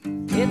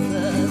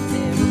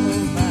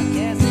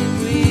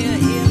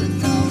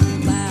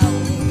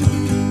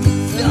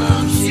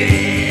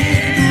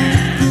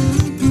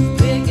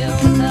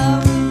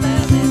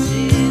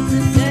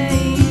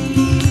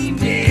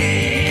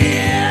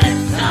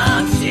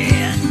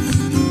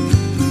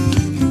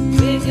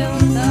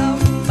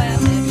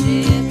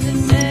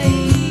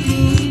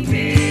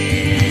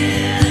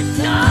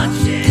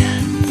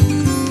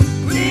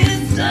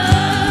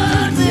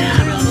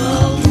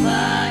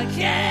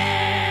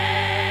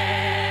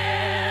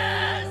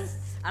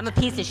I'm a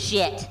piece of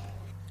shit.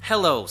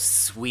 Hello,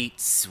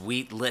 sweet,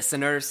 sweet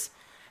listeners,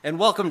 and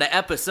welcome to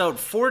episode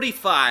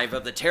 45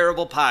 of the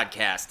Terrible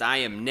Podcast. I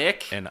am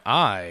Nick. And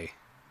I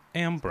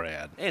am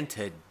Brad. And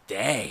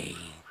today...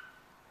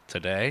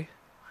 Today?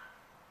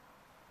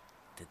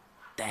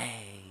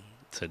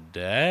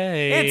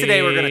 And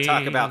today we're going to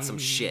talk about some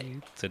shit.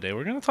 Today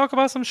we're going to talk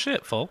about some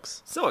shit,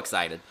 folks. So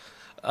excited.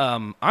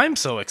 I'm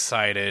so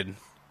excited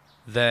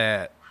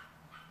that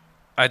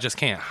I just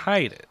can't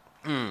hide it.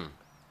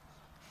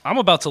 I'm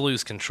about to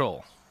lose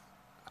control.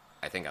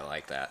 I think I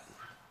like that.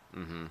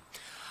 Mm-hmm.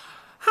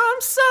 I'm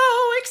so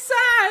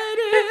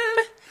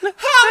excited.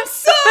 I'm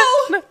so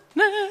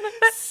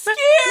scared.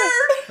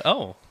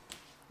 Oh.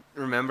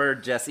 Remember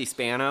Jesse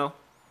Spano?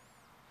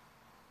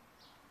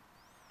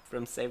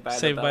 From Saved by the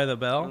Bell? Saved by the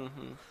Bell?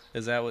 Mm-hmm.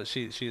 Is that what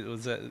she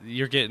was that?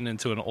 You're getting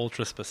into an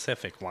ultra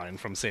specific line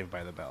from Saved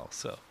by the Bell,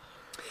 so.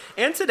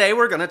 And today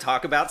we're going to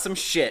talk about some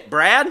shit.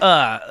 Brad?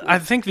 I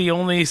think the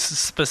only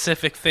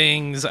specific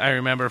things I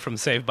remember from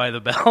Saved by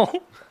the Bell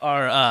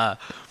are,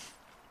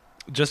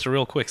 just a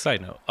real quick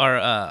side note,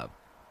 are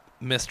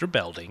Mr.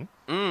 Belding.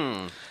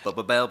 Bell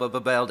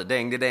da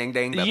ding da ding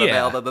ding.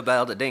 Yeah. Bell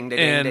da ding da ding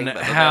And ding.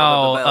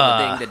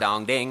 how, ding da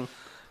dong ding.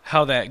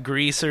 How that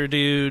greaser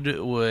dude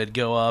would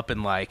go up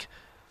and, like,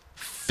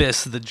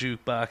 fist the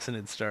jukebox and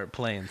it'd start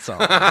playing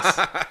songs.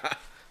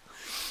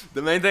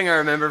 The main thing I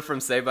remember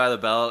from Saved by the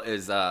Bell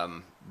is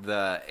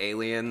the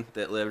alien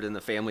that lived in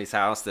the family's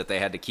house that they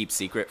had to keep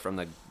secret from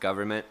the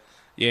government.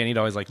 Yeah, and he'd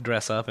always, like,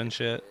 dress up and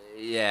shit.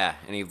 Yeah,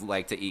 and he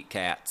liked to eat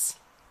cats.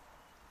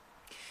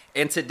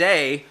 And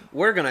today,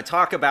 we're going to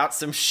talk about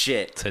some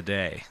shit.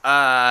 Today.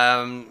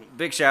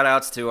 Big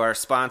shout-outs to our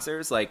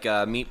sponsors, like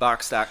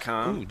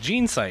Meatbox.com. Ooh,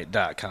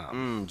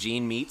 GeneSite.com.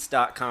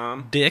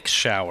 GeneMeats.com.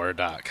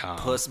 DickShower.com.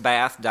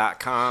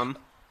 Pussbath.com.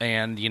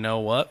 And you know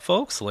what,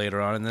 folks? Later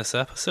on in this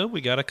episode,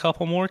 we got a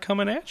couple more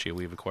coming at you.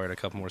 We've acquired a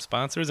couple more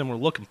sponsors, and we're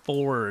looking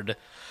forward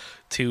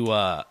to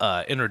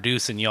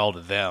introducing y'all to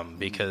them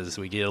because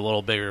we get a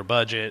little bigger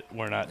budget.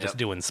 We're not just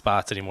doing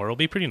spots anymore. It'll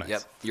be pretty nice.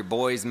 Yep, your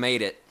boys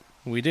made it.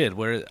 We did.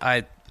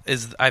 I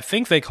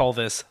think they call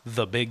this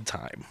the big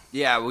time.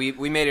 Yeah, we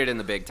made it in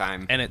the big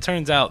time. And it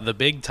turns out the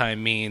big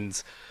time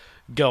means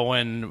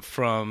going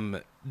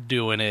from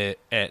doing it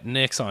at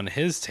Nick's on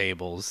his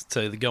tables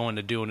to going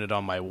to doing it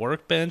on my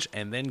workbench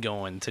and then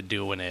going to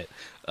doing it,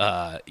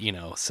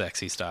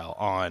 sexy style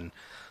on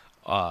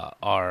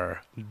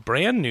our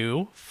brand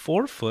new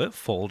 4-foot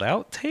fold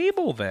out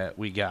table that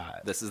we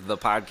got. This is the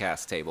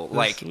podcast table.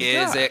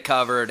 Is it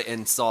covered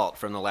in salt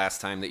from the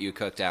last time that you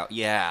cooked out?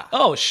 Yeah.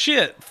 Oh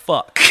shit!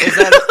 Fuck. Is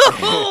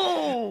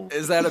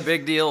that a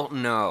big deal?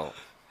 No.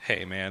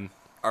 Hey man,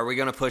 are we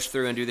gonna push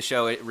through and do the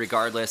show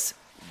regardless?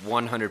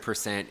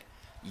 100%.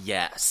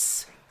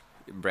 Yes.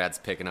 Brad's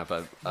picking up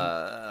a...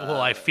 well,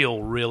 I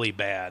feel really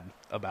bad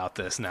about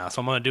this now, so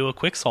I'm going to do a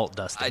quick salt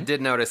dusting. I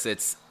did notice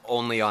it's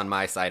only on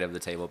my side of the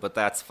table, but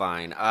that's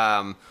fine.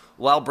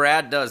 While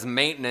Brad does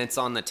maintenance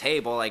on the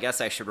table, I guess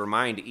I should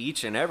remind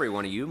each and every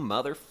one of you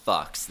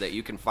motherfucks that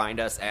you can find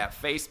us at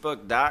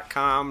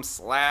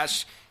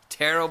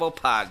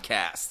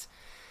facebook.com/terriblepodcast.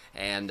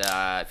 And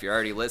if you're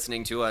already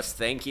listening to us,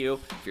 thank you.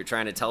 If you're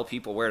trying to tell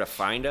people where to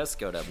find us,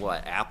 go to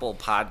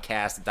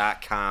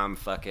applepodcast.com.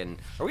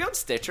 Are we on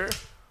Stitcher?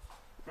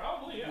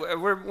 Probably,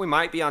 yeah. We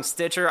might be on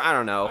Stitcher. I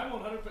don't know. I'm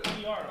 100%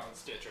 we are on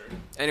Stitcher.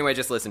 Anyway,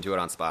 just listen to it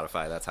on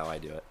Spotify. That's how I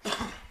do it.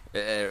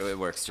 It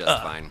works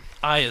just fine.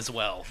 I as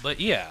well.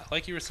 But yeah,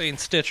 like you were saying,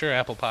 Stitcher,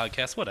 Apple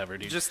Podcasts, whatever,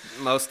 dude. Just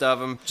most of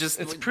them.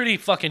 It's pretty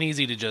fucking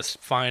easy to just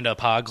find a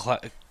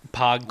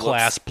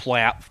podcast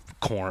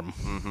platform.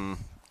 Mm-hmm.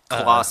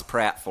 Class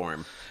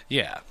platform.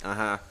 Yeah.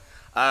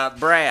 Uh-huh.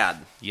 Brad.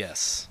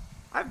 Yes.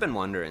 I've been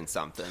wondering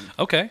something.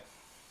 Okay.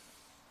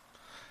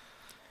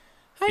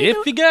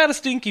 If you got a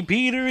stinky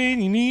Peter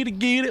and you need to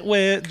get it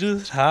wet,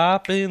 just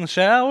hop in the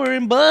shower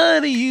and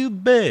buddy, you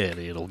bet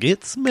it'll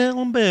get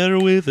smelling better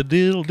with a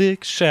diddle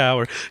dick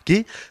shower.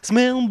 Get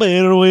smelling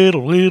better with a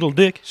little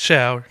dick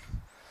shower.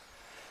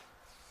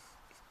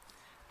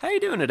 How you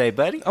doing today,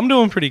 buddy? I'm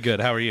doing pretty good.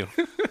 How are you?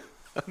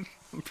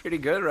 I'm pretty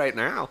good right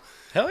now.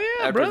 Hell yeah,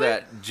 After brother.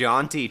 that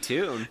jaunty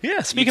tune.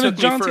 Yeah, speaking you of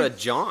took jaunty, me for a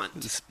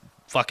jaunt.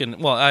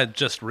 I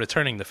just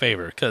returning the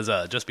favor because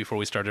just before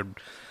we started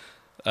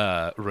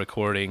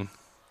recording,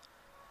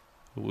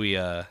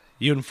 you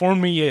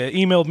informed me,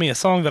 you emailed me a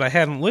song that I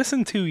hadn't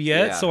listened to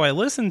yet, so I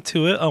listened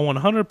to it. A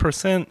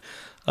 100%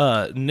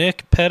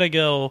 Nick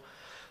Pedigo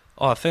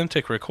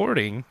authentic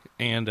recording,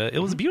 and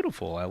it was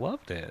beautiful. I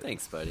loved it.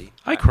 Thanks, buddy.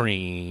 I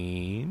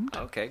creamed.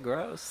 Okay,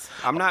 gross.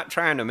 I'm not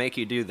trying to make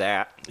you do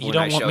that. You when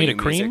don't I want show me to you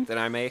music cream? that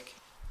I make.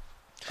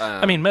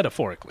 I mean,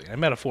 metaphorically. I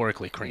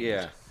metaphorically creamed.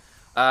 Yeah.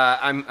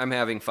 I'm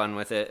having fun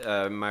with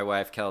it. My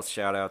wife, Kels,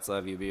 shout outs,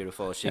 love you,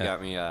 beautiful. She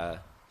got me a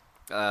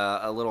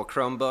little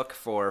Chromebook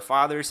for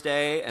Father's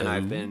Day, and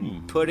I've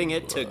been putting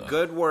it to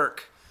good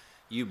work,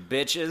 you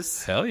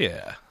bitches. Hell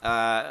yeah.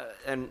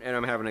 And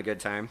I'm having a good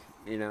time,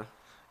 you know.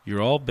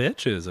 You're all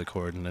bitches,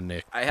 according to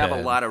Nick. I have a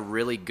Penn. lot of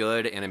really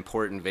good and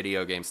important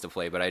video games to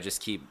play, but I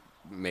just keep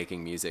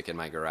making music in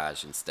my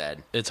garage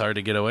instead. It's hard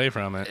to get away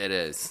from it. It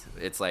is.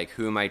 It's like,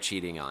 who am I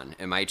cheating on?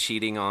 Am I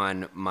cheating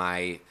on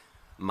my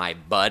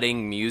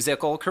budding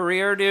musical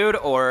career, dude,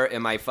 or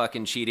am I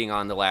fucking cheating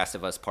on The Last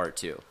of Us Part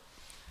 2?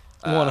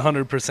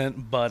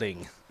 100%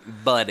 budding.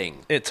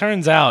 Budding. It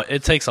turns out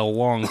it takes a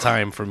long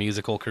time for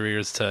musical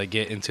careers to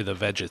get into the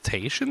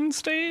vegetation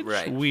stage.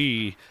 Right.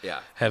 We Yeah.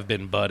 have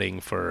been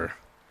budding for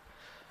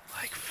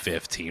like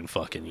 15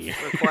 fucking years.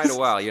 For quite a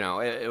while, you know.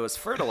 It was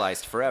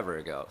fertilized forever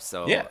ago,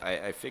 so Yeah.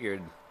 I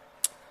figured.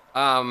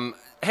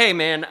 Hey,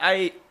 man,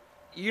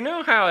 you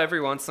know how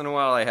every once in a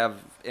while I have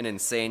an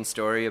insane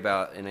story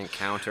about an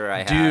encounter I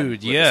had Dude,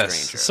 with a yes.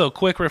 stranger? So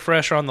quick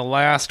refresher on the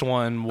last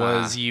one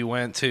was you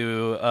went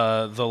to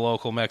the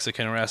local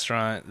Mexican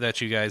restaurant that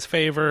you guys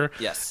favor.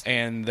 Yes.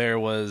 And there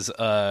was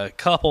a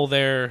couple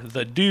there,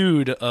 the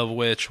dude of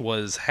which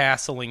was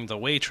hassling the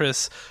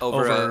waitress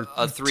Over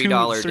a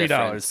 $3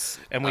 difference.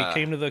 And we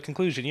came to the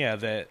conclusion,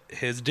 that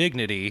his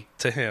dignity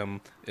to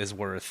him is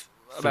worth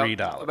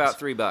 $3. About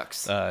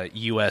 $3.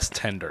 U.S.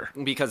 tender.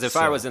 Because if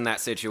I was in that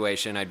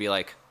situation, I'd be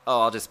like,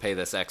 oh, I'll just pay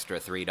this extra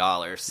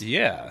 $3.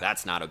 Yeah.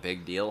 That's not a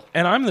big deal.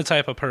 And I'm the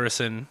type of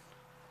person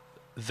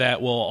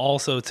that will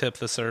also tip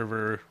the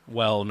server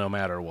well no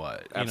matter what. You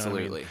know what I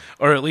Absolutely. mean?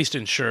 Or at least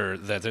ensure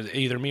that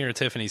either me or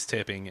Tiffany's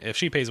tipping. If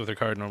she pays with her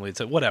card, normally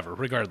it's whatever,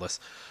 regardless.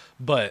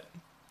 But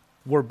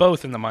we're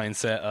both in the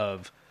mindset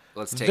of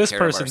Let's take this care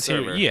of our person's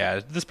here. server. Yeah,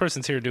 this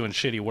person's here doing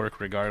shitty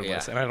work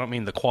regardless. Yeah. And I don't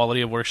mean the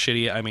quality of work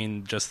shitty. I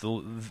mean just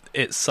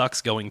it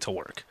sucks going to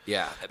work.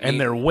 Yeah. And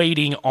they're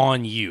waiting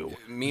on you.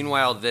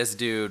 Meanwhile, this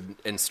dude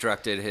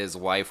instructed his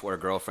wife or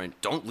girlfriend,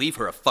 don't leave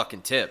her a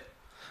fucking tip.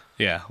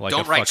 Yeah, like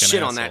Don't a write fucking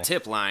shit on asshole. that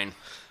tip line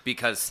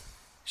because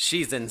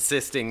she's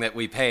insisting that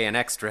we pay an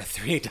extra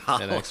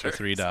 $3. An extra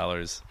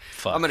 $3.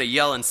 Fuck. I'm going to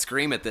yell and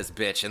scream at this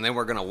bitch, and then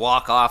we're going to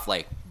walk off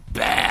like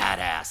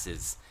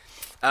badasses.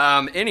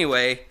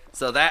 Anyway,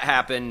 so that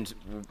happened,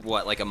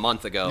 like a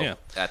month ago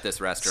at this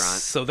restaurant.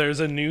 So there's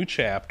a new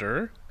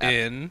chapter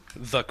in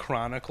the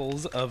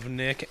Chronicles of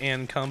Nick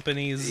and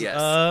Company's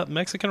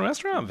Mexican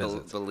restaurant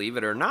visits. Believe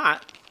it or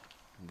not,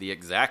 the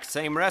exact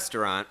same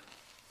restaurant.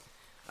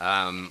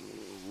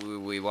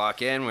 We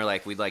walk in, we're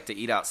like, we'd like to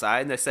eat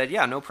outside, and they said,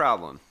 yeah, no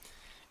problem.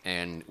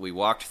 And we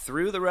walked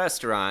through the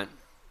restaurant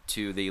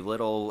to the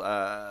little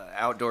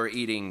outdoor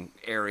eating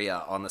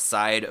area on the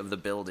side of the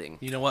building.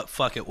 You know what?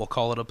 Fuck it. We'll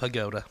call it a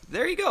pagoda.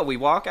 There you go. We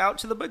walk out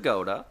to the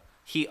pagoda.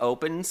 He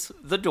opens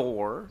the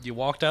door You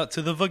walked out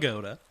to the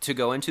pagoda. to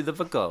go into the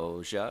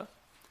pagoda.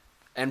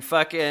 And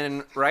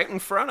fucking right in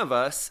front of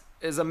us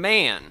is a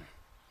man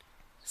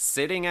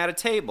sitting at a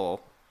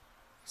table,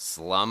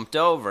 slumped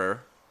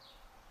over,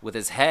 with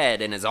his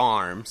head in his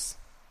arms.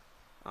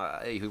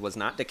 He was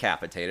not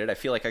decapitated. I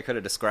feel like I could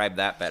have described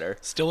that better.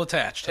 Still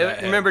attached to that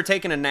head. Remember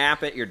taking a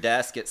nap at your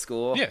desk at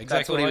school? Yeah, exactly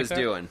That's what he like was that.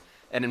 doing.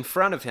 And in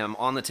front of him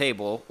on the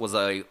table was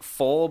a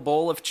full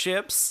bowl of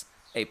chips,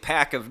 a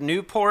pack of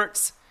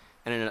Newports,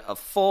 and a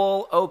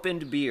full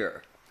opened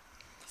beer.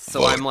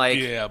 So I'm like,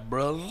 Yeah,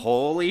 brother.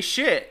 holy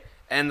shit.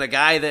 And the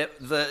guy that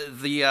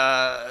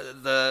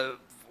the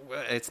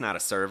it's not a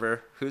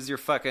server. Who's your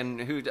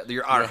fucking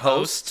our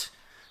host?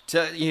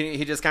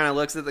 He just kind of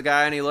looks at the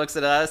guy and he looks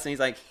at us and he's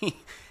like,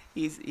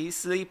 he's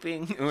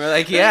sleeping. And we're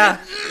like, yeah,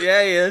 he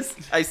is.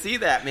 I see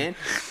that, man.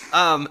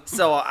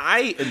 So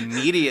I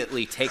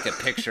immediately take a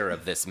picture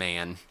of this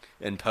man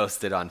and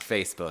post it on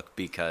Facebook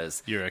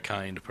because You're a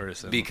kind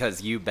person.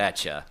 because you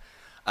betcha.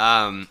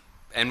 And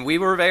we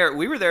were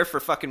there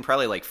for fucking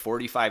probably like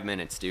 45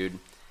 minutes, dude,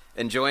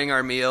 enjoying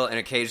our meal and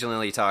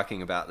occasionally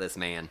talking about this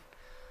man.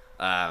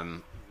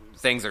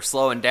 Things are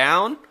slowing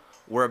down.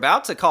 We're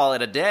about to call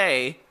it a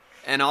day.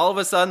 And all of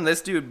a sudden, this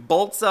dude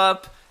bolts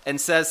up and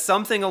says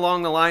something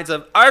along the lines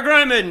of,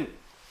 Argument!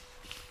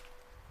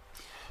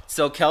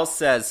 So Kels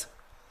says,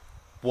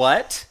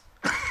 what?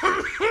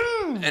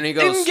 And he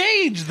goes,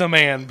 Engage the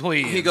man,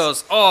 please. he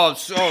goes, oh,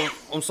 so,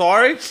 I'm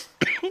sorry?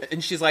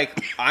 And she's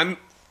like,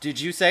 did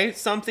you say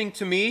something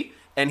to me?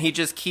 And he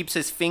just keeps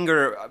his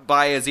finger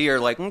by his ear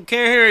like, can't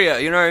hear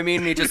you. You know what I mean?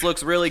 And he just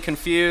looks really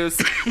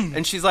confused.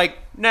 And she's like,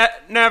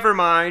 never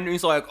mind. And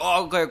he's like,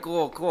 oh, okay,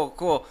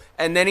 cool.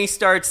 And then he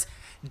starts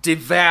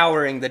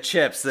devouring the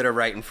chips that are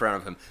right in front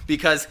of him.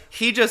 Because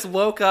he just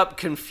woke up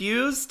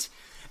confused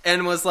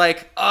and was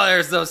like, oh,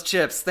 there's those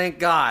chips. Thank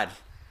God.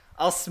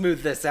 I'll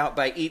smooth this out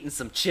by eating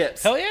some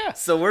chips. Hell yeah.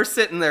 So we're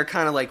sitting there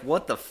kind of like,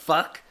 what the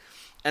fuck?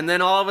 And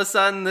then all of a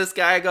sudden this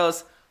guy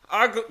goes,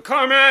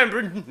 come in,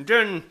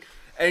 Brendan.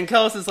 And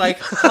Kellis is like,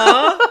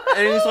 huh?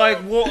 And he's like,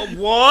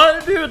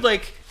 what, dude?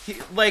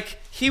 Like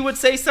he would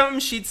say something,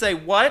 she'd say,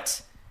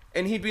 what?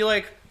 And he'd be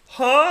like,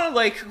 huh?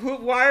 Like,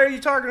 why are you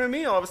talking to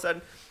me all of a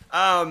sudden?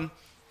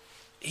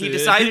 He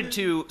decided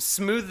to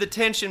smooth the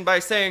tension by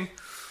saying,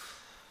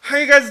 how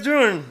you guys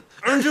doing?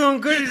 I'm doing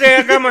good today.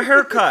 I got my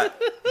hair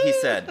cut, he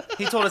said.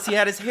 He told us he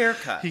had his hair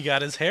cut. He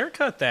got his hair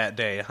cut that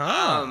day,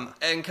 huh?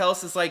 And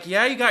Kellis is like,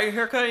 yeah, you got your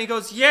hair cut? And he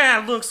goes,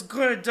 yeah, it looks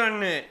good,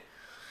 doesn't it?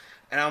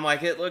 And I'm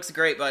like, it looks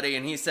great, buddy.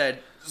 And he said,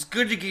 it's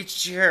good to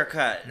get your hair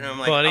cut. And I'm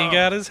like, buddy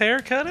got his hair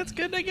cut? It's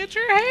good to get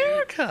your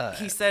hair cut.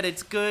 He said,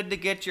 it's good to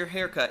get your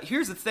hair cut.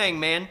 Here's the thing,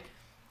 man.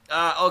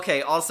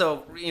 Okay,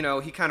 also,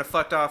 he kind of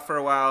fucked off for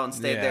a while and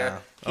stayed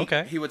there.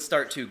 He would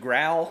start to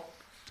growl.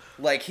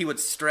 Like, he would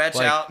stretch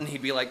out and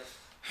he'd be like,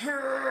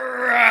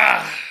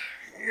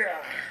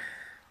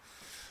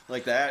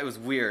 like that. It was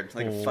weird.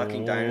 Like a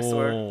fucking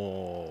dinosaur.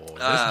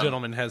 This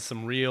gentleman has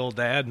some real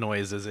dad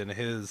noises in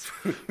his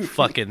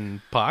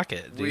fucking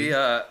pocket,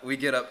 dude. We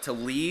get up to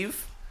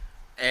leave,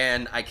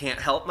 and I can't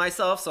help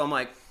myself, so I'm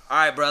like, all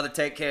right, brother,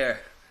 take care. And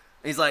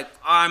he's like,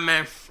 all right,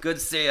 man, good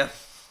to see you.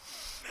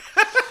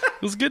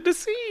 It was good to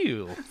see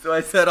you. So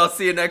I said, I'll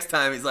see you next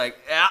time. He's like,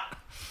 yeah.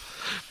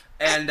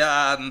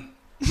 And,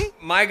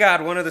 my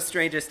God, one of the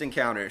strangest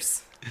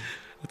encounters.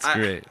 That's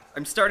great.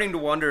 I'm starting to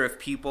wonder if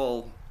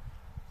people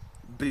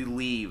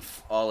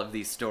believe all of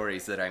these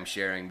stories that I'm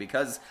sharing,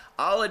 because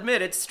I'll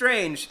admit it's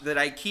strange that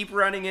I keep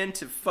running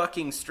into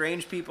fucking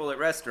strange people at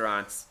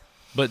restaurants.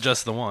 But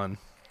just the one.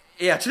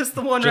 Yeah, just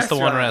the one just restaurant.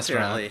 The one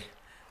restaurant.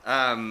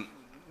 Apparently.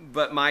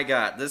 But my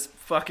God, this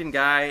fucking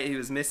guy, he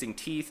was missing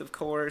teeth, of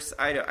course.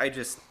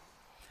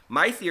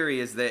 My theory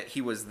is that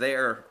he was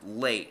there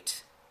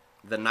late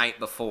the night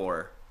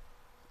before,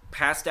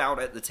 passed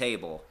out at the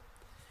table,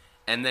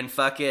 and then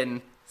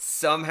fucking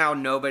somehow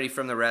nobody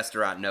from the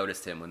restaurant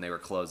noticed him when they were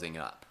closing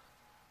up.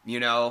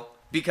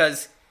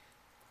 Because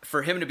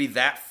for him to be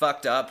that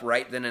fucked up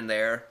right then and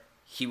there,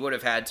 he would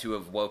have had to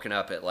have woken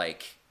up at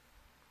like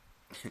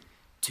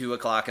 2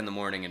 o'clock in the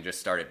morning and just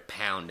started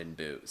pounding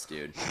booze,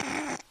 dude.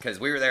 Because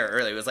we were there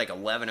early. It was like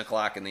 11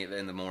 o'clock in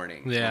the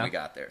morning when we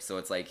got there. So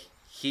it's like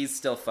he's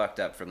still fucked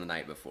up from the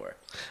night before.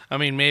 I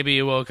mean, maybe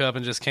he woke up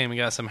and just came and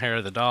got some hair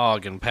of the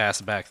dog and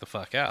passed back the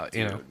fuck out,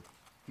 you know?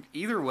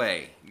 Either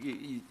way,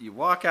 you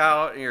walk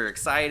out and you're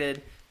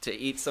excited to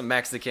eat some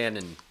Mexican,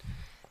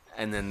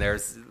 and then there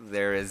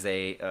is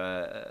a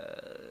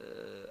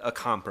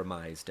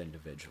compromised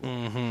individual.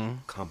 Mm-hmm.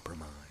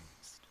 Compromised.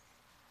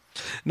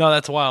 No,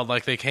 that's wild.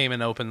 Like, they came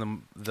and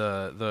opened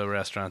the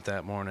restaurant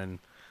that morning,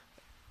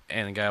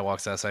 and a guy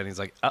walks outside and he's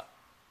like,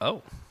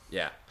 oh.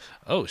 Yeah.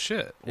 Oh,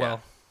 shit. Yeah.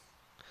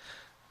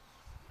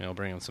 Well,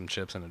 bring him some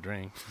chips and a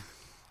drink.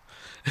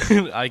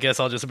 I guess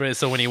I'll just bring it.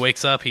 So when he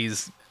wakes up,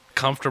 he's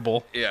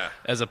comfortable. Yeah.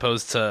 As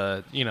opposed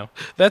to,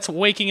 that's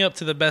waking up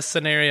to the best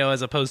scenario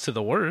as opposed to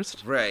the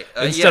worst. Right.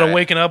 Instead of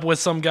waking up with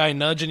some guy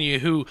nudging you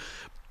who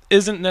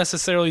isn't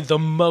necessarily the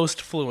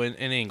most fluent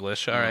in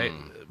English, all right?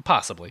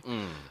 Possibly.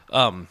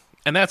 And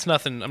that's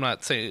nothing. I'm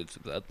not saying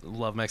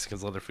love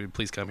Mexicans, love their food.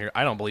 Please come here.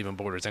 I don't believe in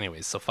borders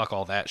anyways, so fuck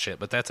all that shit.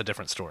 But that's a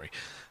different story.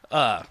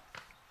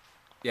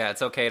 Yeah,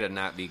 it's okay to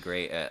not be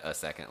great at a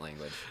second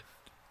language.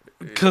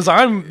 Because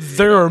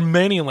there are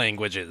many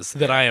languages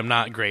that I am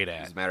not great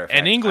at. As a matter of fact,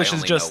 and English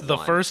is just the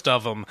one. First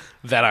of them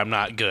that I'm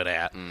not good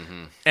at.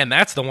 Mm-hmm. And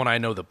that's the one I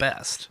know the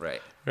best.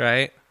 Right.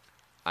 Right?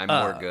 I'm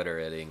more gooder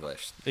at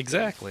English.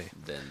 Exactly.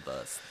 Than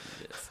this.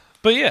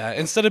 But yeah,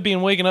 instead of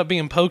waking up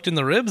being poked in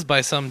the ribs by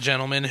some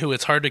gentleman who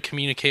it's hard to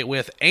communicate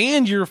with,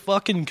 and you're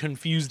fucking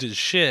confused as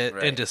shit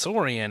and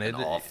disoriented.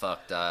 And all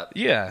fucked up.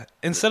 Yeah.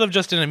 Instead of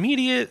just an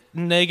immediate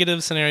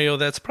negative scenario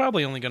that's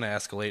probably only going to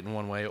escalate in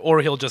one way,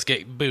 or he'll just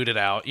get booted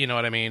out, you know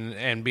what I mean,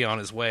 and be on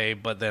his way,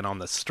 but then on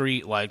the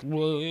street, like,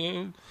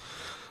 well,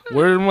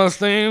 where am I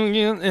staying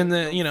again? And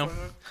then,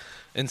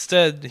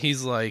 instead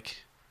he's like,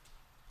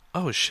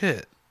 oh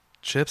shit,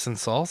 chips and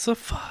salsa?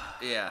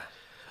 Yeah.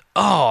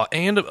 Oh,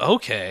 and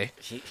okay.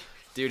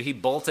 He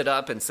bolted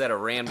up and said a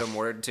random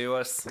word to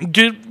us.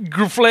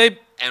 Gruflate.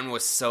 And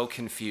was so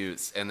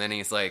confused. And then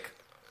he's like,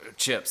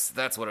 chips.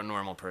 That's what a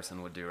normal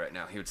person would do right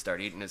now. He would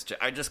start eating his chips.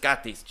 I just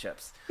got these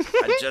chips.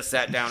 I just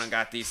sat down and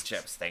got these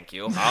chips. Thank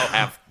you. I'll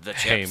have the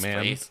chips, hey,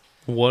 man. Please.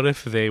 What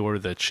if they were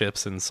the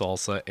chips and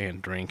salsa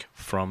and drink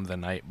from the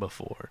night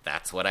before?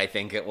 That's what I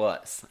think it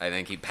was. I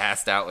think he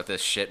passed out with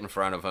this shit in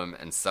front of him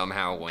and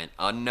somehow went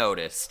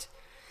unnoticed.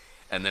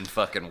 And then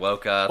fucking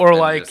woke up. Or and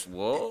like, just,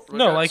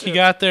 he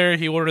got there,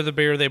 he ordered the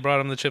beer, they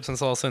brought him the chips and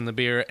salsa and the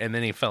beer, and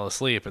then he fell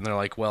asleep. And they're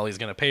like, well, he's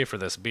going to pay for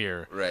this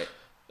beer. Right.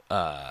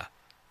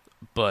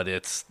 But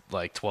it's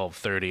like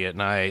 12:30 at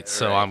night,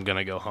 so I'm going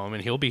to go home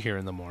and he'll be here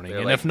in the morning.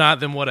 And like, if not,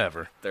 then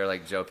whatever. They're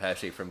like Joe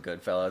Pesci from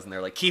Goodfellas, and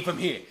they're like, keep him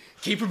here.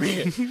 Keep him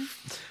here.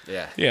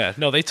 Yeah. Yeah.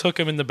 No, they took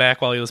him in the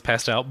back while he was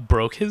passed out,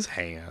 broke his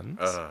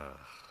hands.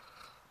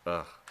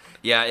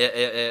 Yeah,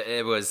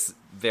 it was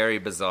very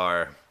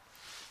bizarre.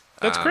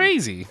 That's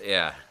crazy.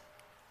 Yeah.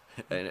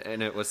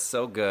 and it was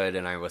so good,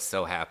 and I was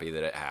so happy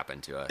that it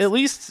happened to us. At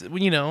least,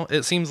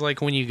 it seems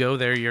like when you go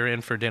there, you're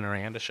in for dinner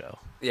and a show.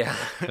 Yeah,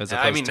 As I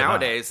opposed mean to not.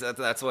 nowadays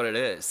that's what it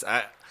is.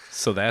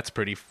 So that's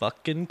pretty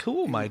fucking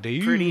cool, my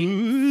dude.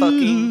 Pretty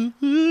fucking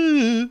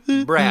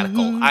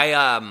radical.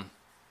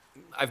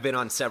 I've been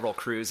on several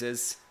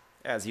cruises,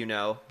 as you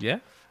know. Yeah.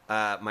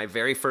 My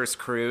very first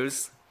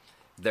cruise,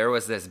 there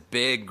was this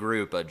big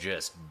group of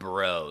just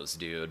bros,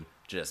 dude.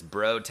 Just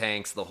bro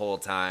tanks the whole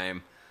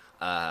time.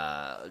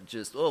 Oh,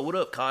 what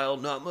up, Kyle?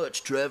 Not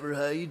much. Trevor,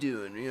 how you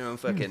doing?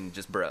 Fucking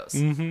just bros.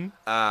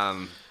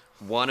 Mm-hmm.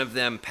 One of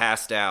them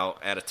passed out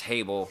at a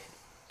table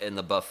in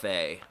the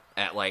buffet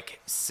at like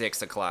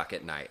 6 o'clock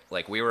at night.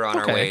 Like, we were on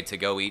our way to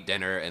go eat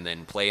dinner and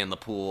then play in the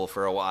pool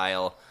for a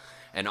while.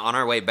 And on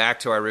our way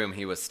back to our room,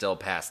 he was still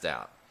passed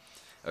out.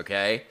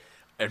 Okay?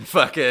 And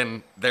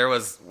fucking, there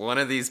was one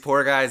of these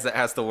poor guys that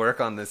has to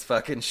work on this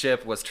fucking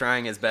ship was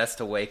trying his best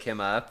to wake him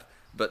up.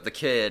 But the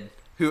kid,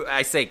 who,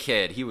 I say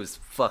kid, he was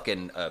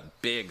fucking a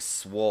big,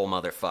 swole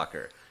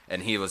motherfucker.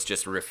 And he was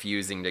just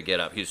refusing to get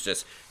up. He's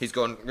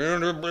going,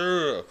 and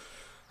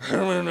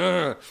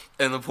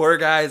the poor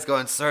guy is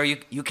going, sir,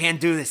 you can't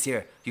do this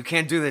here. You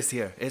can't do this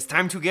here. It's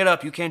time to get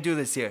up. You can't do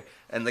this here.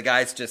 And the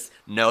guy's just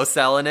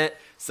no-selling it.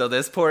 So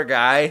this poor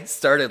guy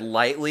started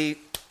lightly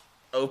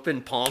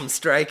open palm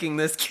striking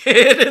this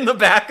kid in the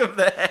back of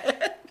the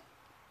head.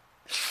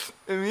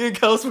 And me and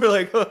Kels were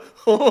like,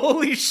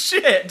 holy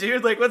shit,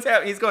 dude. Like, what's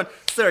happening? He's going,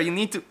 sir, you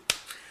need to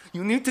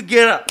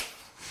get up.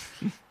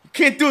 You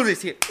can't do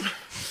this here.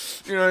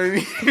 You know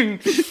what I mean?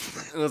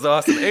 It was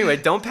awesome. Anyway,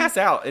 don't pass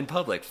out in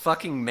public.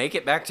 Fucking make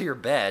it back to your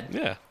bed.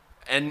 Yeah.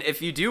 And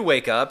if you do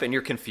wake up and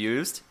you're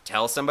confused,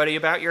 tell somebody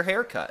about your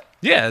haircut.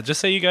 Yeah, just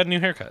say you got a new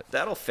haircut.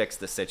 That'll fix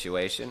the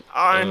situation.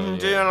 I'm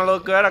doing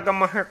look good. I got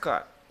my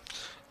haircut.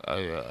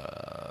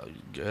 I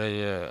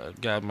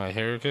got my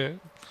haircut.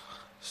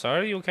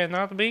 Sorry, you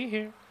cannot be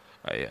here.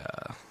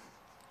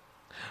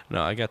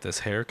 No, I got this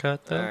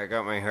haircut, though. I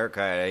got my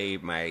haircut. I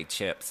eat my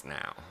chips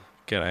now.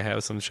 Can I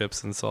have some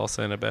chips and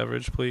salsa and a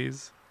beverage,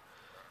 please?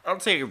 I'll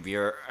take a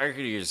beer. I could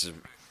use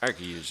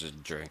a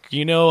drink.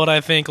 You know what I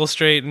think will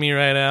straighten me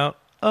right out?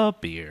 A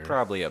beer.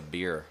 Probably a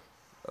beer.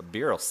 A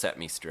beer will set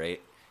me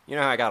straight. You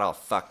know how I got all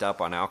fucked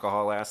up on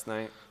alcohol last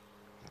night?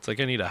 It's like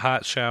I need a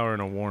hot shower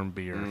and a warm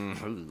beer.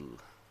 Do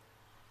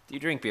you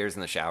drink beers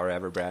in the shower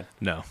ever, Brad?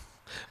 No.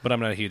 But I'm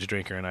not a huge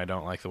drinker, and I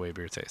don't like the way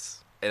beer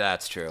tastes.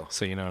 That's true.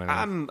 So you know what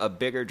I mean? I'm a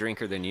bigger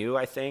drinker than you,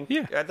 I think.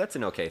 Yeah. That's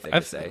an okay thing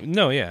to say.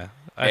 No, yeah.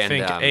 I And,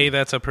 think, A,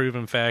 that's a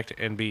proven fact,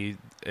 and B,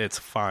 it's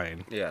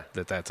fine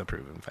that's a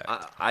proven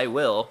fact. I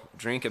will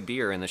drink a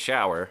beer in the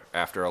shower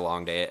after a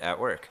long day at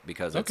work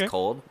because it's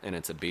cold and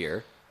it's a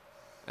beer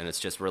and it's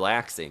just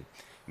relaxing.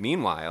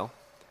 Meanwhile,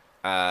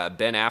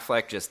 Ben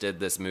Affleck just did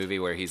this movie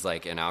where he's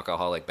like an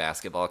alcoholic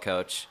basketball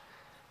coach,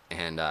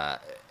 and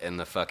in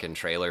the fucking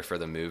trailer for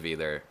the movie,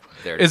 they're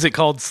Is it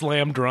called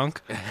Slam Drunk?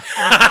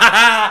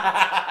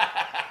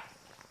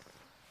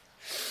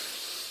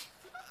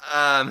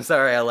 I'm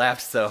sorry I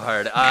laughed so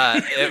hard.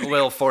 It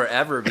will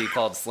forever be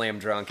called Slam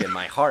Drunk in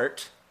my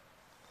heart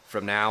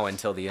from now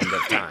until the end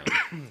of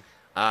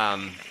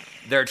time.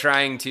 They're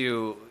trying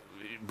to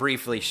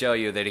briefly show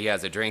you that he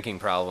has a drinking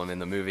problem in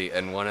the movie,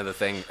 and one of the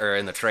things, or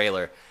in the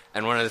trailer,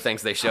 and one of the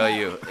things they show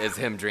you is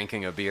him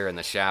drinking a beer in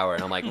the shower,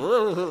 and I'm like,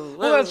 whoa.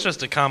 Well, that's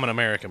just a common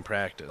American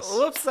practice.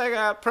 Whoops, I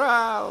got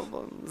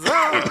problems.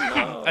 Oh,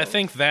 no. I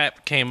think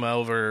that came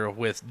over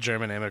with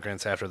German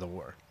immigrants after the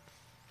war.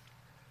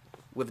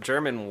 With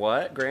German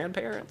what?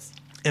 Grandparents?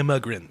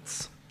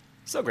 Immigrants.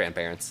 So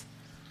grandparents.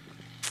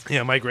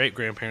 Yeah, my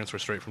great-grandparents were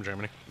straight from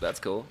Germany. That's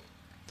cool.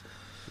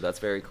 That's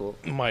very cool.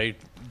 My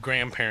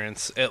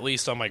grandparents, at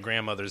least on my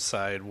grandmother's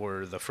side,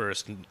 were the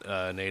first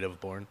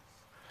native-born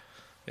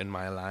in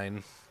my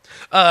line.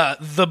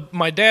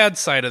 My dad's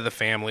side of the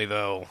family,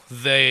 though,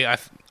 I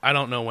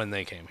don't know when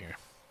they came here.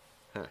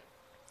 Huh.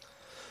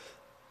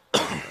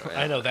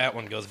 I know that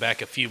one goes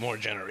back a few more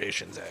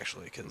generations,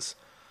 actually, because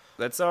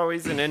that's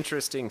always an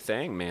interesting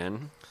thing,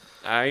 man.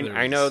 I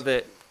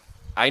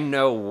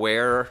know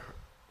where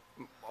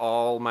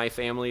all my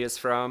family is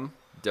from.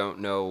 Don't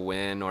know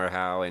when or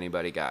how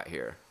anybody got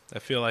here. I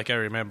feel like I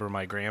remember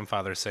my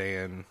grandfather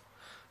saying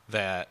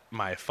that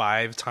my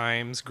 5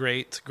 times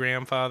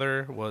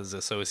great-grandfather was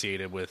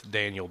associated with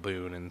Daniel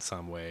Boone in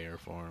some way or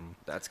form.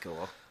 That's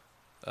cool.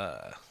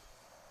 But,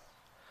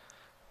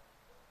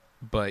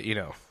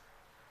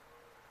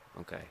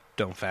 Okay.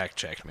 don't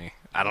fact-check me.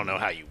 I don't know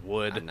how you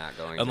would. I'm not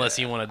going unless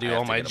to. you want to I do have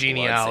all to my get a blood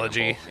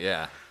genealogy. sample.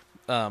 Yeah.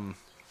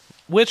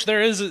 Which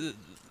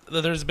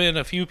there's been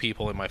a few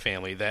people in my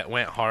family that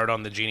went hard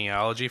on the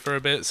genealogy for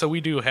a bit. So we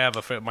do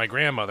have my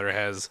grandmother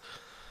has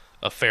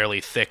a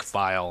fairly thick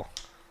file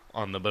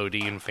on the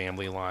Bodine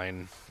family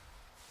line.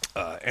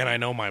 And I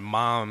know my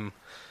mom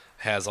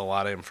has a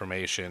lot of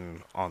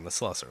information on the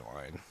Slusser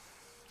line.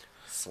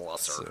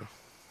 Slusser.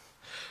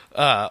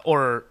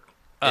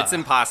 It's it's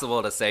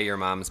impossible to say your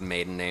mom's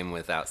maiden name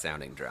without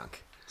sounding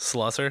drunk.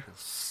 Slusser?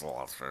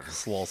 Slusser.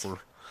 Slusser.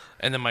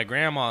 And then my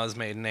grandma's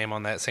maiden name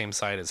on that same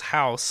site is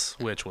House,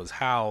 which was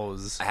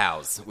House.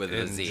 House with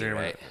a in Z,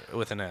 German, right?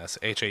 With an S,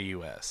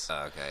 Haus.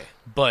 Okay.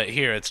 But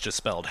here it's just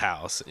spelled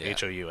House, Yeah.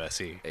 House.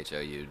 Houtz.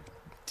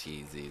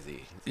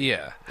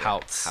 Yeah,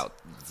 Houtz.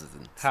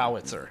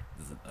 Howitzer.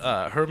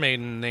 Her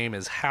maiden name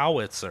is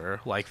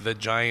Howitzer, like the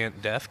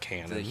giant death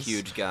cannons. The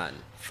huge gun.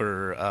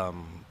 For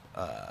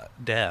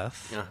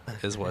death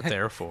is what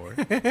they're for.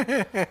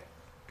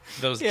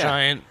 Those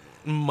giant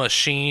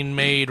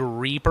machine-made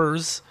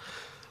reapers.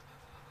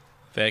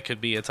 That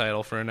could be a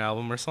title for an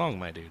album or song,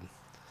 my dude.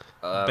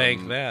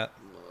 Bank that.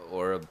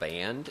 Or a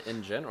band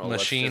in general.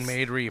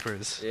 Machine-made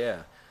reapers.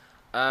 Yeah.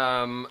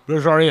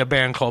 There's already a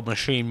band called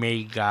Machine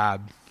Made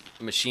God.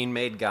 Machine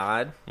Made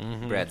God.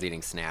 Brad's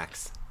eating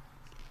snacks.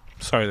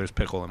 Sorry, there's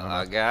pickle in my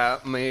I mouth.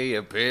 got me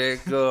a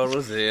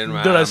pickles in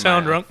my Did I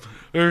sound mouth. drunk?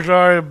 There's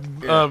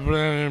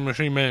already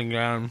Machine Made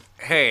God.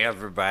 Hey,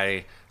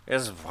 everybody.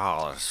 It's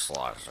Paula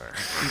Slaughter.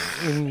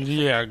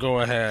 Yeah, go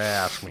ahead and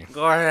ask me.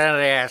 Go ahead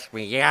and ask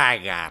me. Yeah, I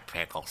got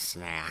pickle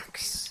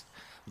snacks.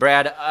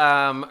 Brad,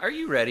 are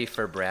you ready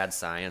for Brad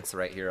Science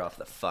right here off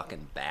the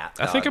fucking bat?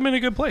 I think I'm in a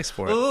good place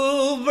for it.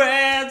 Ooh,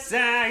 Brad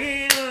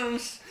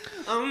Science.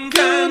 I'm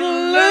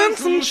gonna learn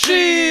some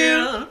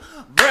shit.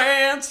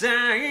 Brad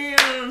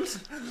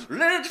Science.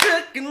 Let's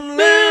fucking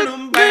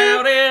learn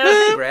about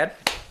it. Hey, Brad.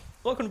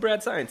 Welcome to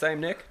Brad Science. I'm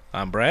Nick.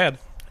 I'm Brad.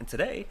 And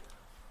today,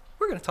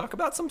 we're going to talk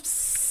about some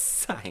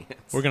science.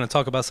 We're going to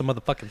talk about some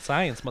motherfucking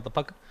science,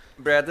 motherfucker.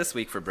 Brad, this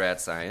week for Brad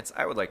Science,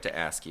 I would like to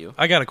ask you.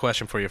 I got a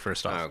question for you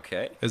first off.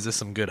 Okay. Is this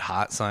some good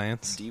hot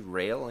science?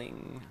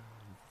 Derailing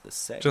the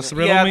segment. Just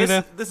riddle me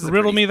that. This is a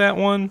riddle pretty, me that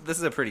one. This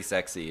is a pretty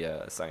sexy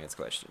science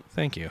question.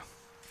 Thank you.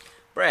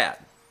 Brad.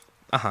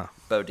 Uh-huh.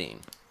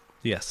 Bodine.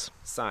 Yes.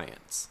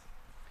 Science.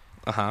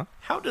 Uh-huh.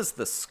 How does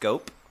the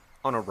scope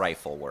on a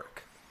rifle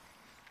work?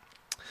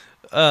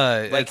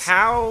 Like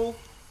how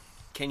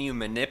can you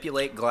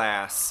manipulate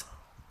glass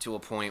to a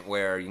point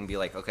where you can be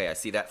like, okay, I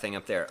see that thing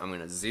up there. I'm going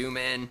to zoom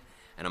in,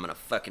 and I'm going to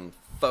fucking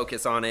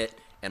focus on it,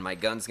 and my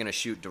gun's going to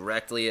shoot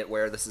directly at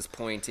where this is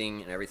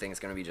pointing, and everything's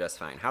going to be just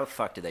fine. How the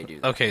fuck do they do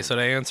that? Okay, so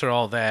to answer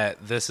all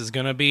that, this is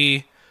going to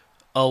be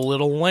a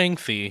little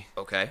lengthy,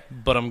 Okay.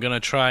 but I'm going to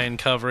try and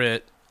cover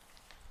it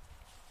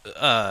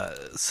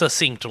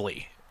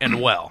succinctly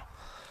and well.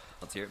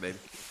 Let's hear it, baby.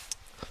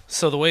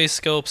 So the way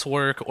scopes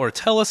work, or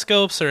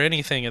telescopes, or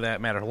anything of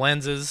that matter,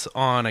 lenses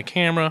on a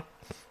camera,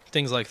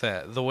 things like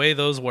that, the way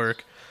those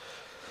work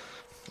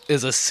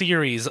is a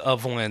series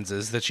of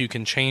lenses that you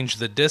can change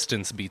the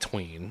distance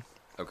between,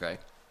 Okay.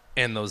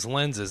 and those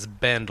lenses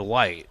bend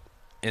light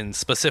in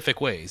specific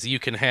ways. You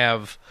can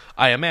have,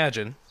 I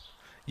imagine,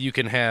 you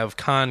can have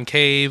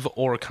concave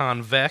or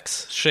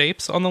convex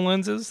shapes on the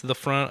lenses, the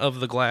front of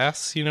the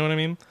glass, you know what I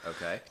mean?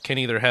 Okay. Can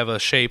either have a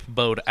shape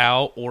bowed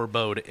out or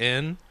bowed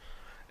in,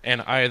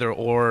 and either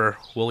or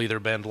will either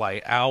bend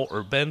light out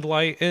or bend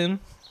light in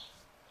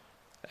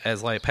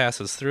as light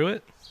passes through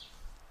it.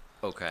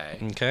 Okay.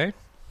 Okay?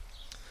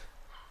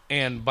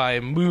 And by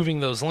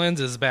moving those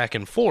lenses back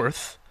and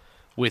forth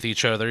with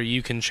each other,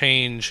 you can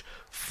change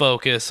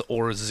focus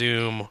or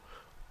zoom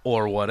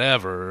or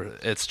whatever.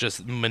 It's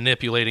just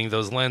manipulating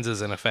those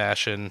lenses in a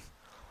fashion.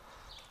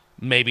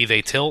 Maybe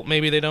they tilt,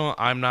 maybe they don't.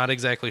 I'm not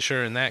exactly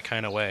sure in that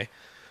kind of way.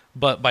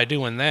 But by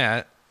doing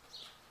that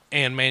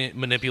and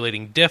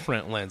manipulating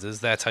different lenses,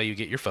 that's how you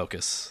get your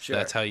focus. Sure.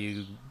 That's how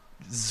you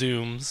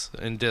zooms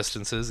and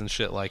distances and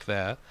shit like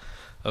that.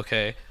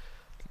 Okay?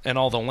 And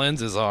all the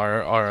lenses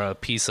are a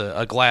piece of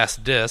a glass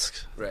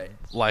disc, Right.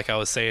 like I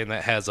was saying,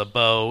 that has a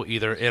bow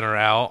either in or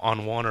out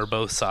on one or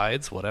both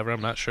sides, whatever,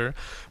 I'm not sure.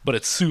 But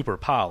it's super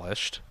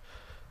polished.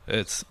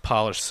 It's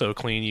polished so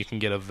clean you can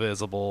get a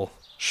visible,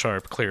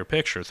 sharp, clear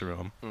picture through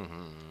them.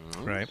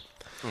 Mm-hmm. Right?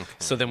 Okay.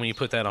 So then when you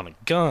put that on a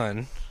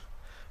gun,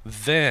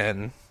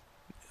 then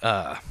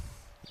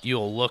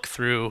you'll look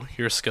through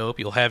your scope,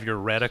 you'll have your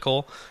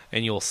reticle,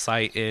 and you'll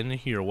sight in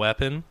your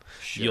weapon.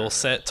 Sure. You'll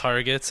set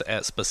targets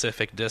at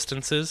specific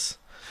distances,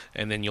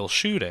 and then you'll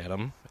shoot at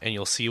them, and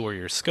you'll see where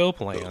your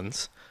scope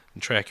lands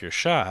and track your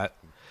shot,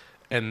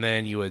 and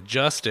then you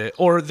adjust it.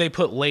 Or they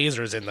put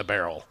lasers in the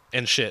barrel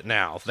and shit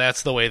now.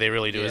 That's the way they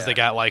really do it, is they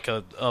got like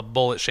a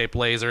bullet-shaped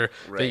laser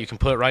that you can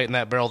put right in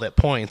that barrel that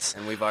points.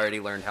 And we've already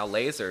learned how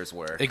lasers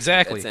work.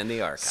 Exactly. It's in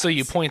the archives. So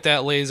you point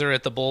that laser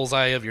at the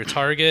bullseye of your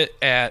target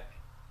at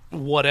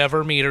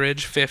whatever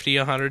meterage, 50,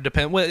 100,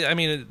 depend. Well, I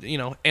mean, you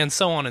know, and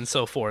so on and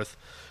so forth.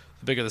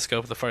 The bigger the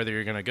scope, the farther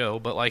you're going to go.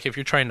 But like if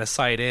you're trying to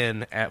sight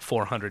in at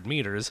 400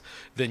 meters,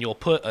 then you'll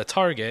put a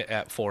target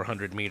at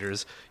 400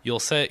 meters. You'll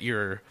set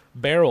your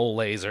barrel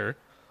laser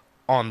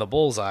on the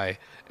bullseye,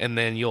 and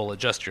then you'll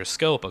adjust your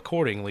scope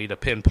accordingly to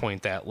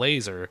pinpoint that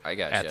laser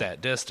at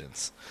that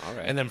distance. All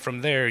right. And then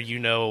from there, you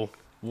know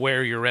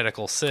where your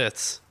reticle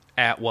sits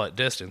at what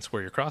distance,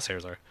 where your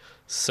crosshairs are.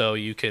 So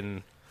you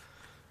can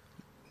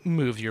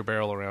move your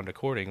barrel around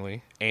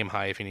accordingly. Aim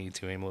high if you need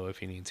to, aim low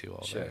if you need to,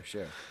 all that.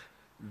 Sure.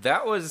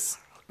 That was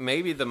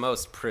maybe the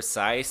most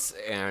precise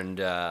and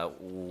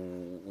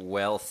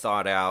well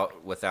thought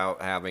out,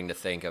 without having to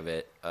think of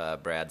it,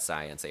 Brad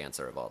Science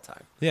answer of all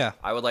time. Yeah.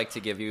 I would like to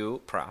give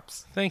you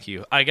props. Thank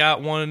you. I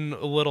got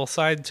one little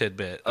side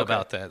tidbit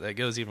about that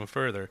goes even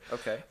further.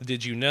 Okay.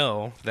 Did you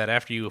know that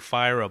after you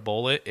fire a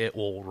bullet, it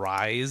will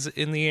rise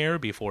in the air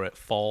before it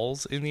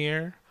falls in the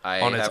air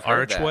on its have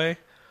heard that. archway?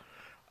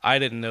 I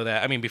didn't know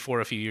that. I mean,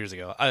 before a few years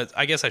ago.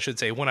 I guess I should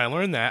say when I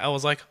learned that, I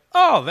was like,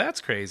 oh,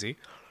 that's crazy.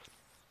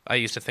 I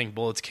used to think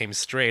bullets came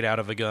straight out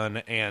of a gun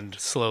and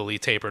slowly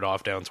tapered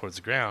off down towards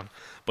the ground.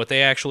 But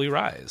they actually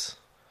rise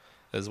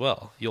as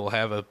well. You'll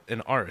have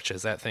an arch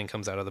as that thing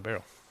comes out of the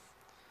barrel.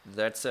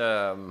 That's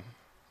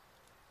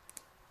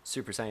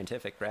super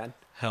scientific, Brad.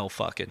 Hell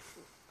fucking.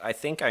 I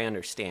think I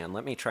understand.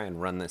 Let me try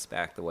and run this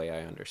back the way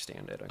I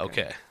understand it.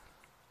 Okay.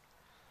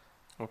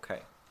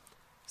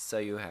 So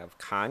you have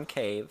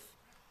concave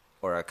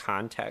or a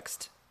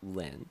context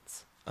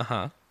lens.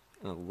 Uh-huh.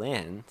 A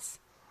lens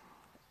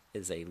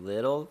is a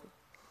little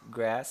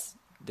grass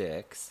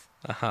dicks.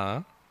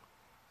 Uh-huh.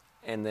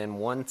 And then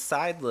one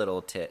side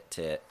little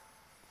tit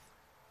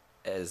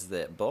is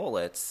that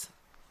bullets,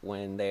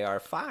 when they are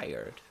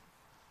fired,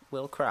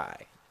 will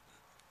cry.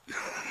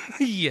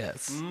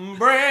 Yes.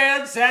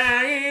 Brad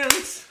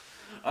Science!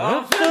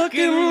 I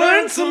fucking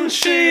learned some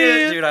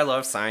shit! Dude, I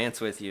love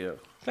science with you.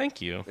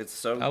 Thank you. It's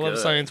so good. I love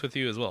science with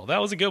you as well.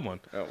 That was a good one.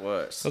 It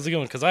was. That was a good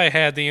one because I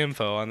had the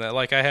info on that.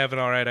 Like, I have an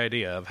alright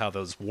idea of how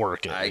those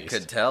work, at least.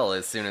 could tell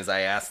as soon as I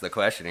asked the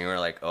question. You were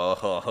like,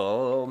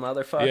 oh,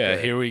 motherfucker. Yeah,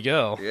 here we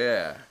go.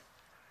 Yeah.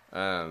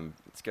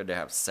 It's good to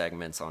have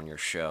segments on your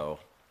show,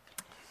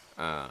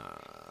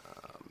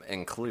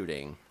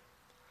 including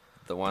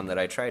the one that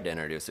I tried to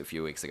introduce a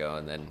few weeks ago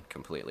and then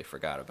completely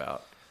forgot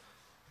about.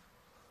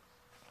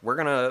 We're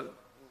gonna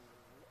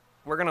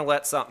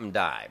let something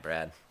die,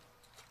 Brad.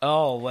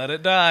 Oh, let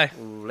it die.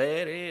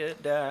 Let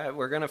it die.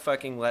 We're gonna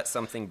fucking let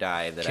something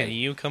die. Can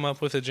you come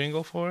up with a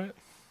jingle for it?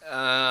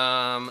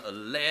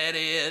 Let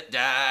it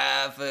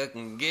die.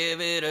 Fucking give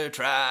it a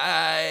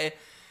try.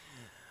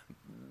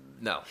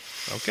 No.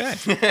 Okay.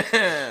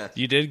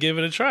 You did give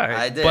it a try.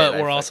 I did. But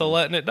we're also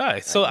letting it die.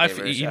 So gave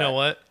it a you shot. know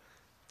what?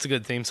 It's a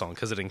good theme song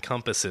because it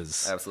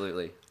encompasses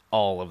Absolutely.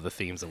 all of the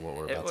themes of what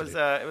we're about to do.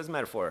 It was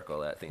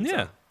metaphorical, that theme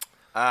Yeah.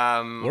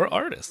 song. We're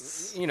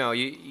artists. You know,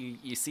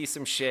 you see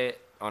some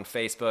shit on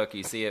Facebook,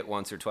 you see it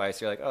once or twice,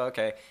 you're like, oh,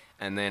 okay.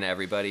 And then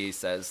everybody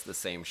says the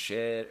same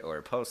shit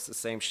or posts the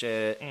same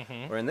shit.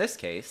 Mm-hmm. Or in this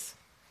case,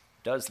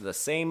 does the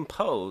same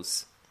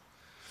pose.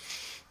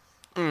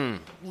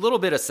 Little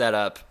bit of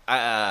setup.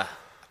 I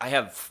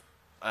have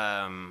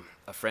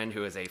a friend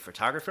who is a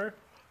photographer.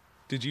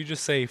 Did you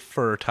just say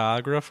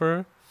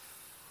photographer?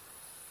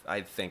 I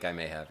think I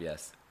may have,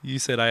 yes. You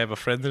said I have a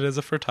friend that is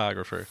a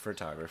photographer.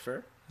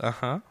 Photographer.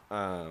 Uh-huh.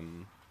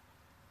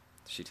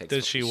 She takes.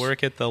 Does she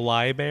work at the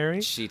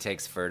library? She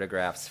takes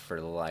photographs for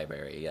the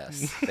library.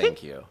 Yes,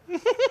 thank you.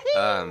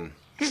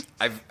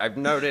 I've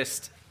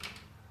noticed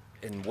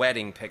in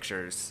wedding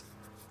pictures,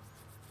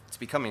 it's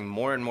becoming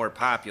more and more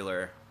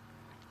popular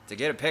to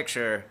get a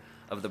picture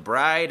of the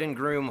bride and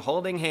groom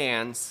holding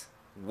hands,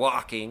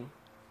 walking,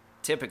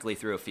 typically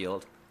through a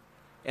field,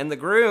 and the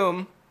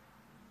groom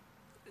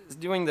is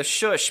doing the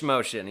shush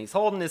motion. He's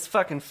holding his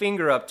fucking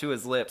finger up to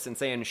his lips and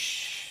saying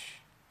shh.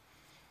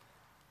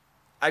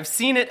 I've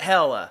seen it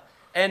hella.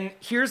 And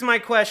here's my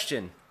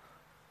question.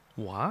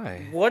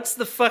 Why? What's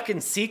the fucking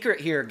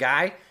secret here,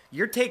 guy?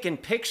 You're taking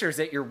pictures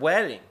at your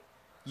wedding.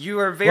 You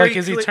are very Like,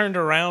 is he turned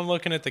around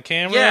looking at the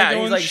camera? Yeah,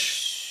 going, he's like,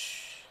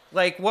 shh.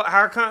 Like, what?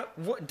 How come?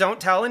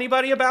 Don't tell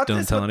anybody about this.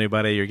 Don't tell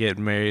anybody you're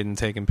getting married and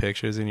taking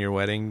pictures in your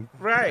wedding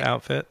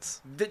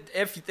outfits.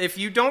 If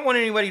you don't want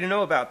anybody to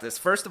know about this,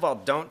 first of all,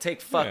 don't take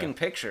fucking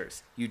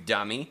pictures, you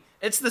dummy.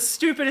 It's the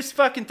stupidest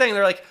fucking thing.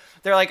 They're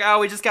like, oh,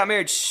 we just got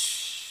married. Shh.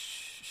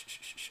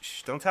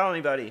 Don't tell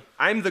anybody.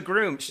 I'm the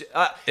groom.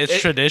 It's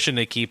tradition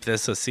to keep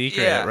this a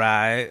secret,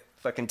 right?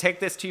 Fucking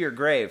take this to your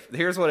grave.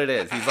 Here's what it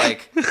is.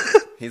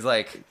 He's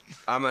like,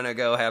 I'm gonna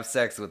go have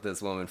sex with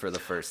this woman for the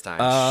first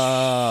time.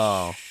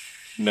 Oh,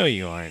 no,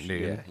 you aren't,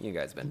 dude. Yeah, you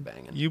guys been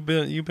banging. You've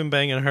been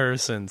banging her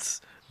since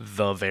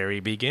the very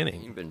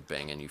beginning. You've been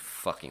banging, you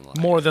fucking liar.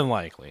 More than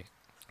likely.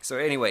 So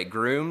anyway,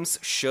 grooms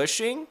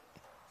shushing.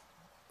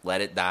 Let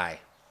it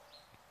die.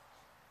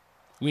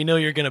 We know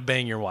you're gonna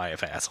bang your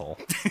wife, asshole.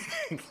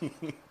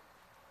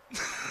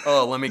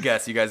 Oh, let me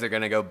guess. You guys are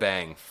going to go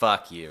bang.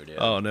 Fuck you, dude.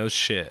 Oh, no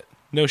shit.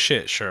 No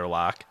shit,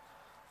 Sherlock.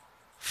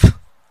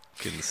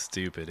 Fucking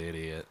stupid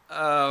idiot.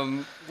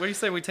 What do you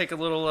say we take a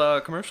little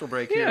commercial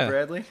break here,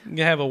 Bradley?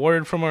 You have a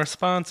word from our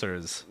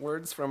sponsors.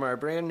 Words from our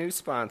brand new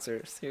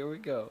sponsors. Here we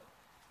go.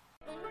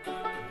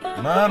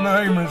 My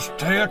name is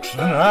Tex,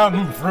 and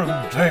I'm from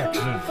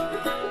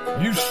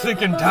Texas. You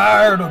sick and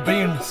tired of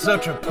being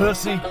such a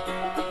pussy?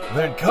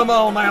 Then come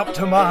on out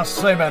to my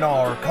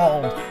seminar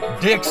called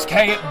Dicks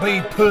Can't Be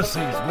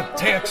Pussies with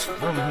Tex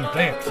from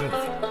Texas.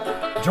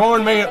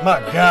 Join me at my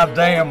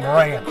goddamn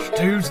ranch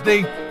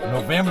Tuesday,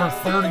 November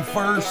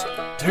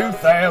 31st,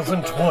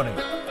 2020.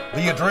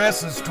 The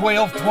address is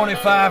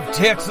 1225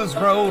 Texas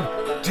Road,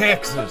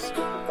 Texas.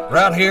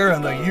 right here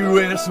in the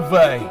U.S. of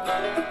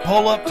A.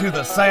 Pull up to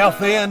the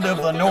south end of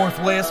the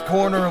northwest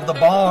corner of the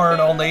barn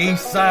on the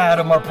east side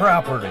of my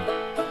property.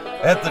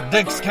 At the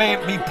Dicks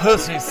Can't Be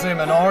Pussy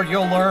seminar,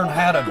 you'll learn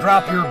how to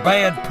drop your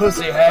bad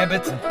pussy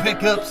habits and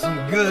pick up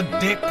some good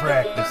dick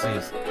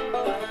practices.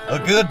 A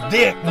good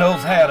dick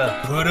knows how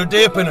to put a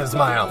dip in his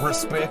mouth,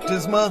 respect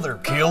his mother,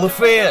 kill a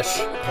fish,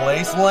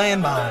 place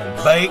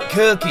landmines, bake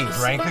cookies,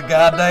 drink a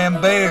goddamn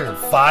beer,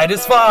 fight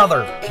his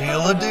father,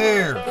 kill a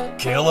deer,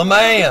 kill a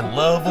man,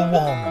 love a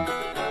woman.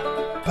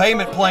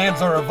 Payment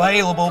plans are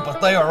available, but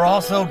they are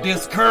also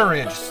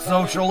discouraged,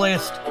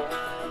 socialist.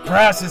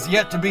 Price is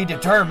yet to be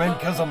determined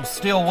because I'm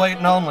still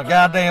waiting on the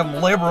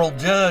goddamn liberal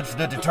judge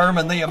to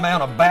determine the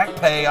amount of back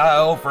pay I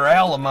owe for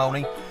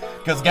alimony.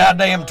 Because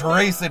goddamn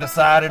Teresa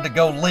decided to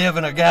go live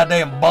in a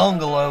goddamn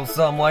bungalow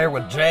somewhere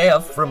with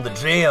Jeff from the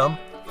gym.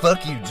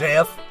 Fuck you,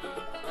 Jeff.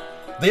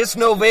 This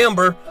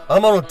November,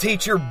 I'm gonna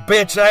teach your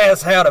bitch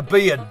ass how to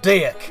be a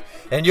dick.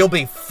 And you'll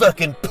be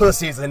fucking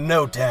pussies in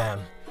no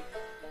time.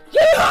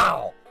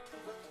 Yeah!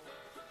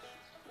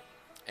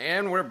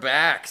 And we're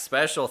back.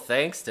 Special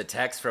thanks to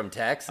Tex from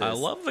Texas. I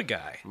love the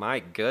guy. My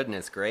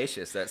goodness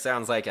gracious, that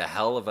sounds like a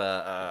hell of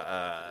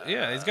a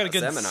Yeah, he's got a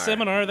good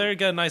seminar there.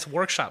 Got a nice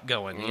workshop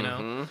going, you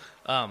know.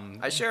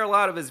 I share a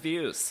lot of his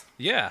views.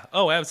 Yeah.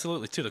 Oh,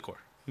 absolutely, to the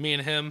core. Me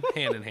and him,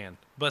 hand in hand.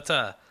 But,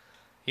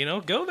 you know,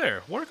 go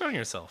there. Work on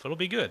yourself. It'll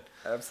be good.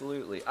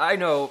 Absolutely. I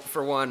know,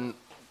 for one,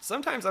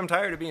 sometimes I'm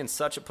tired of being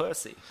such a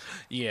pussy.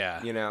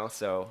 Yeah. You know,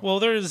 so... Well,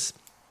 there's,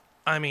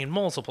 I mean,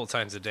 multiple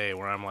times a day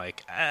where I'm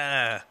like,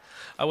 I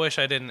wish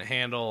I didn't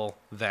handle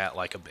that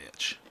like a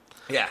bitch.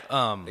 Yeah,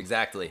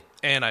 exactly.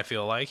 And I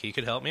feel like he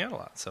could help me out a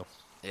lot, so...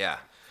 Yeah.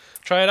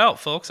 Try it out,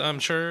 folks. I'm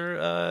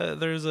sure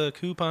there's a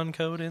coupon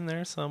code in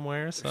there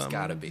somewhere. There's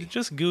gotta be.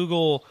 Just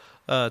Google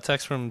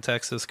Text from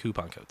Texas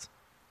coupon codes.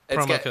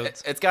 Promo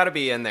codes. It's got to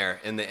be in there,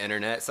 in the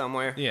internet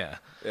somewhere. Yeah.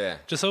 Yeah.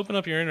 Just open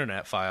up your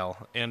internet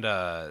file and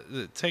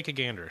take a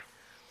gander.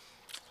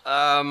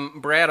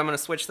 Brad, I'm going to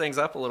switch things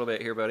up a little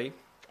bit here, buddy.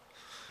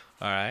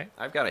 All right.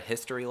 I've got a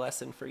history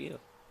lesson for you.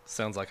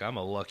 Sounds like I'm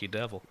a lucky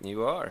devil.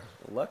 You are.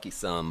 Lucky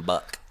some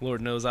buck.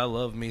 Lord knows I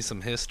love me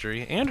some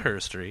history and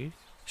herstory.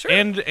 Sure.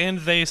 And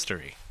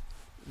theystory.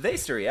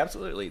 Theystory,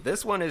 absolutely.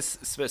 This one is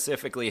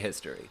specifically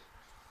history,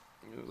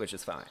 which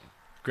is fine.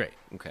 Great.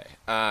 Okay.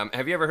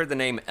 Have you ever heard the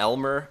name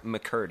Elmer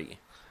McCurdy?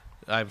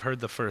 I've heard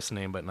the first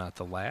name, but not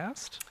the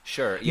last.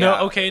 Sure. Yeah.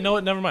 No. Okay. No.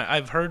 Never mind.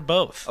 I've heard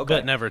both,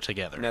 but never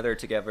together. Never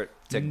together.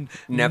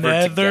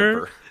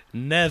 Never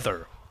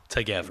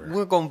together.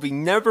 We're gonna be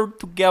never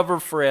together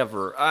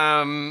forever.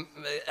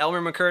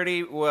 Elmer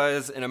McCurdy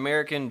was an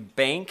American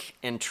bank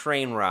and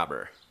train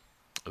robber.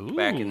 Ooh.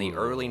 Back in the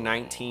early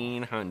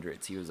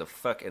 1900s. He was a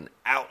fucking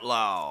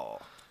outlaw.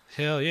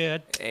 Hell yeah.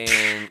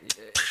 And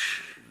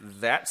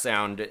that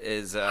sound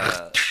is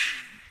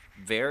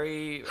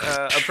very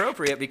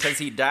appropriate because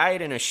he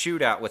died in a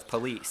shootout with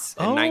police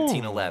in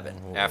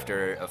 1911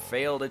 after a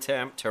failed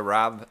attempt to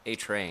rob a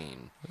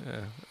train.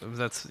 Yeah,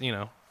 that's, you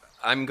know.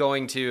 I'm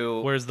going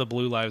to... Where's the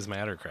Blue Lives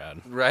Matter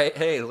crowd? Right?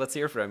 Hey, let's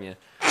hear from you.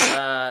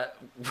 I'm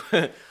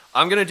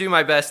going to do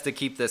my best to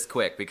keep this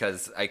quick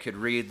because I could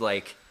read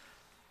like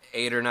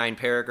 8 or 9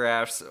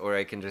 paragraphs, or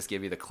I can just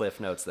give you the cliff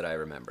notes that I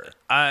remember.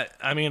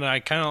 I mean, I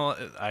kind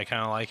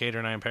of like 8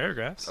 or 9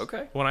 paragraphs.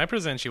 Okay. When I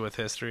present you with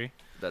history,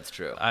 that's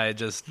true. I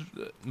just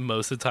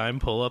most of the time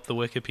pull up the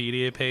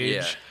Wikipedia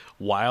page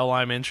while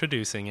I'm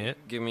introducing it.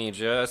 Give me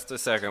just a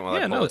second while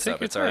I pull this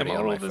up. It's already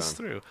on my phone. This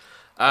through.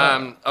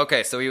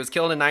 Okay, so he was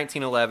killed in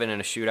 1911 in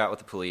a shootout with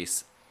the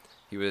police.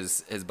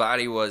 His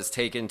body was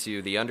taken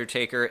to the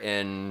Undertaker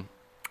in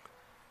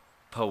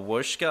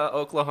Pawhuska,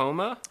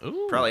 Oklahoma.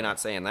 Ooh. Probably not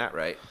saying that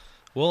right.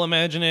 We'll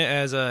imagine it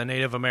as a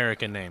Native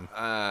American name,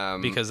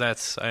 because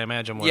that's, I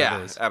imagine, what it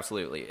is. Yeah,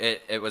 absolutely.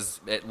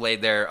 It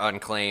laid there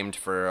unclaimed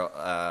for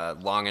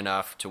long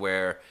enough to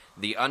where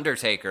the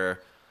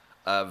Undertaker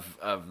of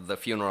the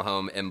funeral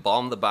home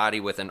embalmed the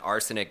body with an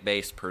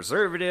arsenic-based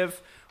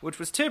preservative, which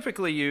was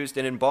typically used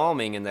in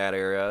embalming in that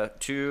era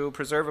to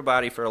preserve a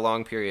body for a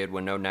long period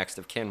when no next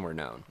of kin were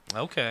known.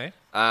 Okay.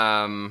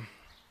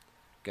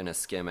 Gonna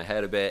skim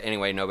ahead a bit.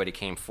 Anyway, nobody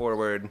came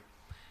forward.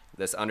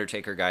 This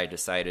Undertaker guy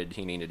decided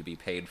he needed to be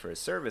paid for his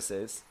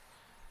services,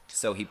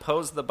 so he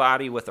posed the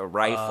body with a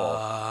rifle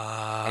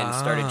and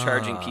started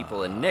charging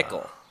people a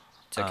nickel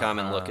to come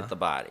and look at the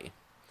body.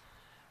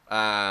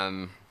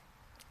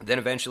 Then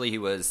eventually he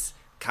was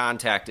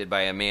contacted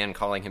by a man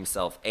calling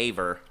himself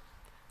Aver,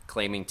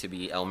 claiming to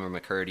be Elmer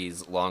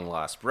McCurdy's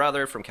long-lost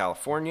brother from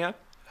California.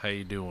 How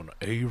you doing,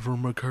 Aver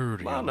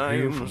McCurdy? My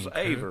name is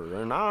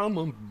Aver, and I'm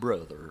a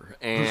brother.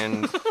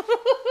 And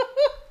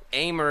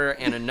Amer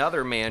and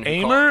another man...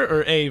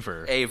 Or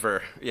Aver?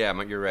 Aver. Yeah,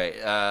 you're right.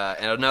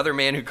 And another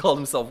man who called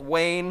himself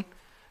Wayne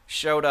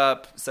showed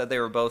up, said they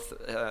were both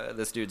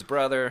this dude's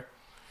brother.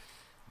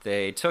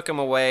 They took him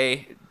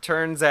away.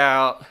 Turns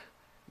out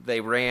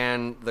they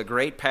ran the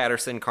Great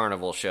Patterson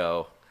Carnival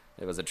Show.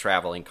 It was a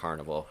traveling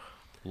carnival.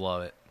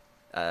 Love it.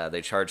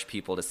 They charged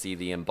people to see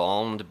the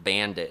embalmed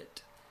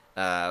bandit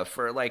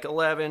for like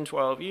 11,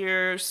 12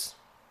 years.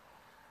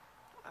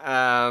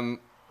 I'm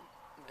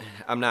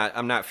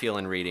not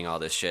feeling reading all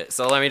this shit.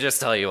 So let me just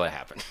tell you what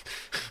happened.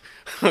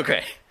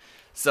 Okay.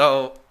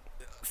 So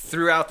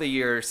throughout the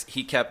years,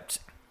 he kept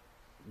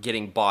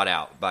getting bought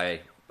out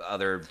by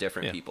other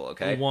different people,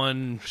 okay?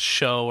 One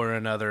show or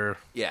another,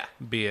 Yeah.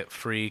 be it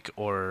Freak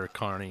or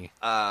Carney.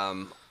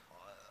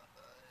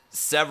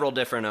 Several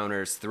different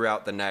owners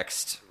throughout the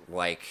next,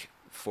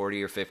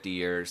 40 or 50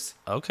 years.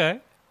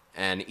 Okay.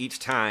 And each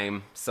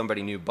time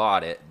somebody new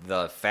bought it,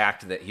 the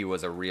fact that he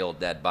was a real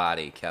dead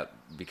body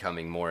kept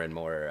becoming more and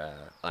more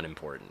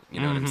unimportant.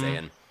 You know what I'm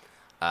saying?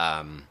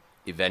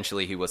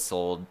 Eventually, he was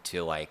sold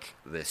to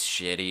this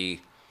shitty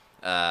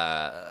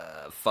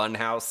fun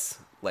house,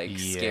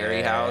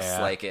 scary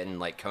house, in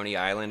Coney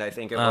Island, I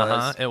think it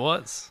was. It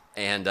was.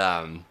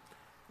 And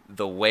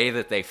the way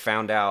that they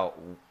found out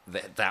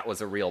that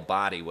was a real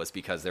body was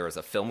because there was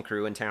a film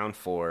crew in town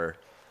for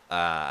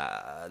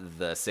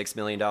the $6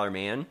 Million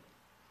Man.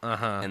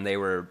 And they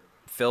were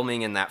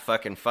filming in that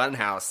fucking fun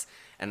house,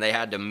 and they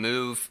had to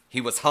move.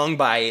 He was hung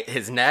by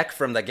his neck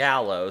from the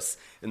gallows,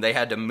 and they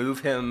had to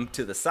move him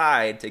to the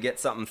side to get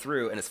something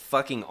through, and his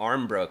fucking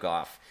arm broke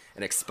off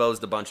and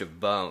exposed a bunch of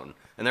bone.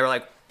 And they were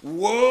like,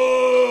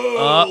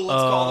 whoa,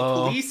 let's call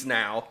the police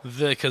now.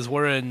 Because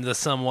we're in the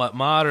somewhat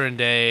modern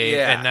day,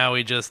 and now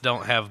we just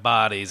don't have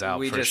bodies out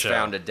for show. We just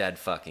found a dead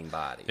fucking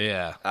body.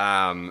 Yeah.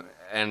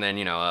 And then,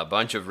 a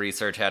bunch of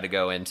research had to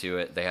go into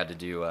it. They had to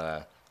do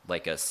a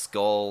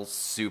skull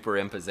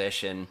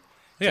superimposition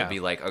to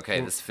be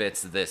okay, this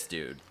fits this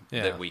dude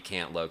that we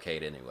can't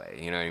locate anyway.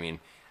 You know what I mean?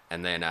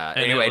 And then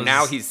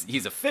now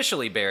he's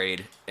officially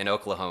buried in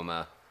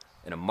Oklahoma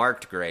in a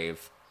marked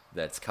grave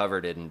that's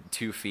covered in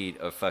 2 feet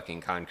of fucking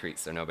concrete,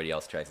 so nobody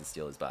else tries to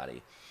steal his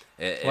body.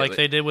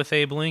 They did with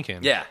Abe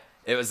Lincoln. Yeah,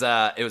 it was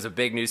a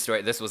big news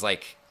story. This was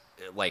late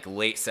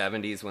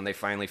 70s when they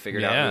finally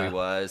figured out who he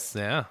was.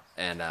 Yeah.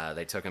 And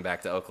they took him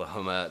back to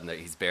Oklahoma, and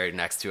he's buried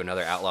next to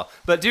another outlaw.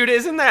 But, dude,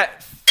 wouldn't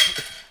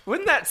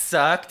that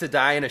suck to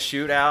die in a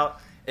shootout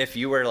if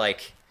you were,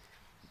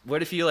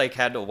 what if you,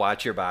 had to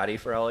watch your body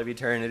for all of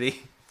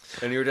eternity?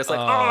 And you were just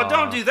oh,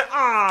 don't do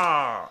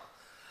that.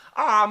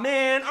 Oh,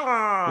 man.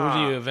 Oh.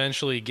 Would you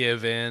eventually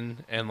give in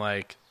and,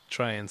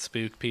 try and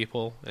spook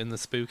people in the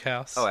spook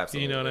house? Oh,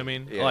 absolutely. You know what I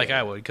mean? Yeah,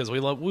 I would, because we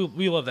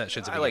love that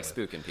shit. I like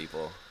spooking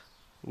people.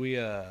 We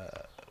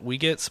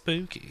get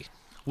spooky.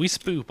 We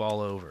spoop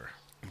all over.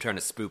 I'm trying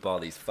to spoop all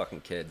these fucking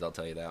kids, I'll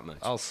tell you that much.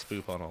 I'll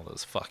spoop on all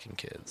those fucking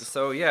kids.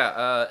 So,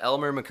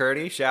 Elmer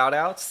McCurdy,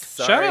 shout-outs.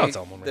 Sorry Shout-outs,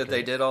 Elmer McCurdy. that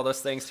they did all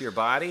those things to your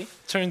body.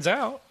 Turns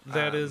out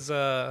that is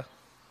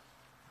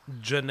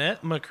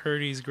Jeanette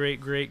McCurdy's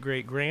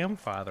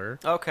great-great-great-grandfather.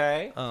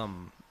 Okay.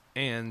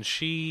 And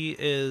she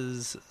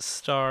is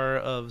star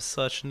of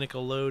such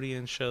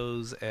Nickelodeon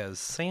shows as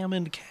Sam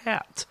and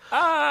Cat. Or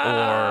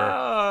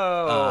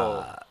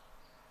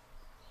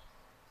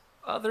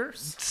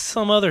others?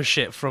 Some other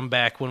shit from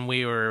back when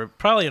we were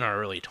probably in our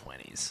early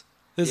 20s.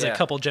 This is a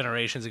couple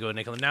generations ago,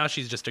 Nickelodeon. Now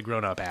she's just a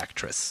grown-up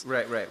actress.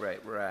 Right.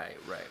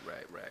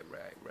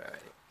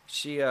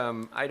 She,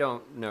 I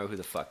don't know who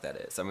the fuck that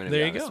is. I'm going to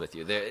be honest with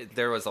you.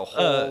 There was a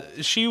whole...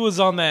 she was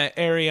on that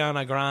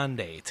Ariana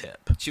Grande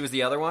tip. She was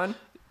the other one?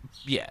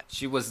 Yeah.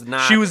 She was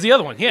not... She was the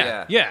other one,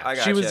 yeah. I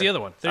gotcha. She was the other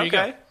one. There you go.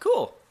 Okay,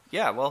 cool.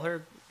 Yeah, well,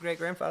 her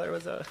great-grandfather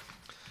was a...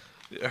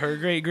 Her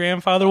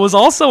great-grandfather was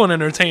also an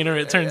entertainer,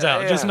 it turns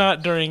out. Just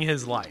not during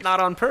his life. Not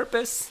on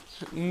purpose.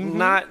 Mm-hmm.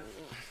 Not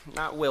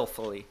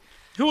willfully.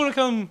 Who would have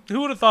come?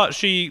 Who would have thought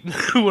she...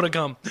 Who would have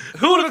come?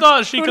 Who would have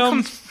thought she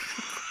comes...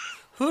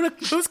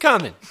 Who's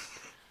coming?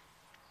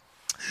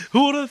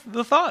 Who would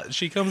have thought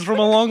she comes from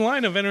a long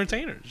line of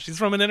entertainers? She's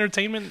from an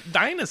entertainment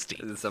dynasty.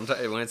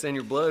 Sometimes when it's in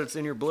your blood, it's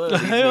in your blood.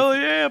 Hell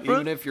yeah, bro.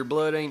 Even if your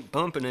blood ain't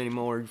pumping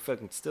anymore, you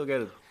fucking still got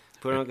to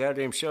put on a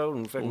goddamn show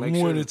and fucking make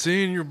sure. When it's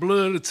in your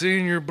blood, it's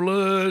in your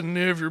blood. And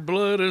if your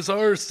blood is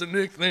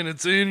arsenic, then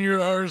it's in your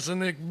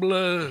arsenic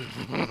blood.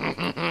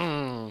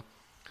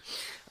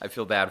 I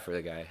feel bad for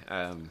the guy.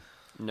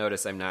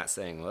 Notice I'm not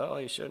saying, well,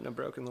 he shouldn't have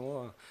broken the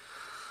law.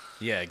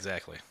 Yeah,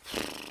 exactly.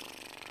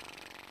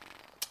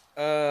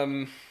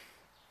 I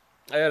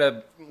had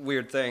a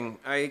weird thing.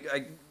 I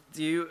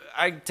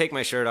take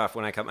my shirt off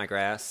when I cut my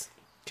grass.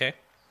 Okay.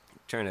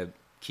 Trying to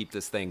keep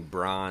this thing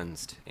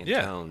bronzed and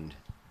toned.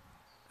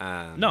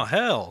 No,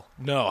 hell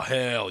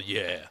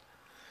yeah.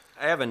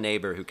 I have a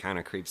neighbor who kind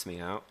of creeps me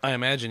out. I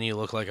imagine you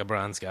look like a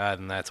bronze god,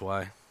 and that's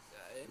why.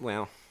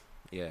 Well,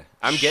 yeah.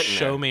 I'm getting there.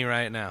 Show me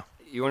right now.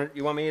 You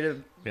want me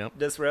to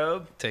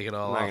disrobe? Take it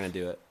all off. I'm not going to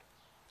do it.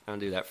 I don't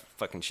do that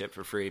fucking shit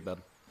for free, bub.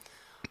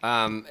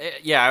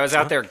 I was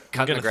out there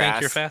cutting the grass. I'm going to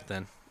think you're fat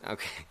then.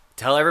 Okay.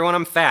 Tell everyone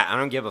I'm fat. I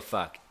don't give a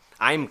fuck.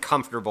 I'm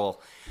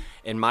comfortable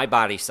in my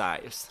body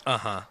size.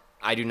 Uh-huh.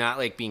 I do not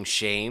like being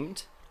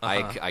shamed.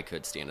 Uh-huh. I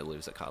could stand to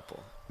lose a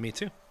couple. Me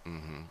too.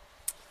 Mm-hmm.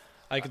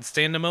 I could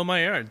stand to mow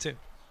my yard too.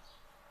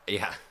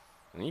 Yeah.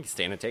 You can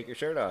stand to take your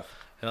shirt off.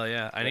 Hell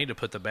yeah. I need to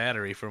put the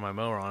battery for my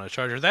mower on a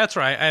charger. That's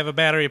right. I have a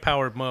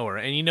battery-powered mower.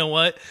 And you know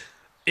what?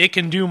 it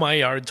can do my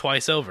yard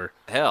twice over.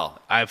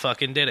 Hell. I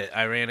fucking did it.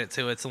 I ran it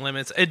to its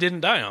limits. It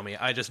didn't die on me.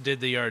 I just did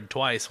the yard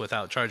twice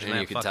without charging And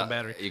that fucking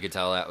battery. You could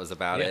tell that was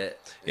about Yeah.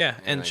 it. Yeah,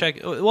 and like-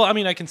 check. Well, I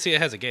mean, I can see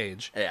it has a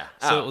gauge. Yeah.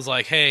 So Oh. it was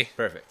like, hey,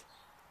 Perfect.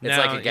 It's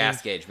Now, like a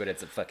gas yeah. gauge, but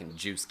it's a fucking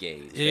juice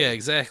gauge. yeah,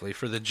 exactly,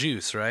 for the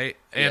juice, right?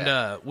 And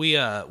Yeah.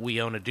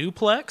 we own a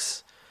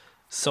duplex,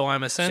 so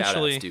I'm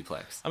essentially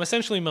Duplex. I'm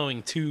essentially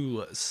mowing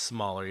 2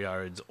 smaller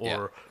yards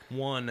or Yeah.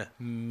 1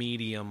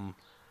 medium.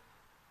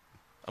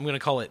 I'm gonna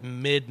call it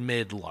mid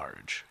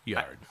large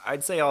yard.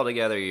 I'd say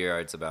altogether your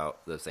yard's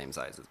about the same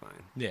size as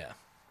mine, Yeah,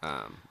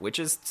 which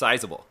is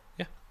sizable.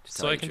 yeah. To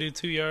So tell I you can the do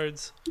 2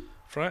 yards,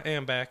 front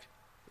and back.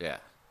 Yeah.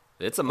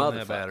 It's a On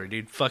that motherfucker. battery,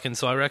 dude. Fucking,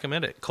 so I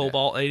recommend it.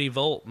 Cobalt 80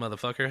 volt,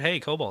 motherfucker. Hey,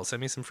 Cobalt, send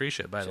me some free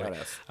shit, by the way.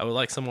 Shout-outs. I would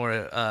like some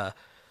more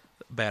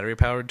battery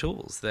powered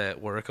tools that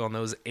work on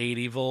those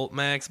 80 volt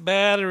max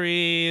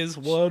batteries.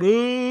 What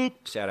up?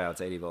 Shout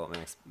outs 80 volt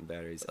max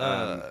batteries.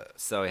 Uh,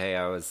 So hey,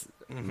 I was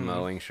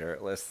mowing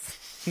shirtless.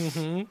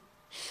 Sorry,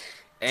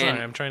 And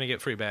I'm trying to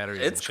get free batteries.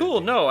 it's and shit, cool.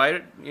 dude.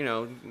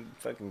 No,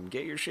 fucking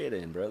get your shit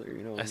in, brother.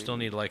 You know. What I still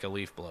need like a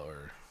leaf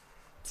blower.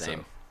 Same.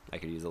 So, I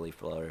could use a leaf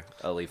blower.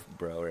 A leaf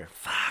grower.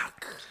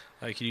 Fuck.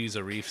 I could use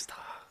a reef.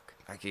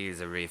 I could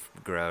use a leaf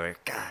grower.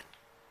 God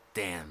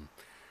damn.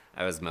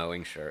 I was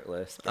mowing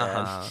shirtless.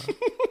 Brad.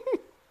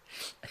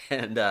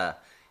 And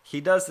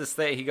he does this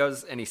thing. He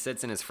goes and he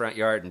sits in his front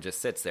yard and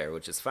just sits there,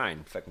 which is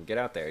fine. Fucking get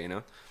out there, you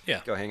know?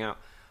 Yeah. Go hang out.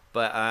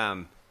 But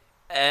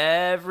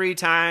every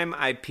time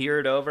I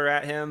peered over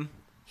at him,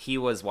 he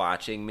was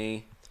watching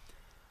me.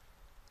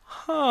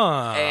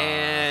 Huh.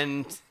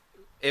 And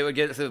it would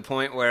get to the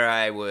point where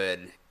I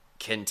would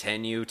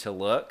continue to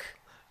look.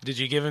 Did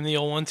you give him the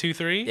old 1, 2,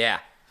 3? Yeah.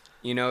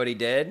 You know what he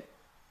did?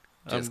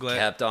 I'm Just glad.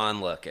 kept on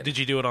looking. Did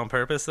you do it on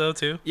purpose though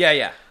too?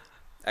 Yeah.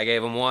 I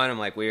gave him 1, I'm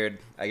like, weird.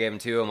 I gave him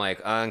 2, I'm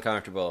like,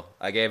 uncomfortable.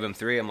 I gave him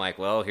 3, I'm like,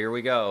 well, here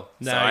we go.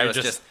 So Now I you're was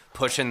just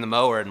pushing the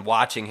mower and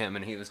watching him,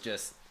 and he was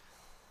just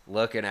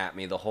looking at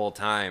me the whole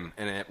time,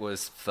 and it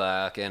was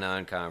fucking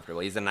uncomfortable.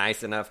 He's a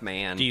nice enough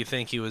man. Do you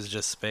think he was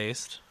just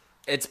spaced?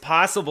 It's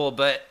possible,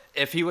 but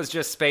if he was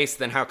just spaced,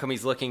 then how come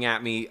he's looking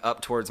at me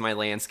up towards my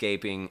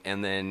landscaping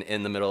and then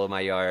in the middle of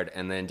my yard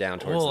and then down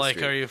towards Well, the like,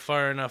 street? are you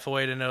far enough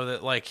away to know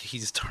that like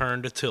he's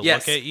turned to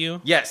Yes. look at you?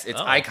 Yes, it's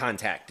Oh. eye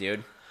contact,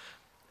 dude.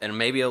 And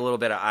maybe a little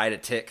bit of eye to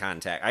tit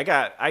contact.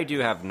 I do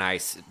have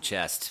nice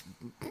chest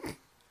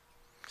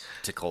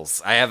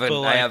tickles. I have But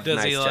like, I have does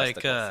nice he chest like?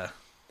 tickles.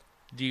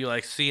 Do you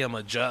like see him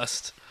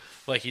adjust?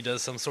 Like he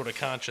does some sort of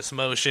conscious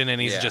motion,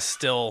 and he's Yeah. just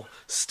still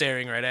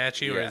staring right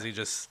at you, or Yeah. is he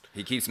just?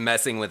 He keeps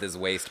messing with his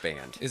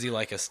waistband. Is he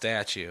like a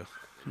statue?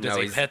 Does No,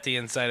 he he's- pet the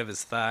inside of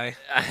his thigh?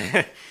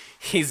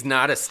 He's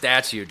not a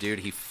statue, dude.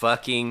 He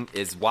fucking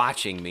is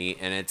watching me,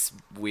 and it's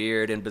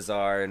weird and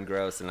bizarre and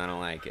gross, and I don't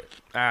like it.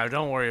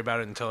 Don't worry about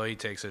it until he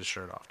takes his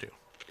shirt off too.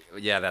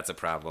 Yeah, that's a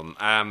problem.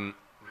 I'm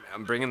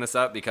bringing this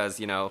up because,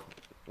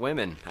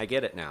 women, I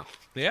get it now.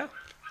 Yeah,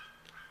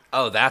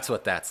 Oh, that's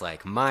what that's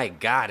like. My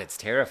God, it's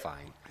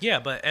terrifying. yeah,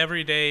 but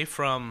every day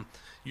from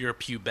your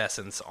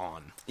pubescence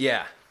on.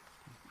 Yeah.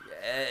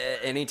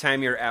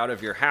 Anytime you're out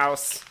of your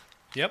house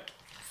Yep.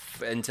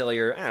 until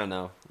you're, I don't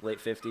know, late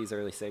 50s,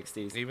 early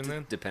 60s. Even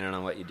then? Depending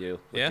on what you do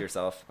with Yeah.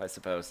 yourself, I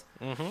suppose.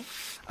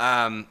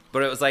 Mm-hmm.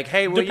 But it was like,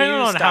 hey, will Depending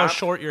you on stop? how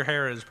short your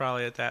hair is,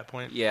 probably at that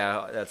point,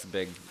 Yeah, that's a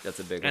big one.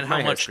 and My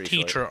how hair's much pretty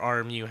teacher short.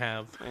 arm you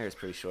have. My hair's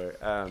pretty short.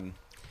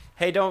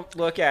 Hey, don't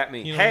look at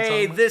me. You know what I'm Hey,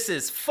 talking about? this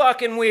is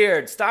fucking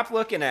weird. Stop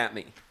looking at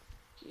me.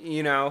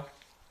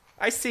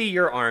 I see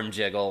your arm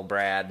jiggle,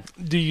 Brad.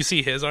 Do you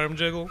see his arm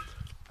jiggle?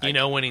 You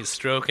know when he's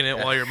stroking it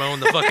while you're mowing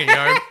the fucking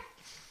yard?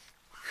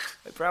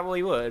 I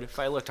probably would if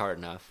I looked hard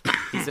enough.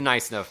 He's a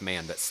nice enough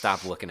man, but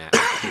stop looking at me.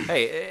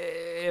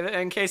 Hey,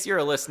 in case you're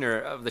a listener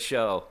of the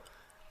show,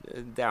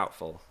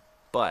 doubtful,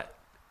 but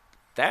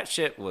that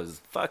shit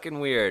was fucking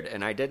weird,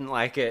 and I didn't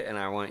like it, and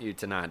I want you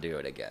to not do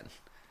it again.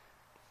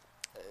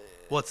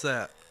 What's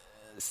that?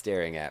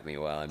 Staring at me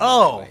while I'm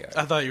Oh, mowing my yard.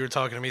 I thought you were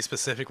talking to me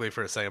specifically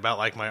for a second about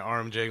like my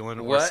arm jiggling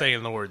or What?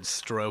 saying the word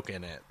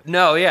stroking it.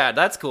 No, yeah,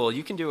 that's cool.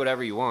 You can do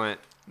whatever you want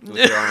with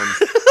your arm.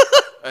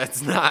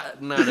 It's not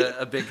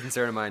a big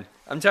concern of mine.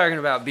 I'm talking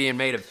about being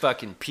made a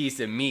fucking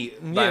piece of meat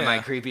by Yeah. my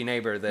creepy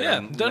neighbor. That Yeah,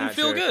 I'm doesn't not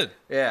feel sure. good.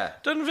 Yeah,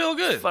 Doesn't feel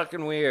good.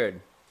 fucking weird.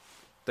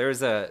 There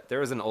was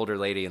an older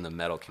lady in the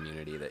metal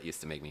community that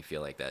used to make me feel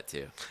like that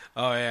too.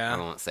 Oh I yeah.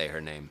 won't say her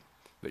name,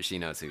 but she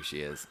knows who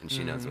she is, and she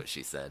Mm-hmm. knows what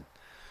she said.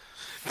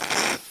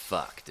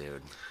 Fuck,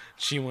 dude.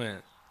 She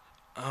went,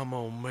 "I'm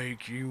gonna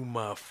make you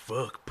my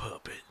fuck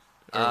puppet."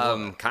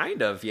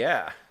 Kind of,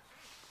 yeah.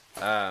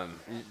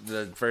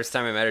 The first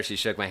time I met her, she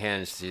shook my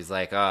hand. She's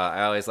like, "Oh,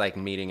 I always like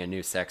meeting a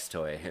new sex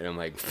toy," and I'm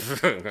like,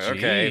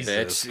 "Okay,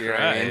 Jesus bitch." You know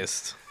what I mean?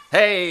 Christ.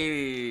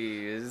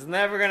 Hey, it's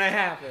never gonna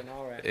happen.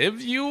 All right.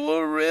 If you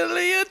were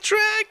really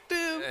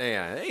attractive.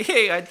 Yeah.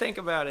 Hey, I'd think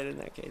about it in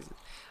that case.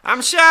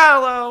 I'm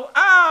shallow.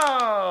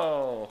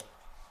 Oh.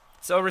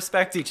 So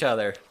respect each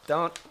other.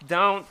 Don't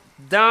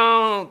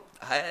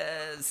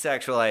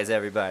sexualize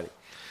everybody.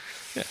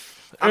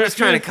 I'm just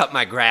trying to cut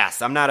my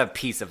grass. I'm not a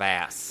piece of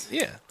ass.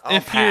 Yeah.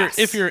 I'll pass.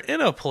 If you're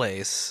in a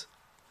place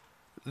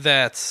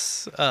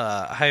that's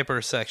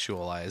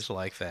hypersexualized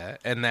like that,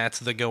 and that's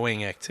the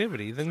going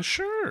activity, then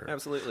sure,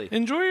 Absolutely.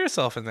 enjoy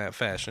yourself in that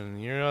fashion.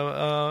 You're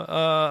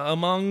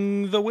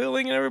among the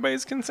willing, and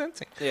everybody's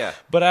consenting. Yeah.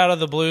 But out of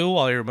the blue,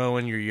 while you're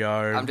mowing your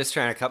yard, I'm just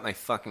trying to cut my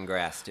fucking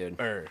grass, dude.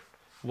 or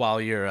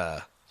while you're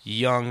a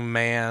young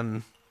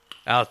man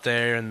out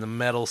there in the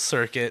metal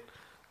circuit,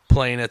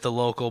 playing at the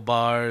local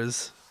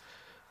bars,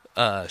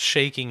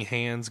 shaking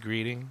hands,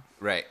 greeting.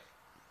 Right.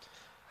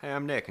 Hey,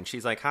 I'm Nick. And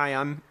she's like, hi,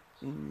 I'm...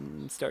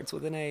 starts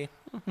with an A.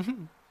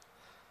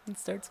 It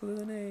starts with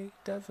an A,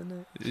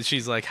 doesn't it?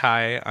 She's like,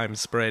 hi, I'm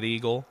Spread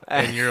Eagle.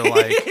 And you're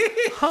like,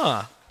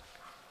 huh.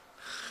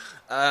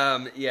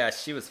 Yeah,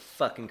 she was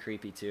fucking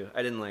creepy, too.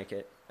 I didn't like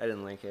it.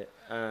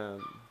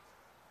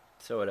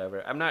 So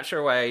whatever. I'm not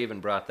sure why I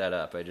even brought that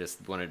up. I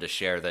just wanted to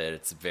share that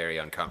it's very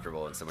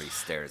uncomfortable when somebody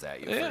stares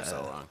at you for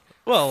so long.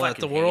 Well, let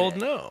Fucking the hate world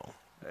it. know.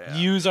 Yeah.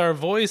 Use our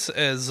voice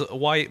as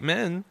white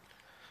men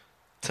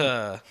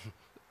to,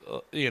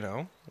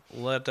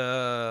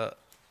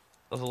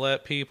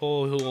 let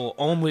people who will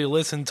only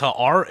listen to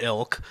our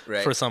ilk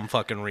Right. for some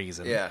fucking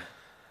reason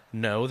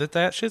know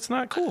that shit's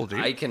not cool, dude.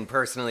 I can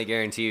personally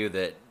guarantee you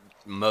that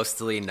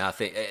mostly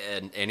nothing,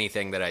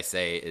 anything that I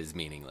say is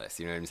meaningless.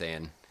 You know what I'm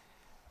saying?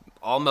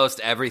 Almost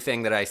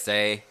everything that I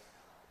say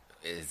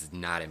is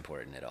not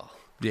important at all.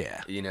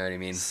 Yeah. You know what I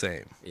mean?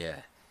 Same. Yeah.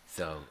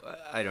 So,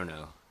 I don't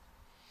know.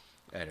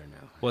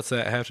 What's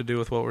that have to do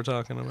with what we're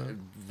talking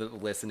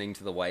about? Listening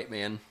to the white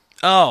man.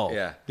 Oh.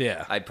 Yeah.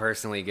 Yeah. I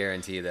personally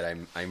guarantee that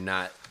I'm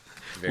not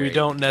very... We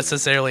don't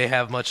necessarily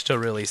have much to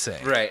really say.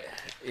 Right.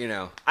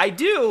 I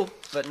do,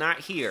 but not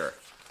here.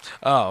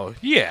 Oh,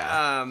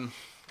 yeah.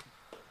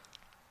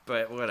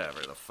 But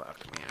whatever the fuck,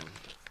 man.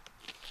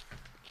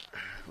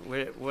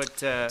 What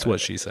That's what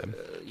she said.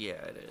 yeah,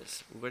 it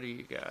is. What do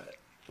you got?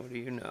 What do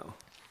you know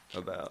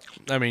about?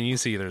 I mean, you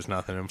see there's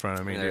nothing in front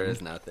of me, There dude.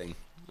 is nothing.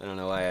 I don't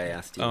know why I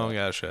asked you. Oh,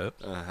 gosh, shit.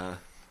 Uh-huh.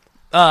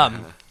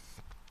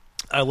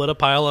 I lit a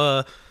pile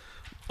of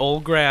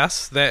old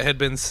grass that had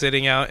been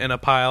sitting out in a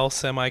pile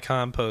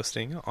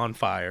semi-composting on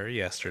fire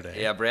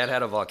yesterday. Yeah, Brad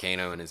had a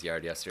volcano in his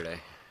yard yesterday.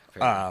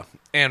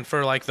 And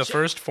for like the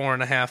first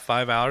 4.5,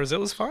 5 hours, it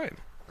was fine.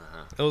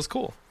 It was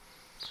cool.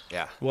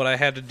 Yeah. What I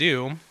had to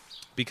do,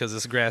 because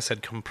this grass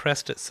had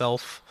compressed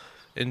itself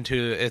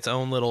into its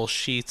own little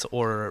sheets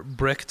or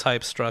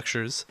brick-type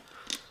structures,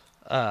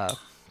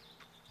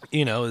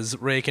 is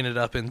raking it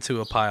up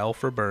into a pile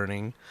for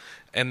burning.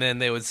 And then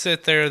they would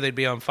sit there, they'd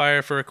be on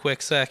fire for a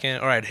quick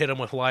second, or I'd hit them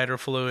with lighter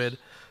fluid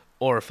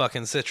or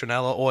fucking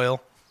citronella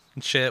oil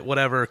and shit,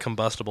 whatever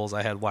combustibles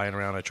I had lying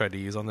around I tried to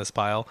use on this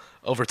pile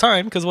over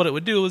time, because what it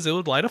would do is it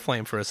would light a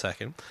flame for a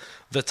second.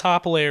 The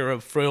top layer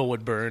of frill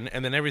would burn,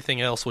 and then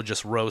everything else would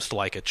just roast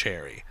like a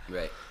cherry.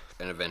 Right.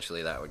 And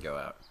eventually that would go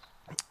out.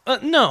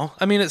 No,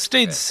 I mean, it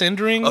stayed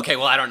cindering. Okay,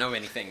 well, I don't know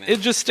anything then.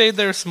 It just stayed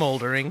there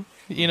smoldering.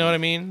 You know what I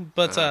mean?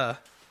 But,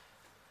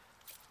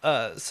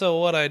 so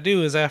what I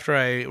do is after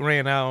I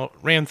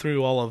ran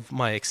through all of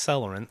my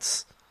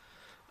accelerants,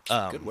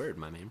 Good word,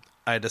 my man.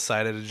 I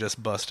decided to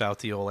just bust out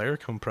the old air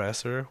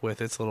compressor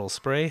with its little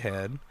spray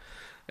head,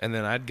 and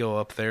then I'd go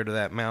up there to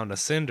that mound of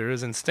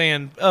cinders and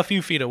stand a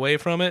few feet away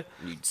from it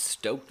You'd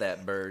stoke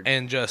that bird.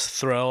 and just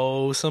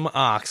throw some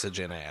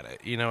oxygen at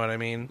it. You know what I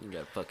mean? You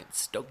gotta fucking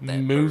stoke that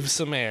Move bird.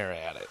 some air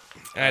at it.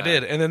 And I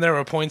did. And then there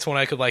were points when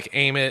I could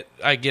aim it.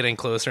 I'd get in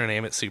closer and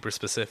aim it super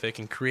specific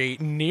and create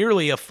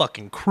nearly a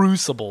fucking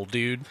crucible,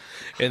 dude.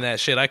 In that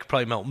shit. I could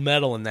probably melt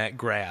metal in that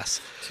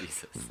grass.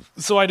 Jesus.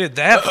 So I did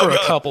that for a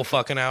couple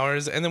fucking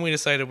hours. And then we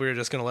decided we were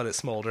just going to let it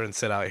smolder and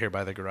sit out here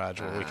by the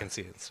garage where we can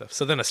see it and stuff.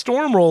 So then a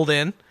storm rolled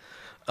in.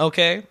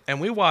 Okay. And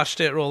we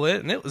watched it roll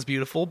it. And it was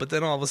beautiful. But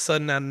then all of a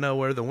sudden out of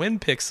nowhere, the wind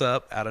picks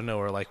up out of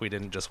nowhere. Like we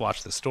didn't just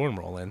watch the storm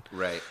roll in.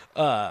 Right.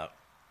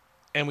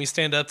 And we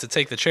stand up to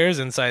take the chairs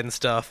inside and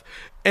stuff,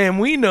 and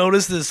we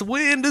notice this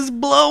wind is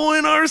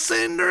blowing our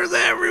cinders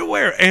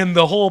everywhere, and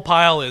the whole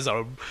pile is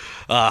a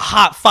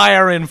hot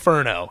fire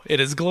inferno. It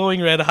is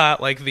glowing red hot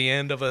like the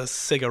end of a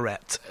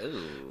cigarette,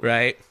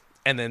 right?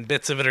 And then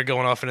bits of it are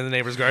going off into the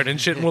neighbor's garden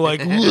and shit, and we're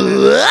like,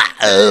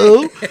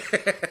 whoa.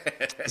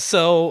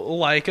 So,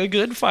 like a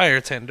good fire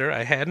tender,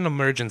 I had an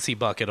emergency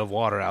bucket of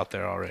water out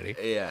there already.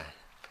 Yeah.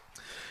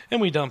 And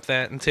we dumped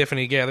that, and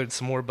Tiffany gathered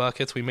some more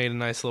buckets. We made a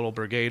nice little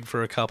brigade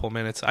for a couple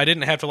minutes. I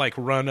didn't have to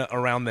run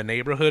around the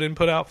neighborhood and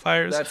put out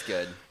fires. That's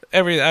good. I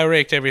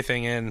raked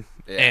everything in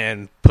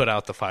and put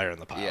out the fire in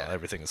the pile. Yeah.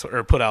 Everything is,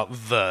 or put out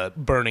the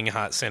burning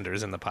hot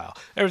cinders in the pile.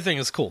 Everything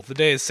is cool. The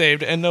day is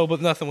saved, and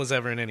nothing was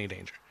ever in any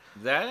danger.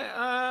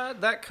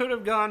 That could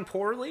have gone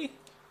poorly.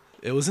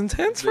 It was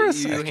intense for a You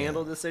second.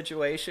 handled the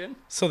situation.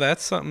 So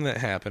that's something that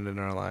happened in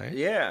our life.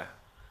 Yeah.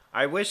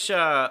 I wish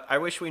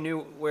we knew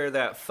where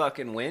that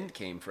fucking wind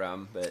came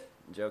from, but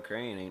Joe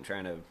Crane ain't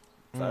trying to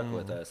fuck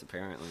with us,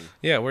 apparently.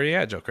 Yeah, where you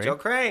at, Joe Crane? Joe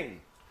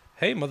Crane!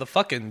 Hey,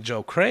 motherfucking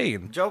Joe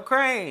Crane. Joe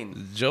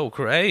Crane! Joe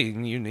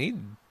Crane, you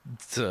need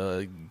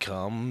to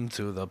come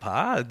to the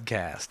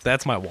podcast.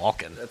 That's my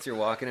walking. That's your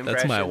walking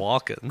impression? That's my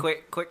walking.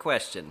 Quick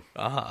question.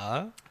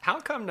 Uh-huh. How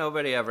come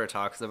nobody ever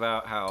talks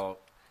about how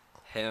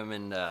him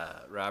and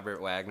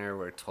Robert Wagner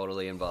were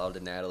totally involved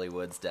in Natalie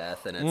Wood's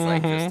death, and it's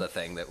like just a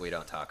thing that we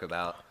don't talk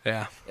about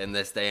Yeah. in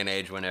this day and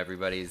age when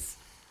everybody's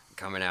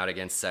coming out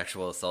against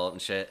sexual assault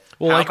and shit?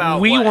 Well, How like, about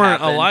we what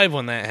weren't happened? alive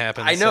when that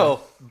happened. I so- know,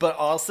 but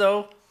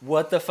also,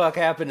 what the fuck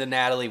happened to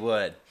Natalie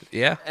Wood?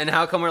 Yeah. And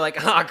how come we're like,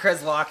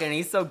 Chris Walken,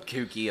 he's so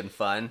kooky and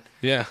fun.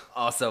 Yeah.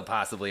 Also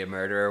possibly a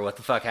murderer. What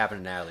the fuck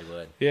happened to Natalie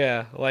Wood?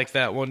 Yeah. Like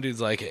that one dude's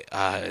like,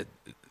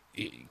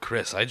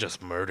 Chris, I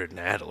just murdered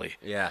Natalie.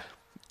 Yeah.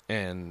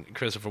 And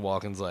Christopher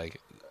Walken's like,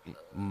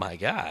 my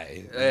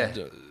guy, Yeah.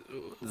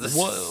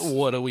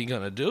 what are we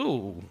going to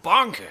do?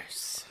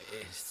 Bonkers.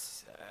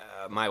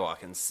 My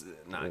Walken's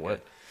not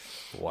What?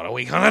 good. What are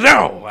we going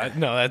to do?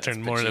 No, that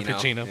turned more into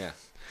Pacino. Pacino. Yeah.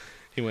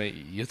 He went,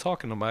 you're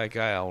talking to my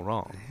guy all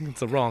wrong. It's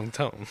the wrong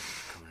tone.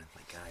 Coming at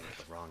my guy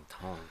with the wrong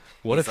tone.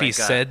 What He's if he like,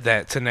 said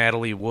that to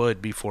Natalie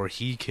Wood before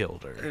he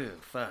killed her? Ooh,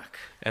 fuck.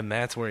 And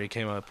that's where he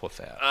came up with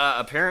that.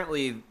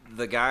 Apparently,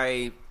 the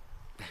guy...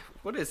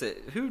 What is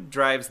it? Who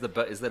drives the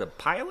boat? Is it a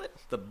pilot?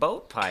 The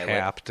boat pilot?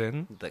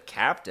 Captain. The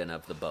captain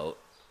of the boat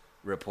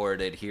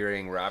reported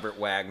hearing Robert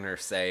Wagner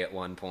say at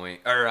one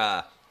point,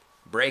 or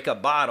break a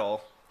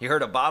bottle. He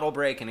heard a bottle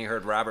break, and he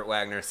heard Robert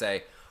Wagner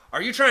say,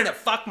 "Are you trying to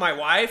fuck my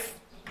wife?"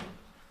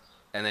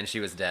 And then she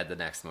was dead the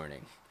next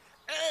morning.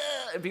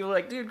 And people were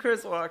like, dude,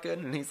 Chris Walken.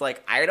 And he's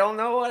like, I don't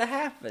know what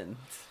happened.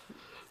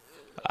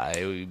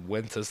 I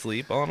went to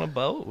sleep on a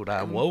boat.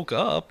 I woke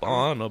up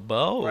on a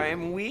boat.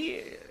 I'm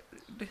weird.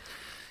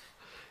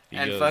 He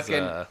And goes,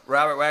 fucking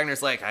Robert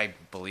Wagner's like, I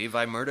believe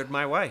I murdered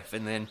my wife.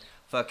 And then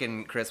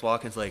fucking Chris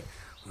Walken's like,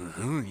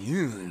 oh,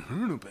 yeah, I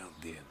heard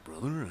about that,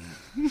 brother.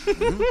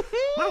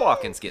 My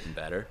Walken's getting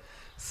better.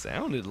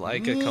 sounded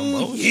like a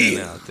commotion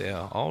out there.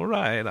 All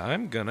right,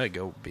 I'm gonna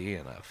go be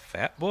in a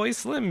Fatboy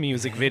Slim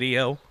music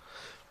video.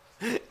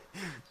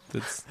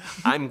 That's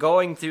I'm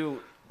going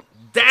to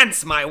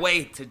dance my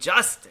way to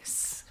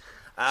justice.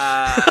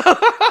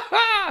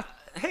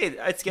 Hey,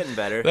 it's getting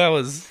better. that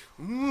was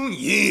Oh,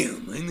 yeah,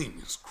 my name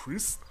is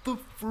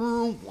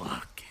Christopher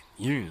Walken.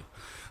 Yeah,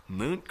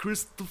 not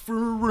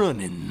Christopher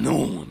Running.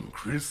 No, I'm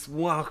Chris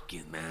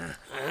Walken, man.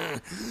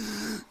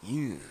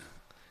 Yeah.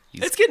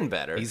 It's getting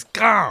better. he's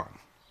calm.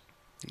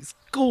 He's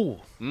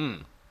cool.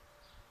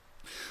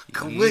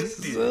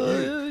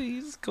 Collected.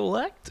 He's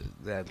collected.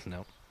 That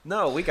no,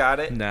 No, we got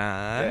it.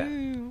 nah,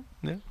 Yeah.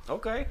 no.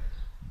 Okay.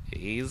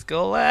 He's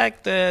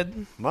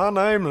collected. My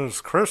name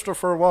is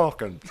Christopher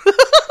Walken.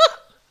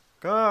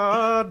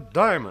 God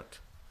damn it.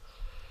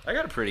 I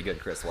got a pretty good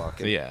Chris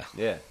Walken. Yeah,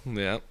 Yeah.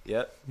 yeah.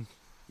 Yep.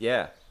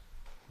 Yeah.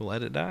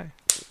 Let it die.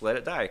 Let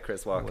it die,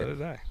 Chris Walken. Let it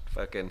die.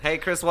 Fucking, hey,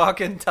 Chris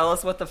Walken, tell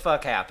us what the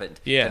fuck happened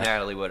Yeah. to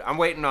Natalie Wood. I'm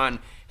waiting on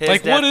his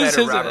Like, what deathbed is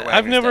or his? Robert Wagner's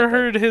I've never deathbed.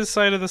 heard his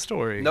side of the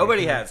story.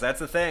 Nobody has. That's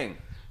the thing.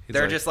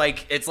 They're like- just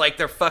like, it's like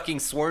they're fucking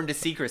sworn to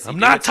secrecy. I'm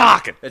dude. not It's-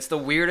 talking. It's the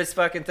weirdest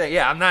fucking thing.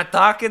 Yeah, I'm not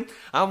talking.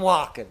 I'm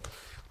walking.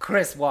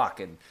 Chris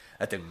Walken.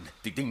 Is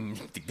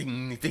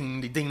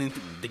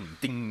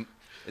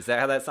that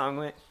how that song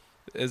went?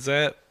 Is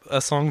that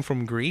a song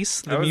from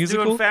Grease, the I was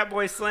musical? doing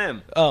Fatboy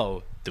Slim.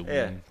 Oh, dum,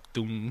 Yeah.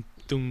 dum,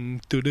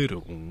 dum,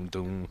 doo-doo-dum,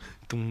 dum,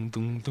 dum,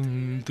 dum,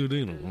 dum,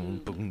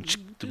 doo-doo-dum, boom,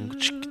 chick, dum,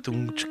 chick,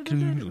 dum, chick,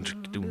 dum,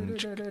 chick, dum,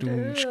 chick,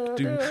 dum, chick,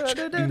 dum,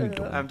 chick, dum.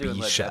 I'm Don't doing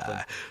be Led shy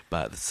Zeppelin.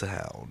 by the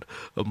sound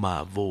of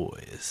my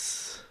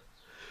voice.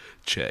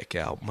 Check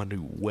out my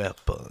new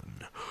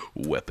weapon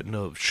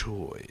of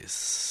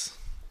choice.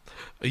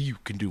 You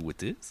can do with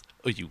this,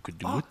 or you can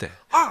do with that,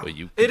 or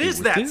you can it do is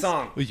with that this,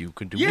 song. or you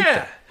can do Yeah. with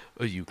that,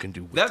 or you can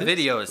do with That this,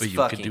 video is or you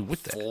fucking can do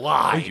with that,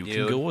 fly, or you dude.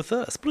 can go with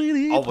us.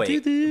 Oh,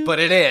 wait. But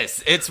it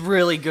is. It's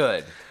really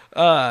good.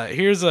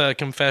 Here's a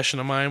confession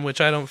of mine,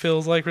 which I don't feel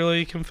is like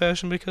really a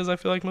confession because I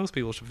feel like most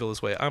people should feel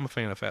this way. I'm a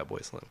fan of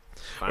Fatboy Slim,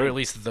 Fine. or at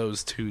least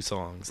those two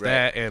songs, Right.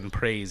 that and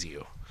Praise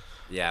You.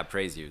 Yeah,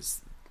 praise yous.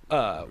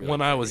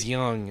 When I was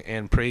young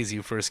and Praise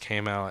You first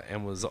came out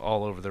and was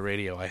all over the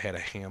radio, I had a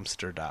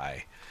hamster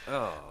die.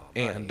 Oh,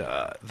 And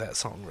that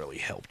song really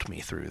helped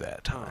me through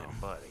that time.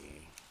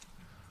 buddy.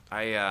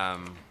 I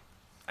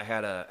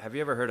had a. Have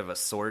you ever heard of a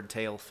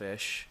swordtail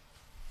fish?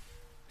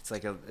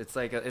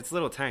 It's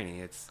little tiny.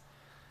 Its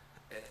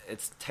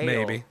tail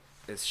Maybe.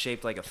 is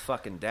shaped like a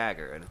fucking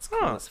dagger, and it's cool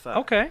Oh, as fuck.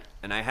 okay.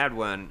 And I had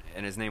one,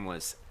 and his name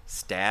was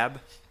Stab.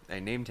 I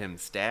named him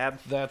Stab,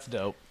 That's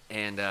dope.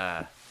 and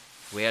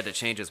we had to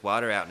change his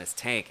water out in his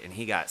tank, and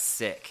he got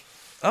sick.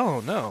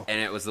 Oh, no. And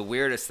it was the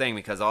weirdest thing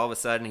because all of a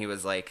sudden he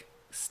was like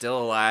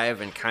still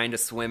alive and kind of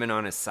swimming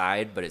on his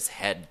side, but his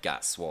head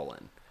got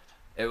swollen.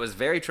 It was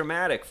very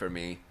traumatic for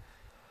me,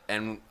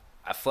 and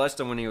I flushed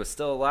him when he was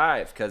still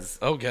alive because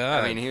Oh,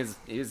 God. I mean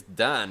he was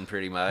done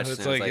pretty much. It's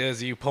And it was like,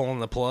 as you pulling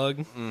the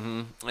plug.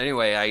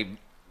 anyway, I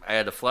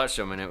had to flush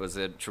him, and it was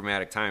a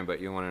traumatic time.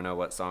 But you want to know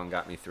what song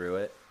got me through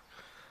it?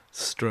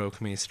 Stroke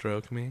Me,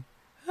 Stroke Me.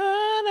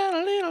 Now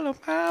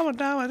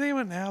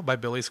by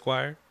Billy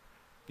Squire.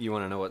 You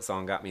want to know what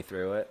song got me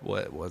through it?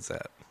 What was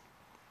that?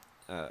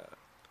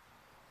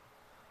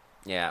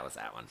 Yeah, it was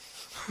that one.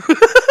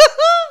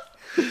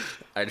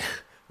 I'm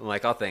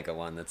like, I'll think of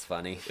one that's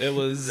funny. It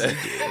was.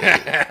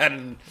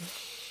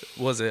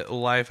 Was it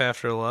 "Life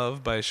After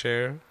Love" by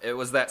Cher? It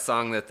was that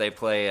song that they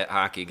play at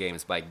hockey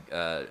games by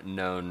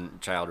known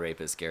child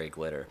rapist Gary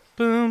Glitter.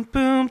 Boom,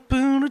 boom,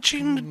 boom,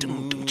 ching,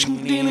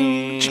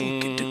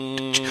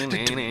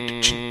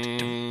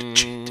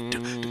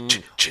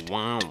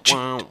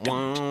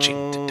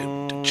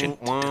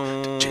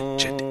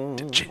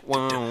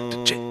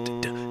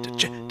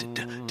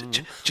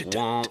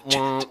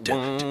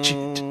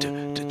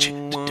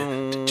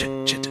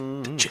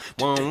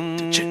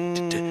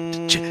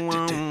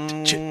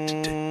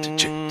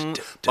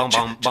 Bum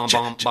bum bum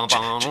bum bum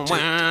bum.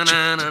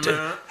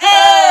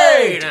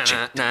 Hey!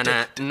 Na na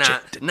na na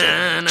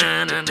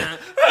na na na.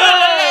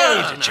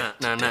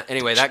 Na na.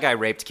 Anyway, that guy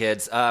raped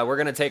kids. We're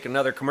gonna take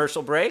another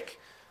commercial break,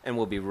 and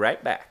we'll be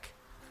right back.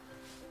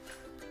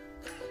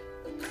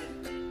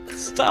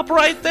 Stop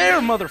right there,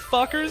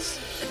 motherfuckers!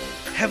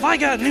 Have I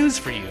got news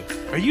for you?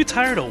 Are you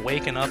tired of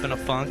waking up in a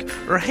funk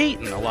or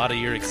hating a lot of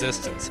your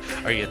existence?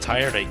 Are you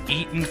tired of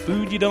eating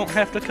food you don't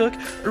have to cook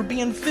or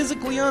being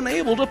physically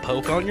unable to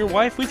poke on your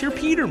wife with your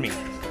Peter meat?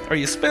 Are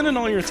you spending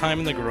all your time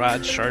in the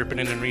garage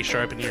sharpening and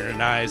resharpening your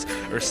knives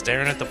or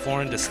staring at the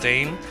floor in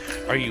disdain?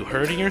 Are you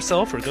hurting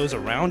yourself or those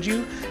around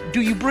you?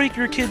 Do you break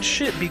your kids'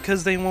 shit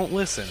because they won't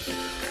listen?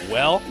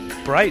 Well,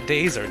 bright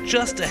days are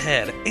just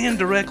ahead and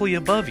directly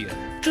above you.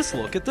 Just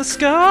look at the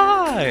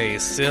sky,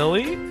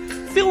 silly.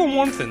 Feel a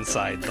warmth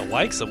inside, the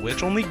likes of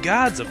which only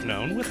gods have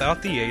known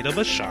without the aid of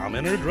a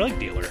shaman or drug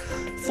dealer.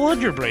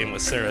 Flood your brain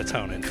with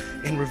serotonin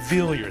and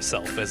reveal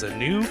yourself as a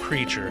new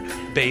creature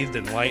bathed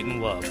in light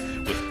and love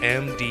with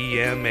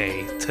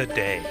MDMA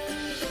today.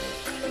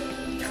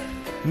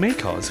 May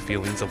cause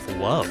feelings of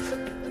love,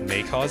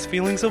 may cause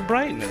feelings of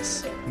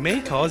brightness,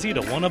 may cause you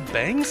to want to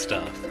bang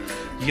stuff.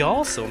 You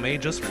also may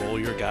just roll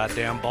your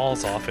goddamn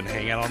balls off and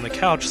hang out on the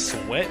couch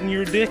sweating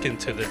your dick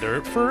into the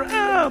dirt for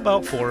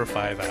about 4 or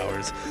 5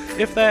 hours.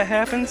 If that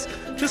happens,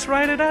 just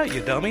ride it out,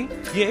 you dummy.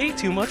 You ate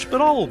too much, but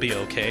all will be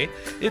okay.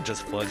 It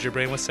just floods your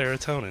brain with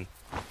serotonin.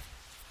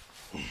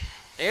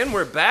 And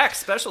we're back.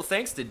 Special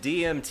thanks to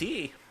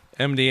DMT.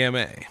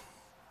 MDMA.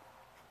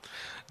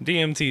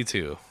 DMT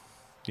too.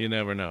 You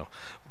never know.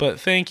 But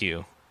thank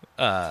you,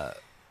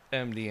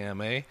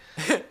 MDMA.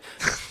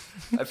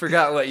 I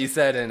forgot what you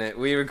said in it.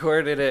 We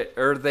recorded it,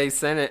 or they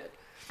sent it,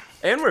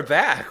 and we're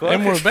back.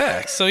 And we're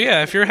back. So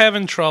yeah, if you're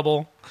having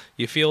trouble,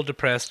 you feel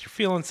depressed, you're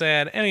feeling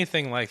sad,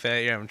 anything like that,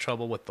 you're having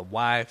trouble with the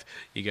wife,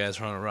 you guys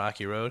are on a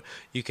rocky road,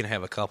 you can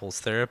have a couples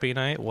therapy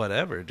night,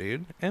 whatever,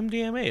 dude.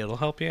 MDMA, it'll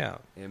help you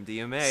out.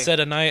 MDMA. Set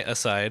a night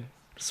aside,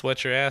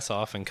 sweat your ass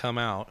off, and come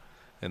out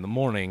in the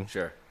morning.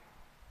 Sure.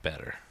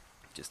 Better.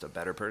 Just a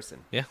better person.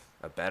 Yeah.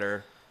 A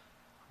better,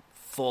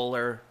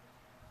 fuller,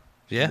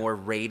 Yeah. more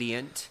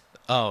radiant.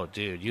 Oh,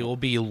 dude, you'll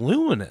be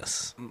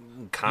luminous. You'll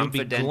be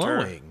Confidenter.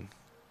 glowing.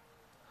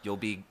 You'll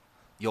be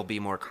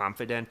more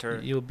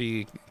confidenter. You'll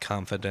be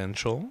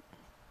confidential.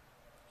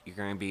 You're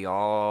gonna be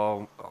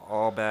all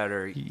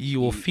better.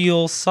 You will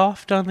feel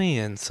soft on the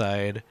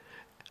inside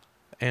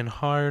and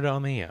hard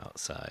on the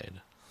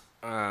outside.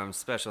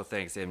 Special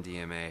thanks,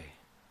 MDMA.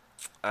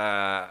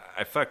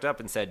 I fucked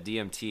up and said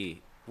DMT.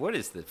 What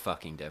is the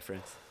fucking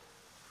difference?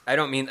 I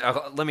don't mean.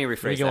 Let me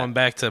rephrase Are you going that.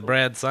 back to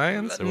Brad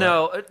Science? Or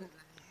No, what?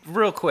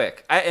 real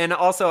quick. And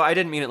also, I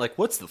didn't mean it like,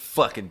 what's the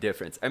fucking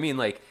difference? I mean,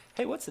 like,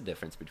 hey, what's the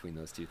difference between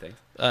those two things?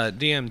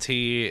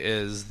 DMT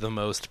is the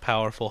most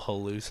powerful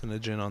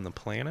hallucinogen on the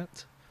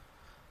planet.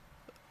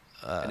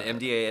 And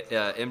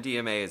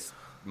MDMA is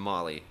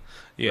Molly.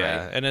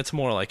 Yeah, right? and it's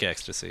more like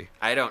ecstasy.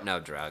 I don't know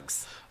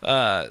drugs.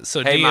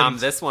 So Hey, Mom,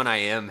 this one I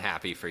am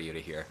happy for you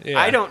to hear. Yeah.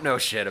 I don't know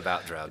shit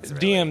about drugs,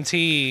 really.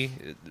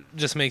 DMT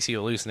just makes you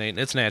hallucinate.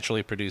 It's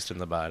naturally produced in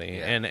the body.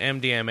 Yeah. And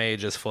MDMA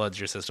just floods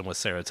your system with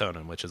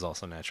serotonin, which is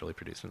also naturally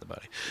produced in the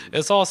body.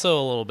 It's also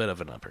a little bit of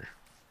an upper.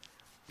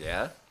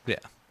 Yeah? Yeah.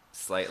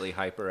 Slightly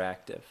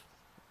hyperactive.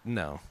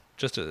 No.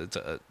 Just it's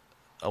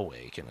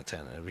awake and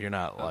attentive. You're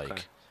not like...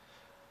 Okay.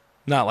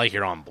 Not like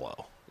you're on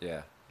blow,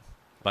 Yeah.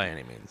 by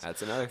any means.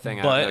 That's another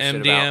thing I But don't know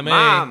shit about. MDMA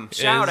Mom, is-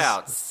 shout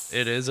outs.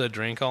 It is a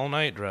drink all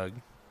night drug.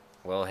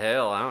 Well,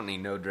 hell, I don't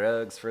need no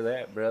drugs for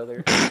that,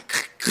 brother. I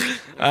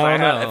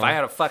don't know. If I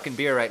had a fucking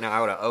beer right now,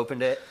 I would have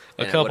opened it.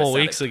 A and it couple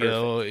would've weeks sounded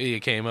ago, perfect. you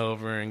came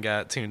over and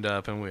got tuned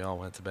up, and we all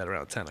went to bed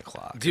around 10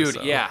 o'clock. Dude,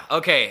 so- yeah.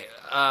 Okay,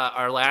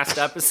 our last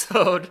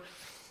episode,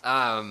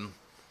 it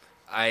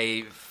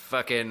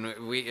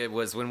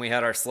was when we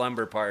had our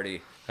slumber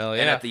party. Hell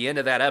And yeah. at the end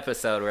of that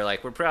episode, we're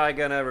like, we're probably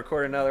going to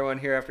record another one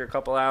here after a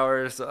couple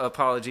hours.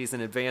 Apologies in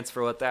advance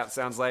for what that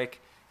sounds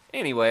like.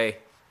 Anyway,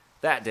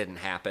 that didn't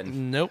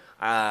happen. Nope.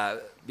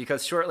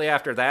 Because shortly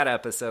after that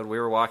episode, we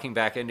were walking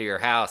back into your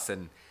house,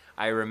 and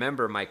I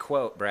remember my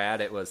quote,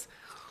 Brad. It was,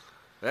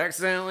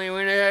 accidentally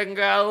went ahead and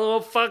got a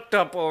little fucked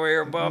up over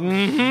here, bub.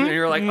 And you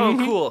were like, oh,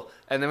 cool.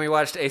 And then we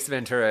watched Ace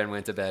Ventura and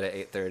went to bed at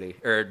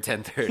 8:30 or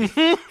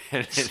 10:30.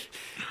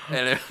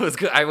 and it was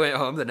good. I went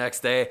home the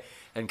next day,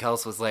 and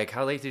Kels was like,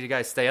 how late did you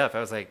guys stay up? I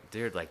was like,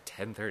 dude, like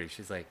 10:30.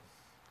 She's like,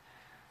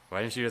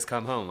 why didn't you just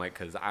come home? Like,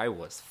 because I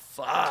was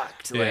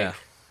fucked. Yeah. Like,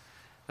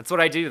 that's what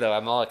I do, though.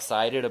 I'm all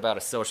excited about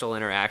a social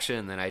interaction,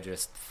 and then I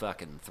just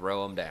fucking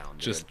throw them down.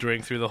 Dude. Just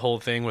drink through the whole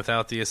thing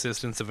without the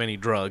assistance of any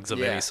drugs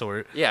of any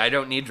sort. Yeah, I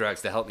don't need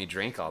drugs to help me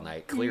drink all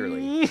night,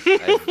 clearly. I've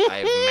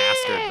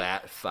mastered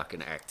that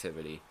fucking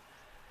activity.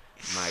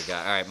 My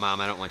God. All right,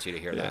 Mom, I don't want you to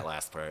hear that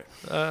last part.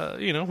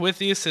 With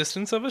the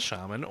assistance of a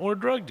shaman or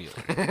drug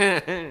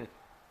dealer.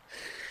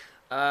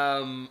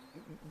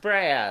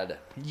 Brad,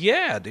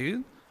 Yeah,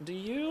 dude. do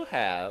you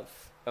have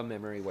a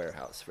memory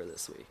warehouse for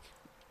this week?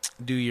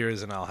 Do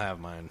yours and I'll have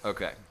mine.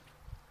 Okay.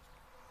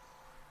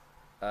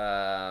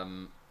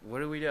 What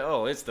do we do?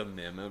 Oh, it's the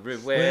memory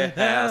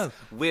warehouse.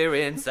 We're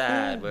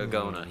inside. We're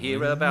gonna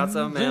hear about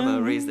some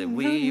memories that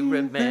we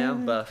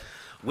remember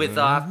with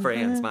our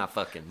friends. My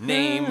fucking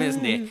name is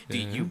Nick. Do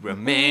you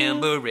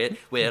remember it?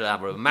 Well,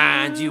 I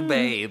remind you,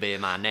 baby.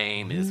 My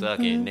name is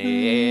fucking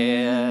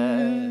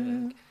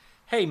Nick.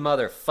 Hey,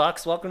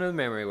 motherfucks. Welcome to the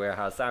memory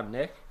warehouse. I'm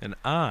Nick. And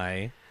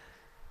I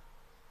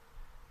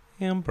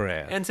am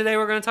Brad. And today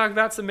we're going to talk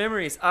about some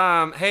memories.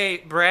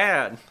 Hey,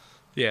 Brad.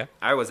 Yeah.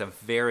 I was a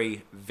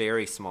very,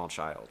 very small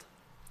child.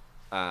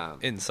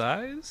 In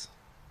size?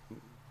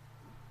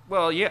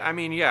 Well,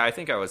 I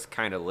think I was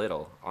kind of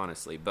little,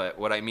 honestly. But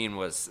what I mean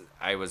was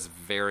I was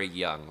very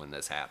young when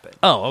this happened.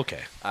 Oh,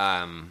 okay.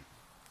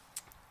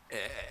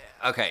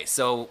 Okay,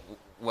 so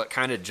what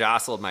kind of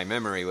jostled my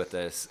memory with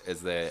this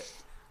is that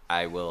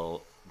I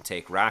will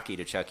take Rocky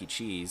to Chuck E.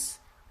 Cheese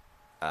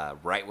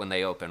right when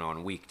they open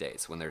on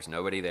weekdays, when there's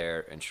nobody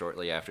there, and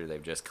shortly after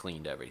they've just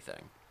cleaned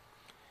everything.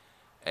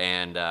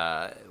 And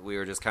we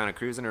were just kind of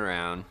cruising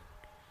around,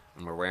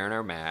 and we're wearing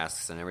our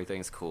masks, and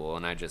everything's cool,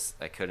 and I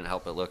couldn't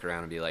help but look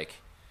around and be like,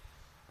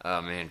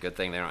 oh, man, good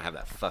thing they don't have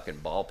that fucking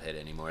ball pit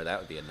anymore. That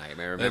would be a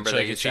nightmare. Remember Chuck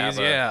they E. used to have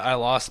Cheese, yeah. I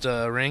lost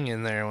a ring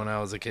in there when I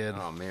was a kid.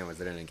 Oh, man, was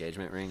it an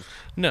engagement ring?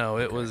 No,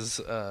 it was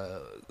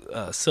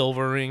a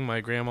silver ring my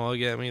grandma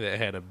got me that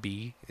had a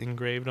B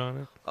engraved on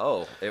it.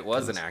 Oh, it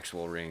was an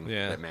actual ring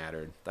Yeah. that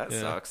mattered. That Yeah.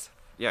 sucks.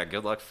 Yeah,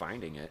 good luck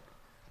finding it.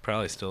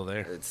 Probably still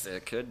there.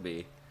 It could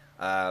be.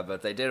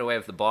 But they did away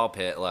with the ball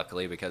pit,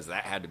 luckily, because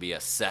that had to be a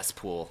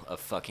cesspool of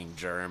fucking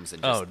germs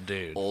and just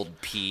dude.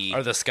 old pee.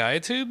 Are the sky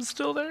tubes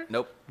still there?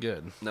 Nope.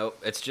 Good. Nope.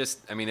 It's just,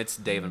 it's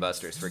Dave and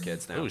Buster's for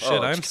kids now. Oh,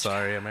 shit. I'm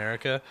sorry,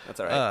 America. That's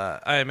all right.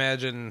 I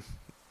imagine,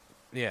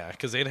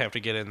 because they'd have to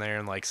get in there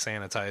and,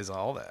 sanitize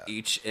all that.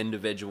 Each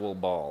individual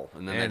ball.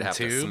 And then And they'd have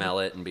to tube? smell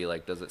it and be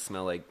like, does it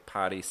smell like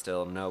potty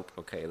still? Nope.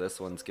 Okay,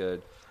 this one's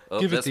good. Oh,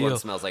 Give it this the one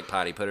old- smells like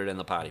potty. Put it in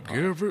the potty pot.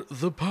 Give it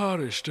the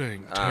potty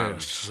stink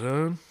test,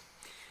 son.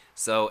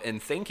 So, in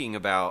thinking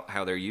about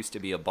how there used to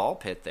be a ball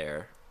pit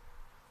there,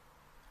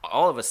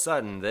 all of a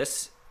sudden,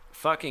 this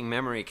fucking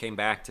memory came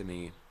back to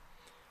me.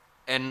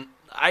 And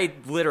I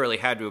literally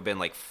had to have been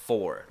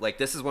 4.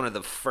 This is one of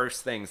the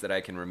first things that I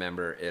can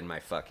remember in my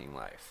fucking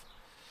life.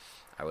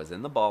 I was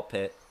in the ball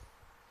pit.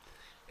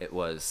 It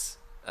was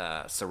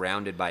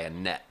surrounded by a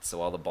net,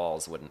 so all the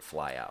balls wouldn't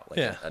fly out.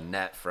 A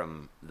net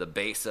from the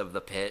base of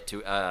the pit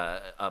to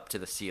up to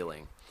the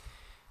ceiling.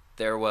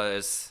 There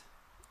was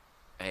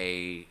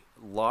a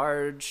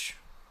large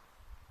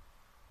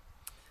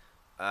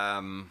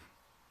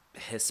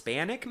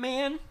Hispanic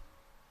man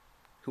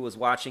who was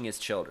watching his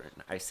children.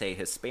 I say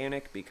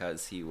Hispanic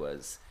because he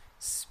was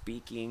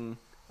speaking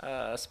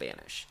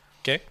Spanish.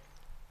 Okay.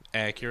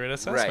 Accurate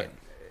assessment. Right.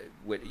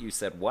 What you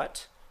said?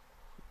 What?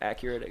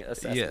 Accurate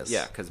assessment. Yes.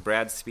 Yeah, because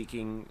Brad's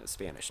speaking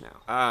Spanish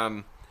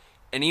now.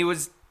 And he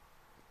was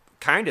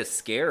kind of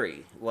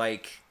scary.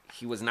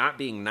 He was not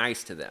being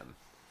nice to them.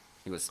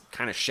 He was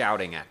kind of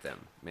shouting at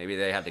them. Maybe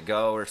they had to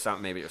go or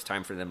something. Maybe it was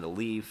time for them to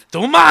leave.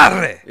 Tu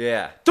madre!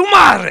 Yeah. Tu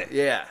madre!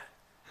 Yeah.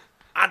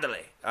 Adele.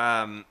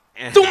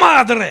 Tu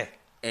madre!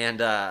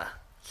 And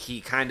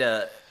he kind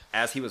of,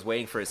 as he was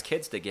waiting for his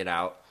kids to get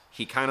out,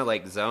 he kind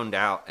of zoned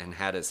out and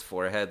had his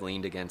forehead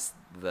leaned against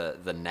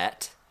the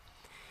net.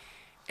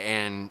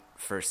 And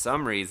for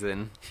some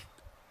reason,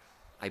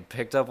 I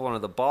picked up one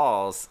of the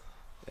balls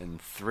and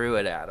threw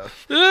it at him.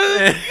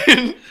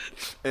 And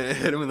it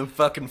hit him in the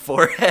fucking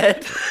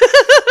forehead.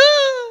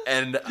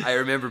 And I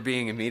remember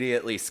being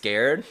immediately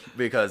scared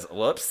because,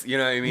 whoops, you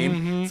know what I mean?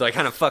 Mm-hmm. So I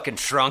kind of fucking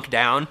shrunk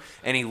down,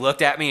 and he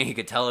looked at me, and he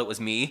could tell it was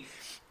me.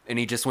 And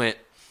he just went,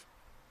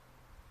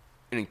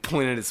 and he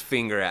pointed his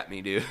finger at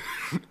me, dude.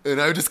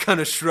 And I just kind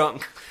of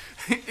shrunk.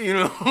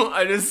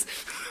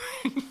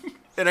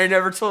 And I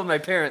never told my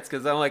parents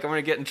because I'm like, I'm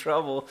going to get in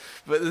trouble.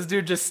 But this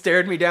dude just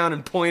stared me down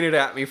and pointed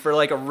at me for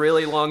a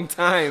really long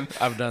time.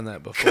 I've done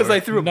that before. Because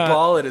I threw a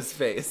ball at his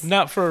face.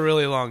 Not for a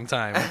really long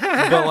time.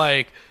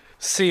 But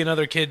see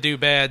another kid do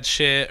bad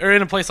shit. Or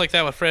in a place like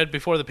that with Fred,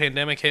 before the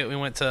pandemic hit, we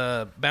went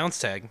to Bounce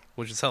Tag,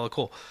 which is hella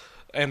cool.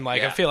 And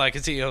I feel like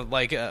it's,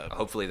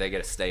 hopefully they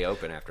get to stay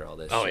open after all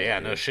this. Oh shit, yeah,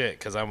 dude. no shit,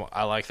 because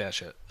I like that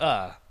shit.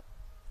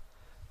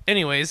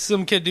 Anyways,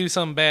 some kid do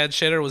some bad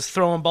shit or was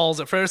throwing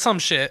balls at Fred or some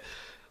shit.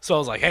 So I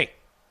was like, hey.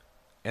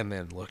 And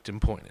then looked and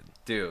pointed.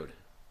 Dude,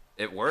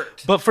 It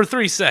worked. But for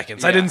 3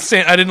 seconds, I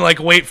Yeah. didn't like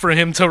wait for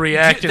him to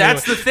react.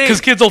 That's the thing. because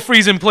kids will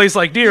freeze in place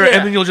like deer, Yeah.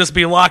 and then you'll just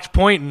be locked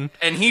pointing.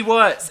 And he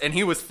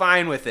was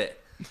fine with it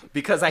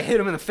because I hit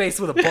him in the face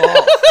with a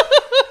ball.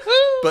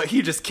 But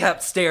he just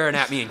kept staring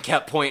at me and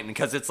kept pointing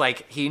because it's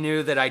like he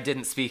knew that I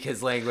didn't speak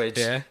his language.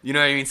 Yeah. You know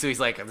what I mean? So he's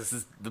like, this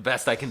is the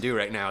best I can do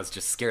right now is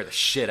just scare the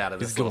shit out of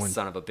this little going,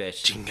 son of a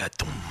bitch. Chinga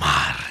tu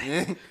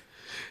madre.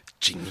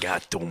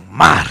 Chinga tu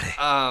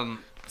madre.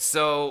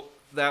 So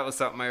that was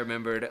something I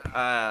remembered.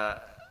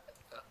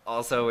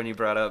 Also, when you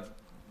brought up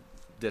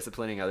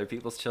disciplining other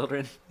people's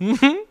children,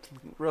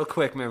 real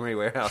quick memory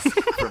warehouse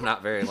from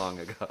not very long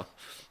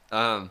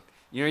ago.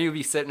 You'd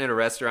be sitting at a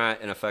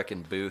restaurant in a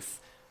fucking booth,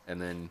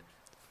 and then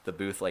the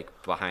booth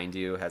like behind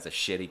you has a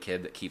shitty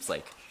kid that keeps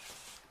like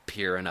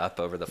peering up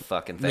over the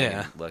fucking thing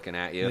Yeah. and looking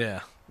at you.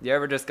 Yeah. You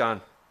ever just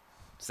gone,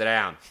 sit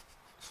down?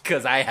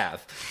 Because I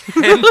have.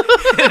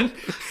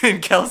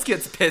 And Kels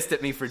gets pissed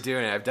at me for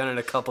doing it. I've done it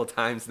a couple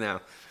times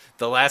now.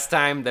 The last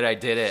time that I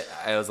did it,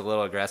 I was a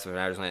little aggressive, and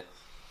I just went,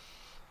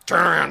 turn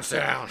around, sit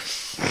down.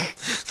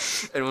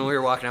 And when we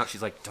were walking out,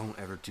 she's like, don't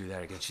ever do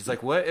that again. She's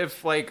like, what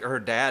if, like, her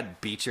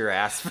dad beat your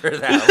ass for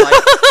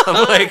that?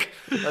 I'm like,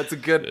 that's a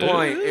good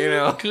point, you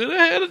know? Could have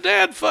had a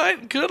dad fight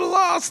and could have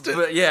lost it.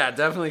 But, yeah,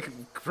 definitely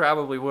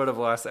probably would have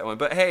lost that one.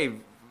 But, hey,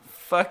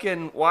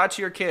 fucking watch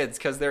your kids,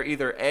 because they're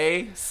either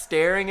A,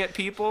 staring at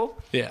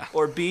people, Yeah.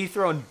 or B,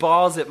 throwing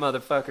balls at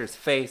motherfuckers'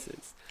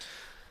 faces.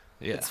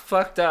 Yeah. It's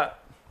fucked up.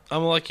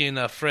 I'm lucky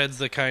enough. Fred's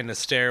the kind to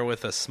stare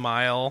with a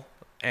smile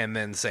and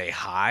then say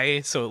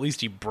hi, so at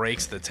least he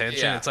breaks the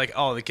tension. Yeah. It's like,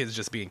 oh, the kid's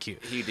just being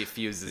cute. He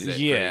diffuses it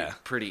Yeah.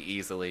 pretty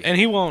easily. And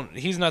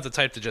he's not the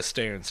type to just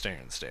stare and stare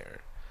and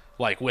stare.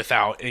 Like,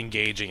 without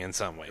engaging in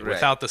some way. Right.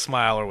 Without the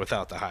smile or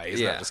without the hi. He's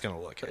Yeah. not just going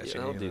to look at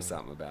you. He'll you do know?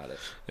 something about it.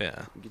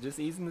 Yeah. You're just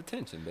easing the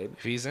tension, baby.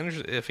 If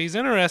he's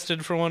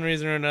interested for one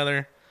reason or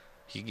another,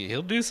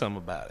 he'll do something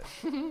about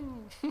it.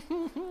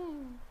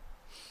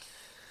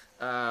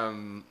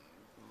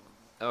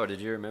 Oh,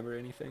 did you remember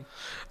anything?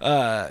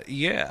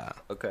 Yeah.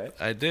 Okay.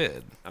 I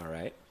did. All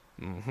right.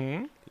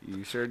 Mm-hmm.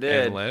 You sure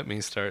did. And let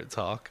me start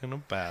talking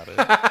about it.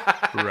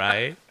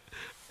 Right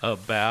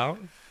about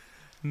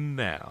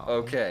now.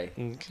 Okay.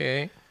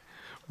 Okay.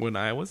 When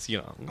I was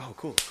young, Oh,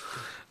 cool.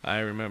 I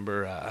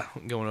remember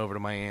going over to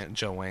my Aunt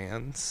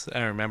Joanne's. I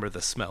remember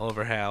the smell of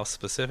her house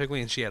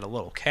specifically, and she had a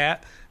little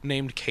cat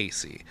named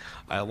Casey.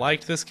 I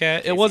liked this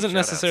cat. It wasn't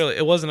shout-outs.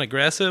 it wasn't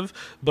aggressive,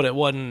 but it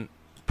wasn't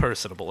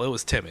personable. It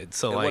was timid.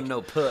 So It like, wasn't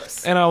no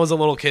puss. and I was a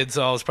little kid,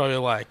 so I was probably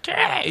like,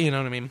 "Ah," you know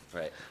what I mean?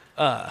 Right.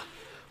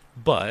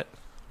 But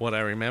what I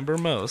remember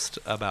most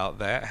about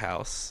that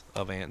house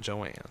of Aunt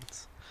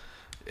Joanne's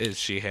is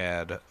she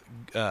had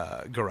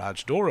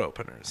garage door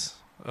openers.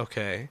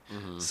 Okay,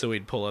 so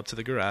we'd pull up to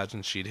the garage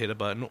and she'd hit a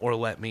button, or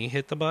let me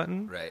hit the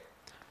button, Right.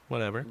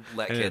 whatever.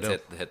 Let And kids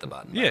it'll- hit the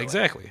button. by Yeah, the way.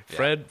 exactly.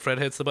 Yeah. Fred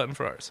hits the button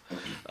for ours.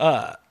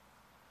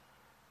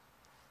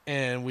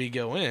 And we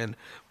go in,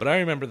 but I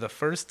remember the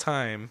first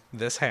time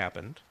this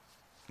happened.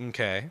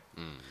 Okay.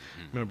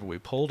 Remember we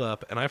pulled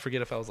up, and I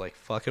forget if I was like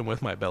fucking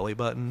with my belly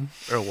button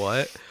or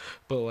what,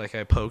 but like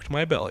I poked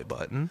my belly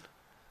button,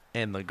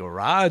 and the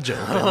garage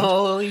opened.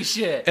 Holy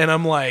shit. And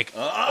I'm like,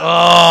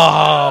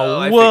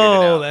 I figured it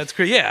whoa, out. that's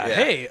crazy. Yeah, Yeah.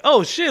 hey,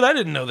 oh shit, I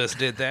didn't know this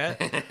did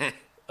that.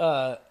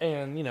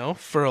 And, you know,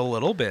 for a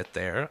little bit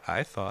there,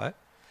 I thought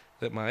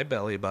that my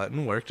belly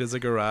button worked as a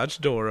garage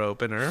door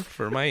opener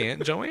for my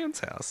Aunt Joanne's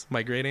house,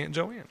 my great Aunt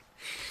Joanne.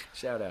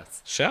 Shout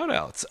outs. Shout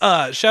outs.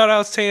 Shout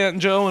outs to Aunt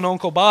Joe and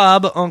Uncle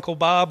Bob. Uncle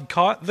Bob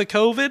caught the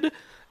COVID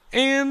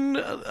and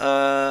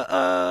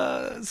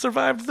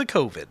survived the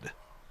COVID.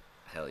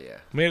 Hell yeah.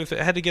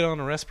 Had to get on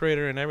a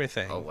respirator and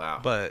everything. Oh, wow.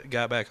 But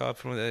got back off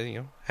from it. You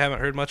know, haven't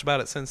heard much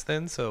about it since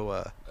then.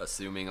 So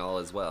Assuming all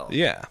is well.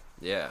 yeah,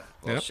 Yeah.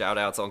 Well, Yep. shout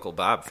outs Uncle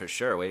Bob for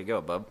sure. Way to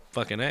go, bub.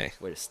 fucking A.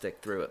 Way to stick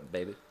through it,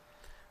 baby.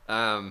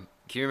 Can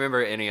you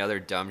remember any other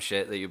dumb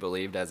shit that you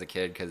believed as a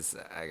kid? Because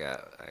I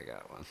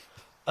got one.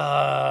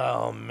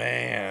 Oh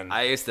man.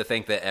 I used to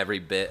think that every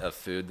bit of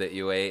food that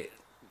you ate,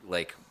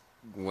 like,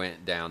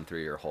 went down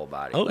through your whole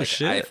body. Oh, Like,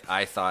 shit.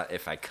 I thought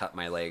if I cut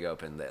my leg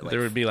open, that like There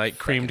would be like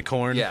creamed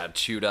corn. yeah,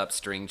 chewed up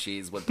string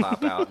cheese would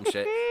pop out and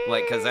shit.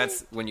 Like, because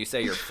that's when you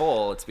say you're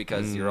full, it's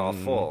because you're all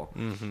full,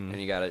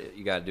 and you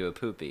gotta do a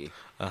poopy,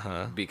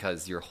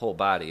 because your whole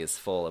body is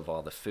full of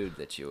all the food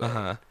that you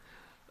ate.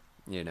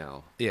 You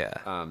know, Yeah.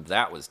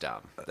 that was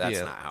dumb. That's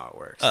Yeah. not how it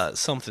works.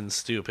 Something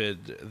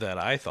stupid that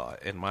I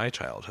thought in my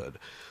childhood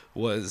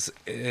was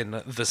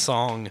in the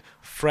song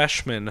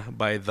 "Freshman"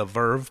 by the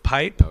Verve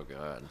Pipe. Oh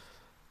god,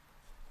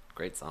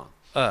 great song.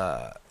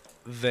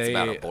 They It's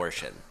about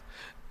abortion.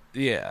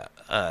 Yeah,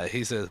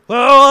 he says,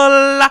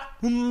 "Oh,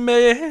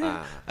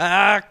 man,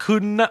 I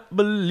could not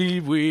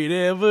believe we'd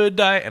ever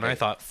die." And I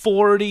thought,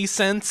 40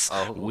 cents,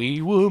 Oh.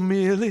 we were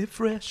merely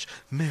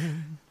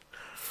freshmen.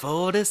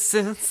 40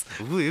 cents.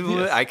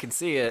 I can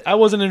see it. I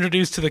wasn't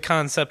introduced to the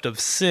concept of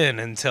sin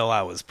until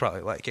I was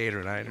probably like 8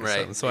 or 9 or Right,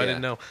 something. So I yeah.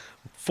 didn't know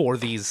for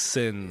these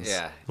sins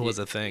Yeah, was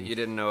a thing. You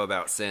didn't know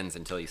about sins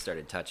until you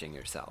started touching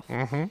yourself.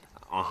 Mm-hmm.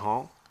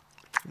 Uh-huh.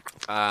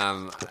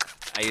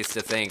 I used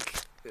to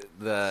think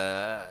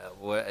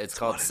it's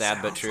called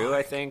 "Sad But True,"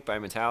 I think, by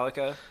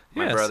Metallica.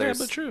 Yeah, Sad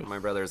But True. My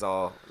brothers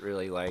all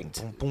really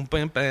liked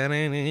Metallica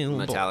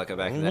Metallica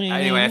back in the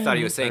anyway. I thought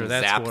he was saying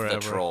 "Zap the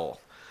Troll."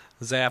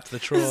 Zap the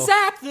Troll.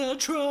 Zap the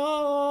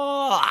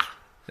Troll.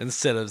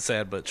 Instead of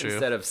Sad But True.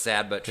 Instead of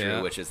 "Sad But True,"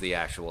 Yeah. which is the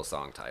actual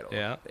song title.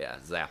 Yeah. Yeah.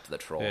 Zap the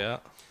Troll. Yeah.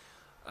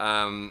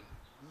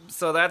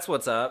 So that's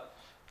what's up.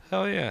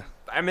 Hell yeah.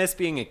 I miss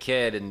being a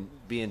kid and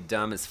being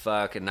dumb as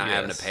fuck and not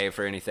having to Yes. pay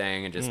for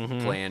anything and just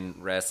playing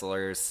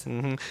wrestlers.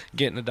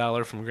 Getting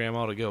 $1 from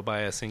grandma to go buy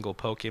a single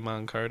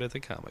Pokemon card at the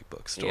comic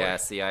book store. Yeah,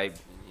 see, I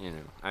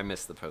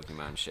miss the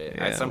Pokemon shit.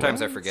 Yeah,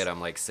 Sometimes I well, forget I'm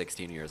like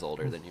 16 years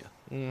older than you.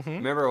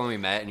 Remember when we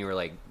met and you were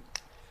like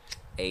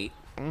 8?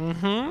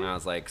 And I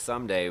was like,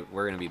 someday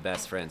we're going to be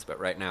best friends, but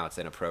right now it's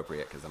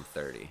inappropriate because I'm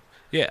 30.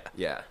 Yeah.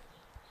 Yeah.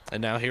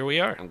 And now here we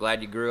are. I'm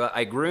glad you grew up.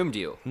 I groomed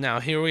you. Now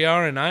here we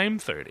are, and I'm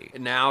 30.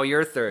 Now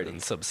you're 30.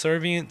 And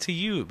subservient to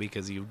you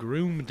because you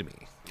groomed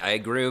me. I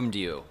groomed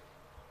you.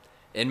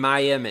 In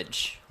my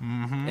image.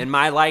 In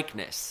my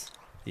likeness.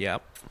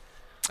 Yep.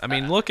 I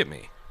mean, look at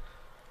me.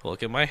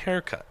 Look at my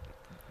haircut.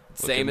 Look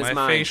Same at as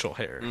my mine. facial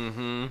hair.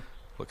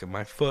 Look at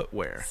my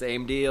footwear.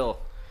 Same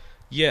deal.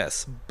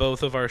 Yes,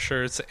 both of our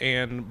shirts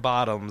and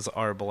bottoms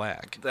are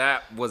black.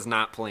 That was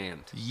not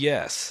planned.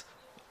 Yes,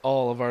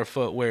 all of our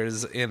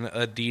footwear's in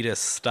Adidas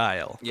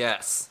style.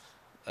 Yes.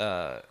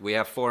 We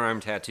have forearm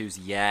tattoos.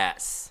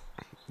 Yes.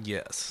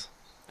 Yes.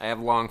 I have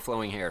long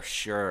flowing hair.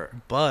 Sure.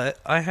 But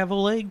I have a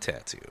leg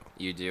tattoo.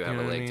 You do have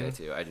know a what I leg mean?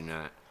 tattoo. I do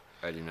not.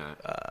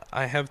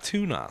 I have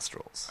 2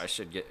 nostrils. I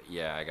should get.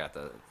 Yeah, I got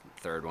the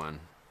third one.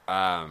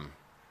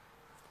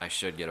 I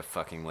should get a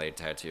fucking leg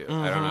tattoo.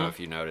 I don't know if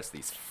you noticed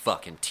these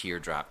fucking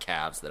teardrop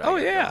calves that I Oh,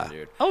 got yeah. going,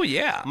 dude. Oh,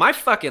 yeah. My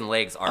fucking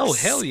legs are Oh,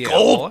 hell yeah,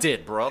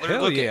 sculpted, brother.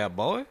 Hell Look yeah,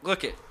 boy.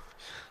 Look at.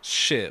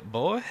 Shit,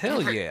 boy.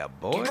 Hell yeah,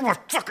 boy. Look at my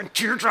fucking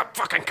teardrop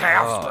fucking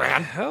calves, Oh,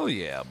 man. hell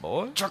yeah,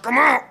 boy. Check them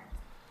out.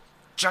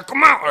 Check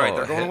them out. All right, Oh,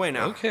 they're going away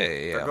now.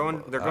 okay, yeah, They're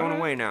going. They're going alright.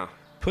 away now.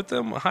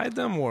 Hide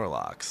them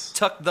warlocks.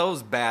 Tuck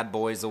those bad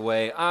boys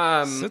away.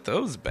 Sit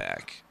those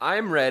back.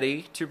 I'm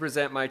ready to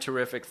present my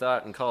terrific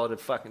thought and call it a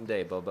fucking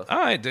day, Bubba. All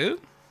right, dude.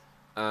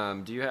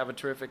 Do you have a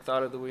terrific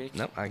thought of the week?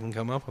 Nope, I can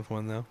come up with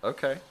one, though.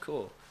 Okay,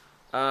 cool.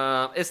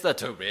 It's the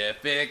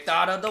terrific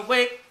thought of the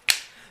week.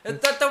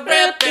 It's the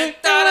terrific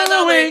thought of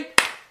the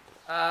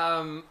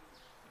week.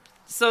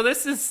 So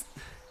this is...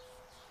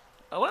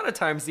 A lot of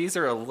times these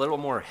are a little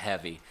more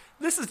heavy.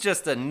 This is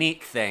just a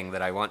neat thing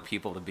that I want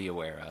people to be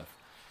aware of.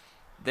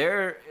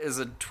 There is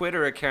a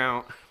Twitter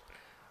account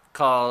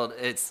called,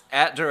 it's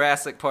at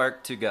Jurassic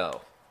Park to go.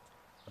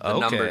 The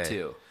number Okay.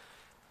 2.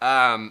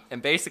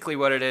 And basically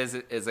what it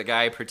is a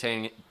guy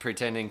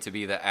pretending to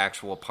be the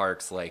actual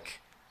park's, like,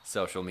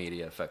 social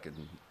media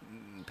fucking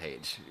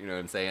page. You know what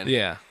I'm saying?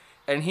 Yeah.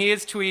 And he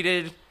has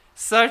tweeted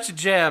such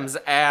gems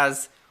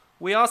as,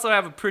 we also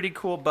have a pretty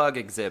cool bug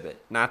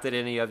exhibit. Not that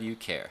any of you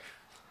care.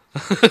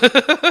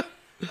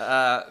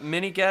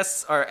 Many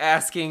guests are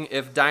asking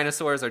if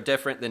dinosaurs are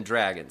different than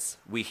dragons.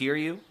 We hear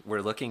you.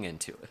 We're looking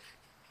into it.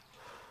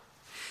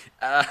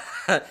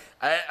 I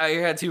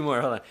had 2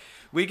 more. Hold on.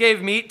 We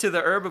gave meat to the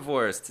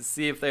herbivores to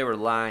see if they were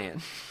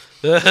lying.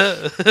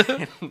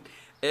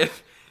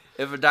 If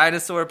a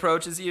dinosaur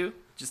approaches you,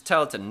 just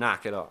tell it to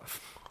knock it off.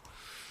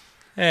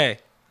 Hey,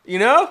 You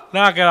know?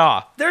 knock it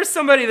off. There's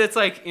somebody that's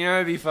like, you know,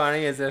 it'd be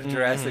funny as if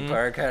Jurassic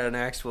Park had an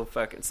actual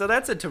fucking... So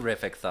that's a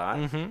terrific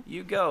thought.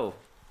 You go,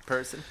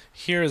 person.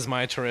 Here is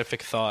my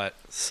terrific thought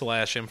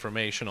 /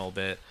 informational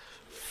bit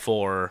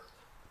for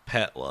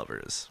pet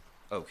lovers.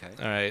 Okay.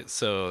 All right,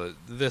 so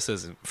this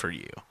isn't for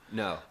you.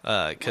 No.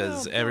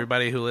 Because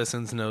everybody who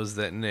listens knows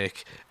that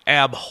Nick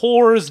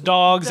abhors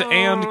dogs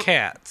and Don't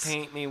cats.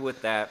 Paint me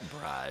with that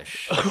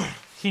brush.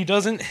 He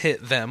doesn't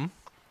hit them.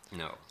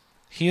 No.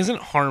 He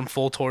isn't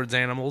harmful towards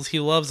animals. He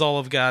loves all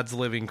of God's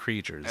living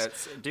creatures.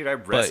 Dude, I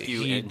rescue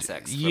he,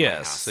 insects from my yes,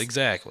 house.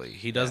 exactly.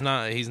 He does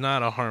not. He's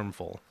not a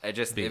harmful I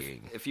just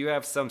being. if you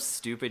have some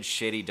stupid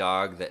shitty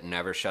dog that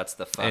never shuts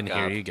the fuck And up,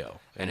 here you go.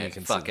 and And you it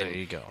can say, fucking there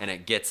you go. and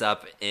it gets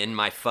up in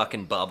my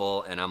fucking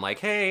bubble, and I'm like,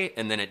 hey,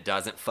 and then it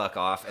doesn't fuck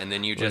off, and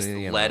then you just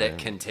you let know, it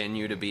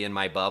continue to be in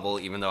my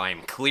bubble, even though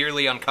I'm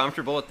clearly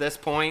uncomfortable at this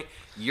point.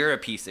 You're a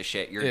piece of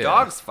shit. Your Yeah.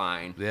 dog's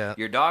fine. Yeah.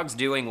 Your dog's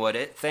doing what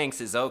it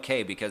thinks is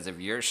okay because of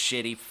your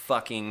shitty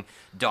fucking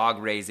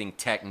dog raising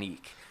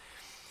technique.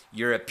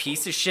 You're a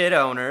piece of shit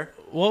owner.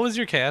 What was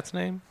your cat's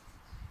name?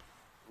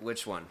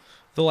 Which one?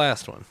 The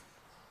last one.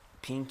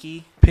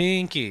 Pinky?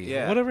 Pinky.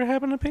 Yeah. Whatever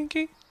happened to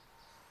Pinky?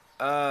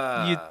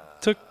 You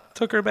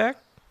took her back?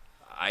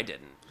 I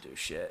didn't do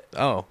shit.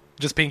 Oh,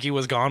 just Pinky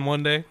was gone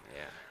one day?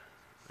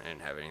 Yeah. I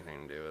didn't have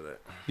anything to do with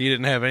it. You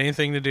didn't have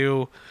anything to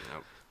do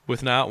Nope.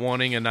 with not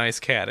wanting a nice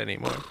cat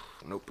anymore.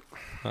 Nope.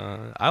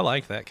 I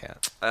like that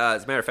cat.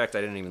 As a matter of fact,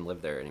 I didn't even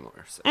live there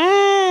anymore. So,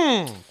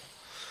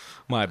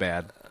 My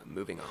bad.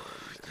 moving on.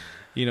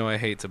 You know I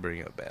hate to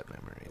bring up bad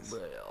memories.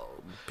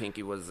 Well,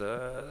 Pinky was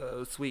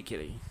a sweet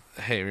kitty.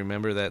 Hey,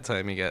 remember that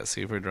time you got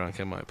super drunk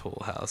in my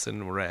pool house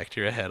and racked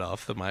your head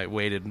off the mic,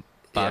 waited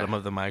bottom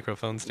of the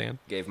microphone stand.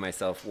 Gave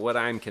myself what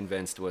I'm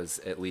convinced was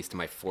at least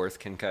my 4th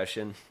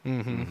concussion.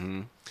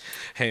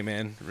 Hey,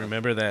 man,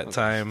 remember that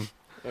time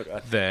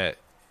that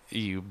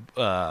you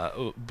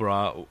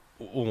brought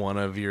one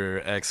of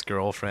your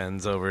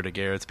ex-girlfriends over to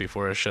Garrett's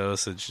before a show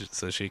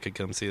so she could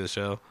come see the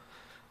show?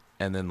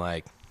 And then,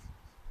 like...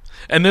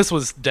 And this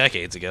was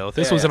decades ago.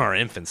 This was in our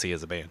infancy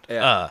as a band.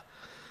 Yeah.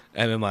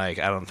 And then, like,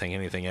 I don't think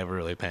anything ever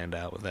really panned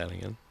out with that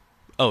again.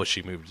 Oh,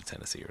 she moved to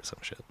Tennessee or some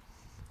shit.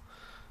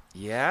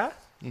 Yeah?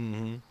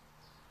 Mm-hmm.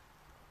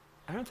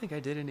 I don't think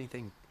I did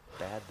anything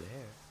bad there.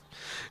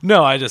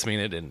 No, I just mean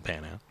it didn't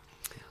pan out.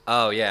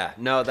 Oh, yeah.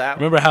 No, that...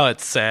 Remember how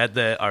it's sad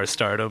that our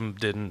stardom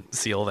didn't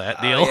seal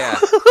that deal? Yeah.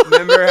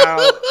 remember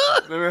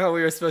how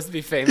we were supposed to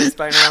be famous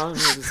by now and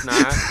we're just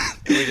not?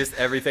 And we just,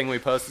 everything we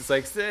post is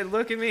like, Sid,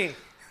 look at me.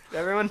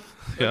 Everyone,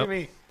 look at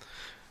me.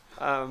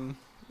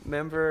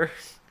 Remember...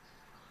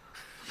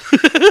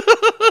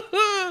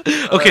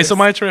 Okay, so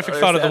my terrific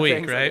thought of the week,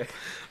 things, right?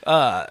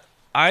 okay.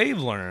 I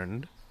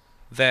learned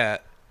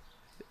that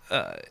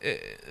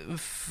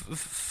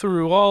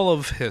through all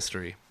of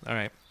history, all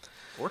right,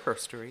 Or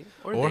history.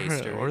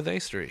 Or they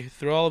history,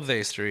 through all of the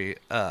history,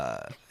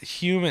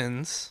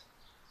 humans.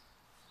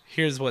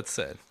 Here's what's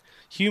said: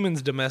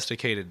 humans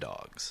domesticated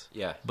dogs.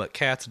 Yeah. But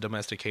cats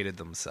domesticated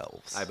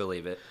themselves. I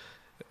believe it.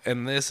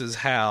 And this is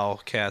how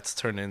cats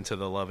turn into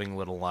the loving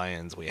little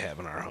lions we have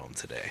in our home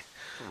today.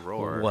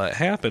 Roar. What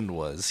happened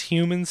was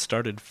humans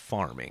started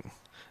farming.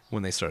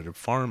 When they started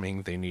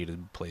farming, they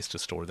needed a place to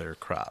store their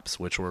crops,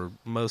 which were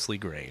mostly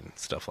grain,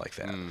 stuff like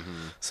that.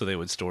 Mm-hmm. So they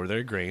would store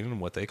their grain in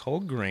what they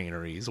called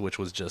granaries, which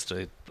was just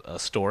a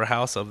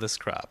storehouse of this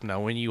crop.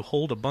 Now, when you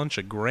hold a bunch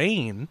of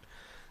grain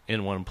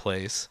in one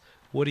place,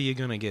 what are you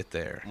going to get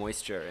there?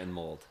 Moisture and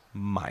mold.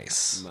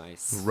 Mice.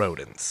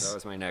 Rodents. That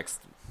was my next...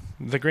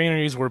 The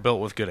granaries were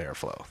built with good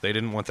airflow. They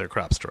didn't want their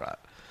crops to rot.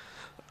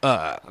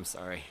 I'm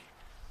sorry.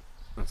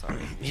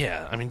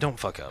 Yeah, I mean, don't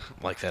fuck up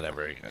like that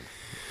ever again.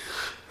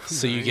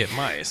 So you get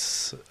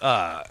mice.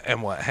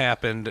 And what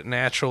happened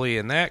naturally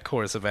in that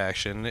course of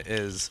action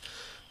is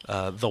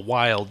the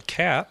wild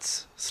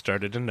cats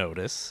started to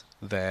notice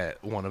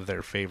that one of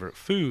their favorite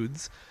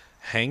foods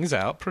hangs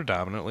out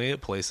predominantly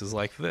at places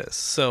like this.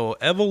 So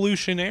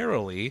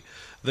evolutionarily,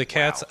 the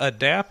cats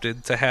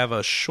adapted to have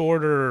a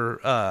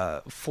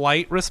shorter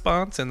flight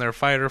response in their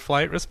fight or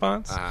flight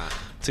response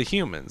to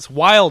humans.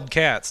 Wild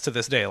cats to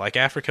this day, like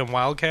African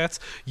wild cats,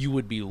 you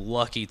would be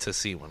lucky to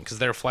see one because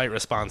their flight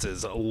response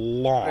is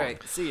long.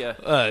 Right, see ya.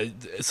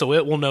 So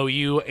it will know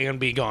you and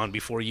be gone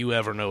before you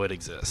ever know it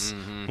exists,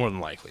 more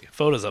than likely.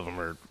 Photos of them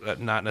are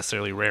not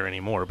necessarily rare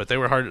anymore, but they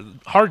were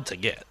hard to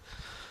get.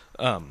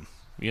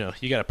 You know,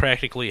 you got to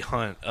practically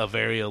hunt a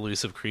very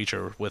elusive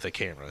creature with a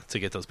camera to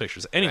get those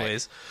pictures.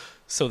 Anyways,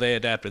 so they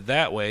adapted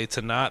that way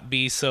to not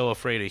be so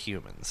afraid of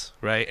humans,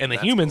 right? And the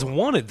humans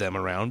wanted them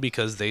around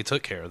because they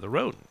took care of the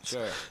rodents.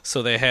 Sure.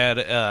 So they had,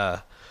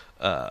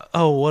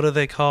 what do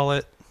they call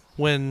it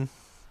when...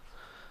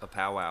 A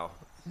powwow.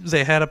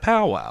 They had a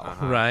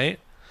powwow, right?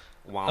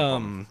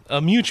 Wampum. A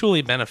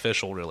mutually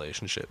beneficial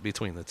relationship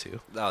between the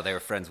two. Oh, they were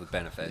friends with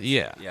benefits.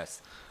 Yeah.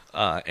 Yes.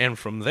 And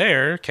from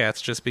there,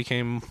 cats just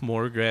became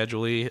more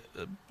gradually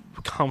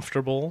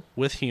comfortable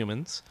with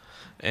humans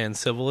and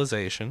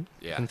civilization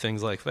and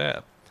things like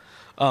that.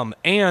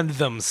 And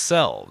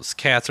themselves.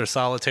 Cats are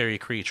solitary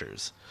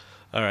creatures.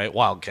 All right,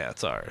 wild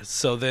cats are.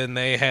 So then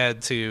they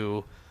had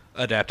to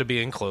adapt to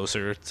being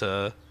closer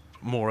to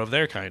more of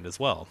their kind as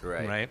well.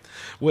 Right.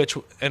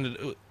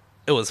 It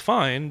was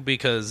fine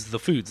because the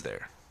food's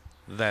there.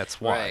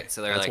 That's why. Right,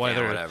 so they're that's like,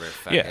 why whatever,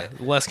 fuck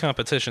it. less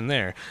competition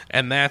there.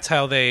 And that's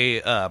how they,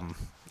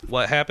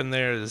 what happened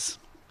there is,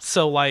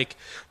 so like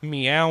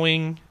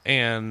meowing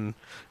and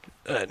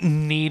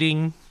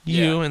kneading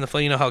you, and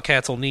you know how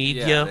cats will knead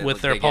you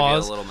with their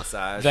paws, give you a little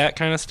massage. that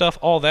kind of stuff,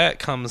 all that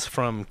comes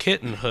from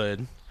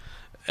kittenhood,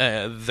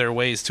 their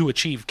ways to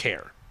achieve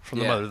care from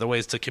the mother, the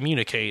ways to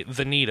communicate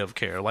the need of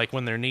care. Like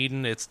when they're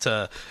kneading, it's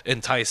to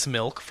entice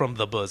milk from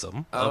the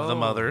bosom of the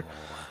mother.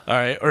 All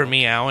right, or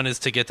meowing is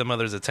to get the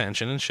mother's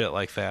attention and shit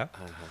like that.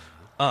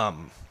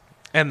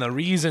 And the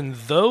reason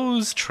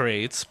those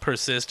traits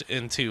persist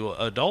into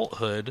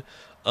adulthood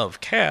of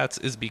cats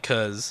is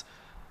because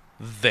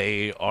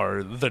they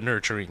are the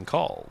nurturing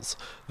calls.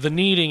 The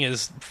kneading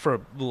is for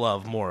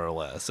love, more or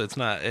less. It's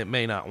not. It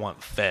may not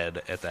want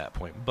fed at that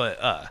point,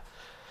 but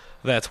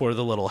that's where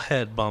the little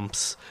head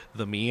bumps,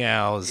 the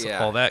meows,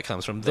 all that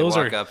comes from. They those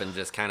walk are up and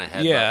just kind of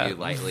headbutt you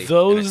lightly.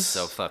 Those and it's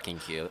so fucking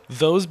cute.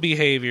 Those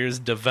behaviors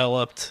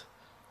developed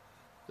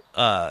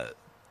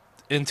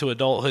into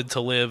adulthood to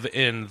live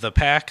in the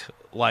pack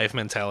life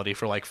mentality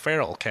for like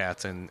feral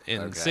cats in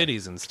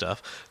cities and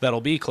stuff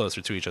that'll be closer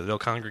to each other. They'll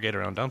congregate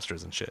around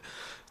dumpsters and shit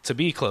to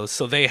be close.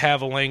 So they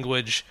have a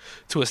language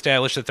to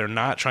establish that they're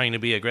not trying to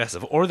be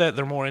aggressive or that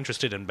they're more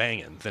interested in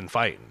banging than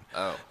fighting.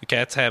 Oh. The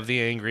cats have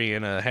the angry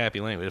and a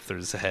happy language. If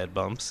there's head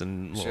bumps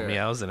and little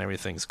meows, then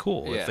everything's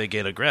cool. Yeah. If they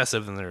get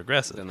aggressive, then they're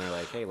aggressive. Then they're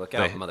like, hey, look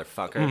out,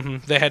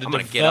 motherfucker. They had to I'm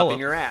going to get up in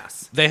your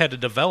ass. They had to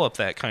develop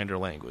that kind of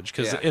language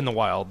because in the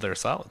wild, they're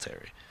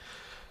solitary.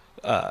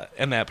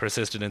 And that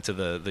persisted into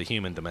the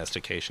human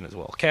domestication as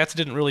well. Cats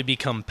didn't really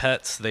become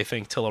pets, they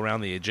think, till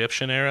around the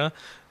Egyptian era.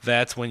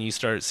 That's when you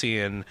start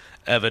seeing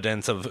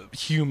evidence of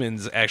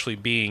humans actually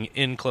being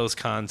in close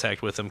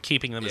contact with them,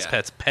 keeping them as Yeah.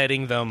 pets,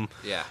 petting them,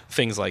 Yeah.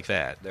 things like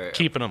that,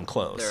 keeping them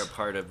close. They're a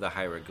part of the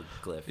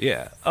hieroglyph.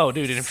 Yeah. Oh,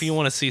 dude, and if you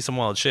want to see some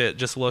wild shit,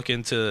 just look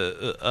into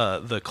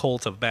the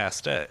cult of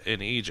Bastet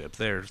in Egypt.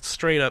 They're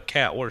straight-up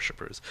cat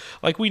worshippers.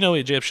 Like, we know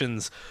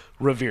Egyptians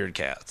revered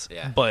cats,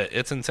 Yeah. but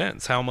it's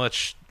intense how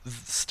much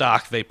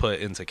stock they put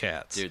into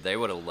cats. Dude, they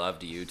would have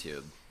loved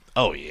YouTube.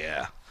 Oh,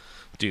 yeah.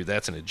 Dude,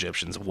 that's an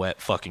Egyptian's wet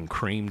fucking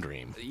cream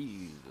dream.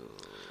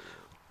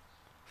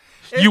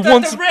 You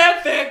want some-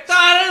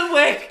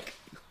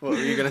 What were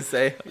you gonna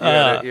say?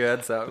 You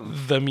had something.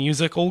 the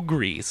musical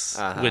Grease,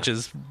 Uh-huh. which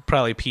is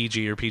probably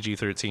PG or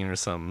PG-13 or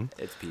something.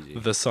 It's PG.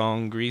 The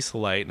song Grease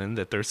Lightning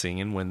that they're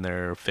singing when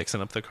they're fixing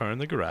up the car in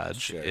the garage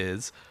Sure.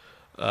 is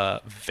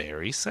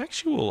very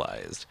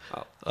sexualized.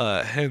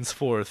 Oh.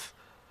 Henceforth,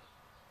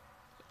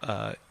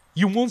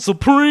 you want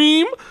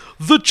Supreme?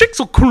 The chicks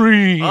will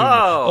cream.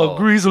 Oh. A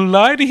Grease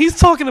Lightning. He's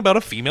talking about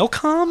a female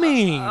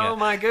coming. Oh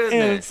my goodness.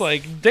 And it's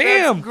like,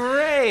 damn. That's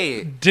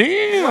great.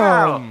 Damn.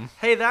 Wow.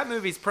 Hey, that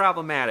movie's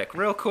problematic.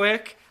 Real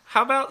quick,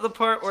 how about the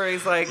part where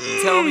he's like,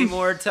 tell me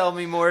more,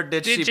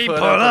 Did Did she she put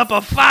up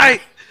a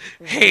fight?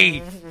 Hey.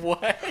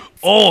 What?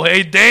 Oh,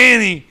 hey,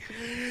 Danny.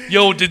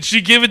 Yo, did she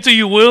give it to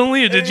you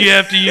willingly or did you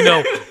have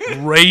to,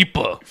 rape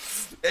her?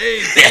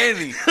 Hey,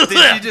 Danny, did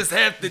you just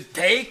have to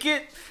take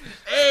it?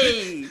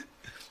 Hey.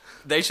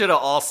 They should have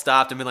all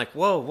stopped and been like,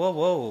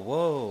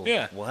 whoa.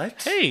 Yeah.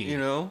 What? Hey.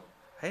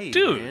 Hey,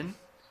 Dude. man.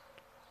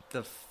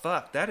 The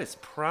fuck? That is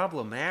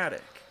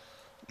problematic.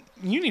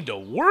 You need to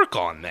work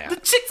on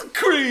that. Chicks and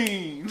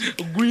cream.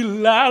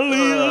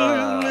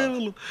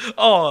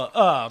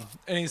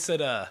 And he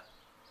said,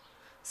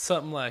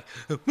 something like,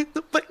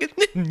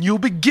 you'll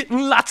be getting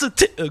lots of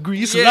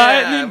grease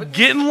lightning,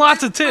 getting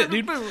lots of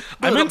dude.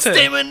 I meant to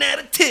staring at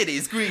a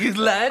titties, grease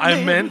lightning.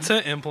 I meant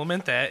to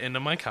implement that into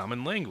my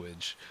common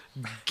language.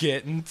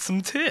 Getting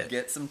some tit.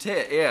 Get some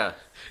tit, yeah.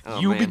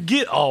 Oh, You'll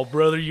man.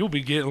 brother, you'll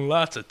be getting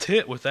lots of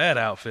tit with that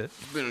outfit.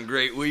 It's been a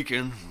great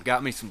weekend.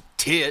 Got me some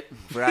tit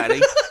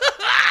Friday.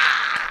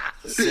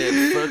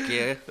 Said, fuck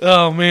yeah.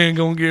 Oh man,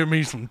 gonna get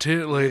me some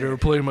tit later.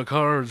 Play my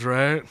cards,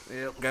 right?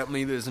 Yep, got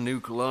me this new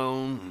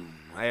cologne.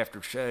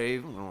 After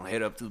shave, I'm gonna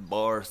head up to the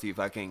bar, see if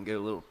I can't get a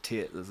little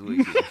tit this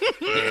weekend.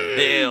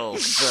 Hell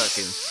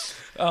fucking.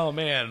 Oh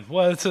man,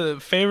 what's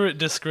favorite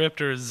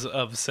descriptors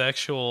of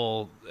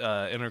sexual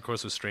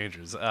intercourse with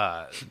strangers?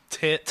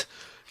 Tit,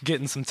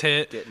 getting some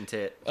tit, Getting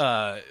tit.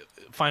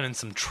 finding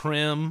some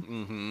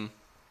trim.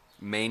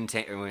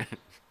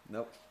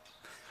 Nope.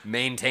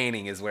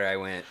 Maintaining is where I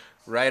went.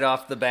 Right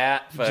off the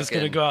bat. Just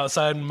gonna fucking- go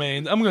outside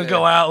and I'm gonna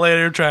go out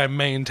later, try and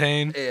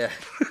maintain. Yeah.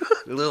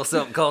 A little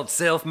something called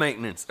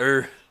self-maintenance.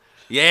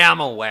 Yeah, I'm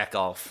gonna whack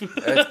off.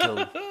 That's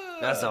cool.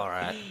 That's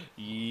alright.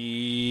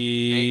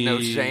 Ain't no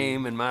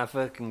shame in my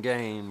fucking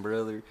game,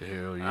 brother.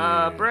 Hell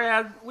yeah.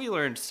 Brad, we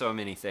learned so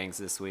many things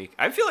this week.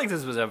 I feel like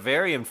this was a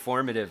very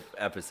informative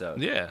episode.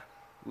 Yeah.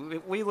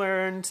 We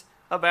learned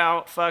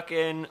about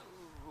fucking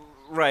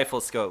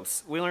rifle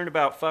scopes. We learned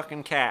about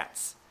fucking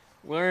cats.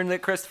 We learned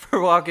that Christopher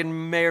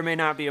Walken may or may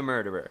not be a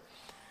murderer.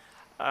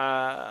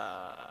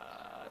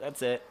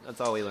 That's it.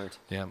 That's all we learned.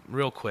 Yeah.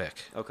 Real quick,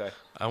 Okay.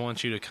 I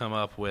want you to come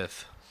up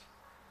with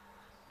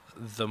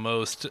the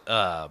most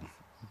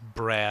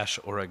brash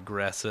or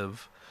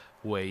aggressive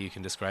way you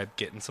can describe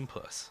getting some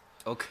puss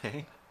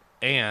Okay.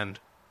 and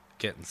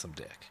getting some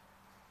dick.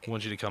 I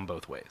want you to come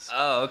both ways.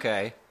 Oh,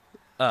 okay.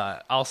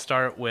 I'll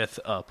start with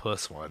a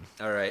puss one.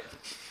 All right.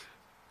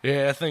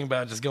 Yeah, I think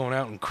about just going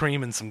out and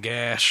creaming some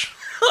gash.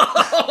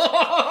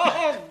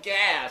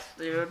 Gas,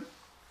 dude.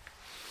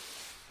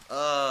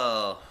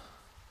 Oh.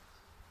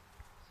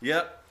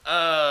 Yep.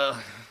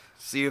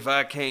 See if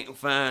I can't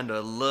find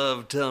a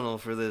love tunnel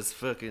for this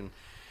fucking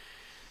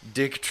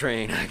dick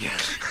train I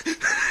got.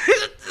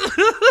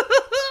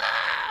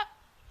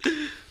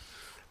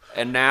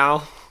 And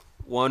now,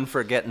 one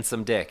for getting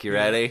some dick. You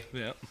ready?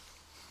 Yeah.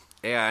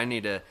 Yeah, I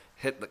need to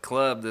hit the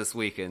club this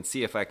weekend,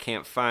 see if I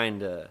can't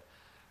find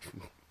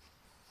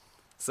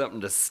something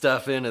to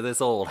stuff into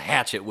this old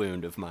hatchet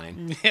wound of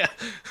mine. Yeah.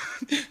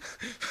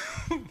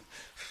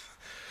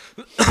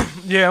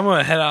 Yeah, I'm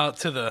gonna head out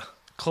to the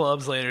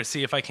clubs later,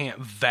 see if I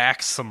can't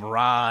vax some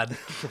rod.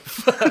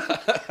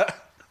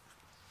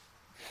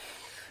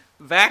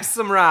 Vax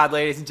some rod,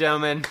 ladies and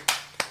gentlemen.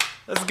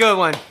 That's a good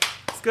one.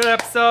 It's a good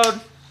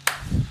episode.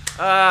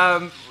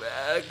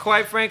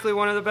 Quite frankly,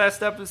 one of the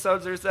best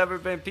episodes there's ever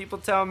been. People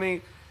tell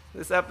me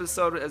this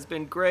episode has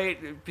been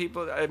great.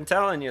 People, I'm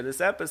telling you,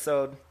 this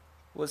episode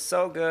was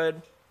so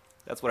good.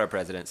 That's what our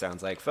president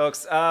sounds like,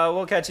 folks.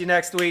 We'll catch you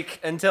next week.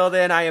 Until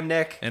then, I am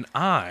Nick. And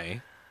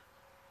I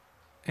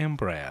am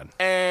Brad.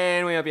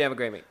 And we hope you have a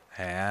great week.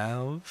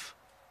 Have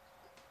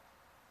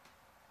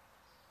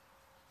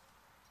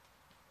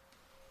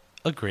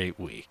a great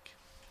week.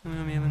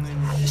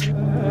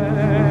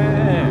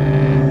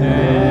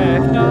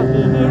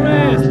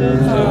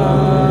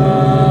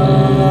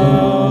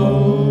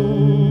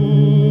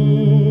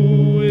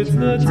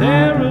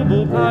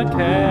 terrible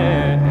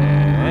podcast.